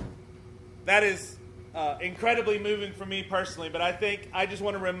 that is incredibly moving for me personally, but I just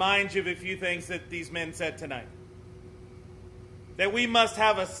want to remind you of a few things that these men said tonight. That we must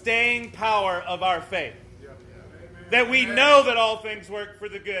have a staying power of our faith. That we know that all things work for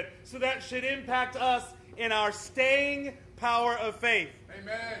the good. So that should impact us in our staying power of faith.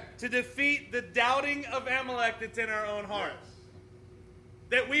 Amen. To defeat the doubting of Amalek that's in our own hearts.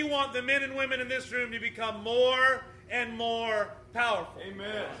 That we want the men and women in this room to become more and more powerful.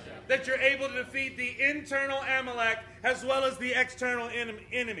 Amen. That you're able to defeat the internal Amalek as well as the external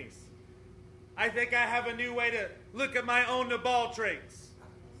enemies. I think I have a new way to look at my own Nabal traits.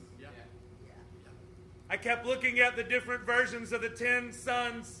 I kept looking at the different versions of the 10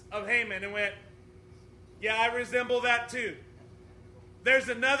 sons of Haman and went, yeah, I resemble that too. There's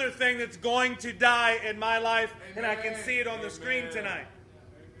another thing that's going to die in my life, and I can see it on the screen tonight.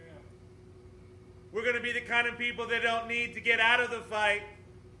 We're going to be the kind of people that don't need to get out of the fight,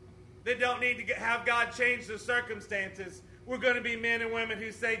 that don't need to have God change the circumstances. We're going to be men and women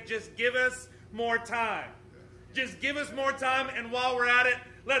who say, just give us more time. Just give us more time, and while we're at it,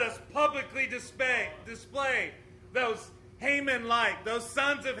 let us publicly display those Haman-like, those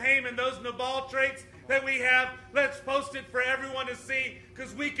sons of Haman, those Nabal traits that we have. Let's post it for everyone to see,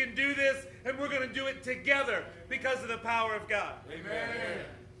 because we can do this, and we're going to do it together because of the power of God. Amen.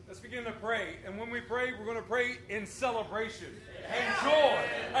 Let's begin to pray. And when we pray, we're going to pray in celebration and joy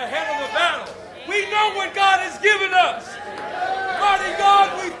ahead of the battle. We know what God has given us. Mighty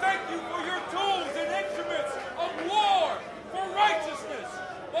God, we thank you for your tools and instruments of war for righteousness.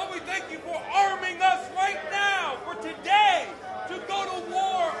 Lord, we thank you for arming us right now for today to go to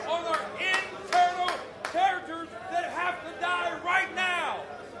war on our internal characters that have to die right now.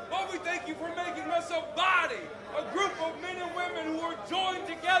 Lord, we thank you for making us a body, a group of men and women who are joined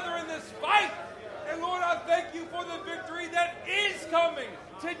together in this fight. And Lord, I thank you for the victory that is coming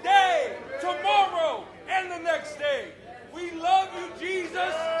today, tomorrow, and the next day. We love you,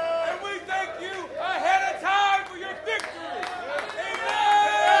 Jesus.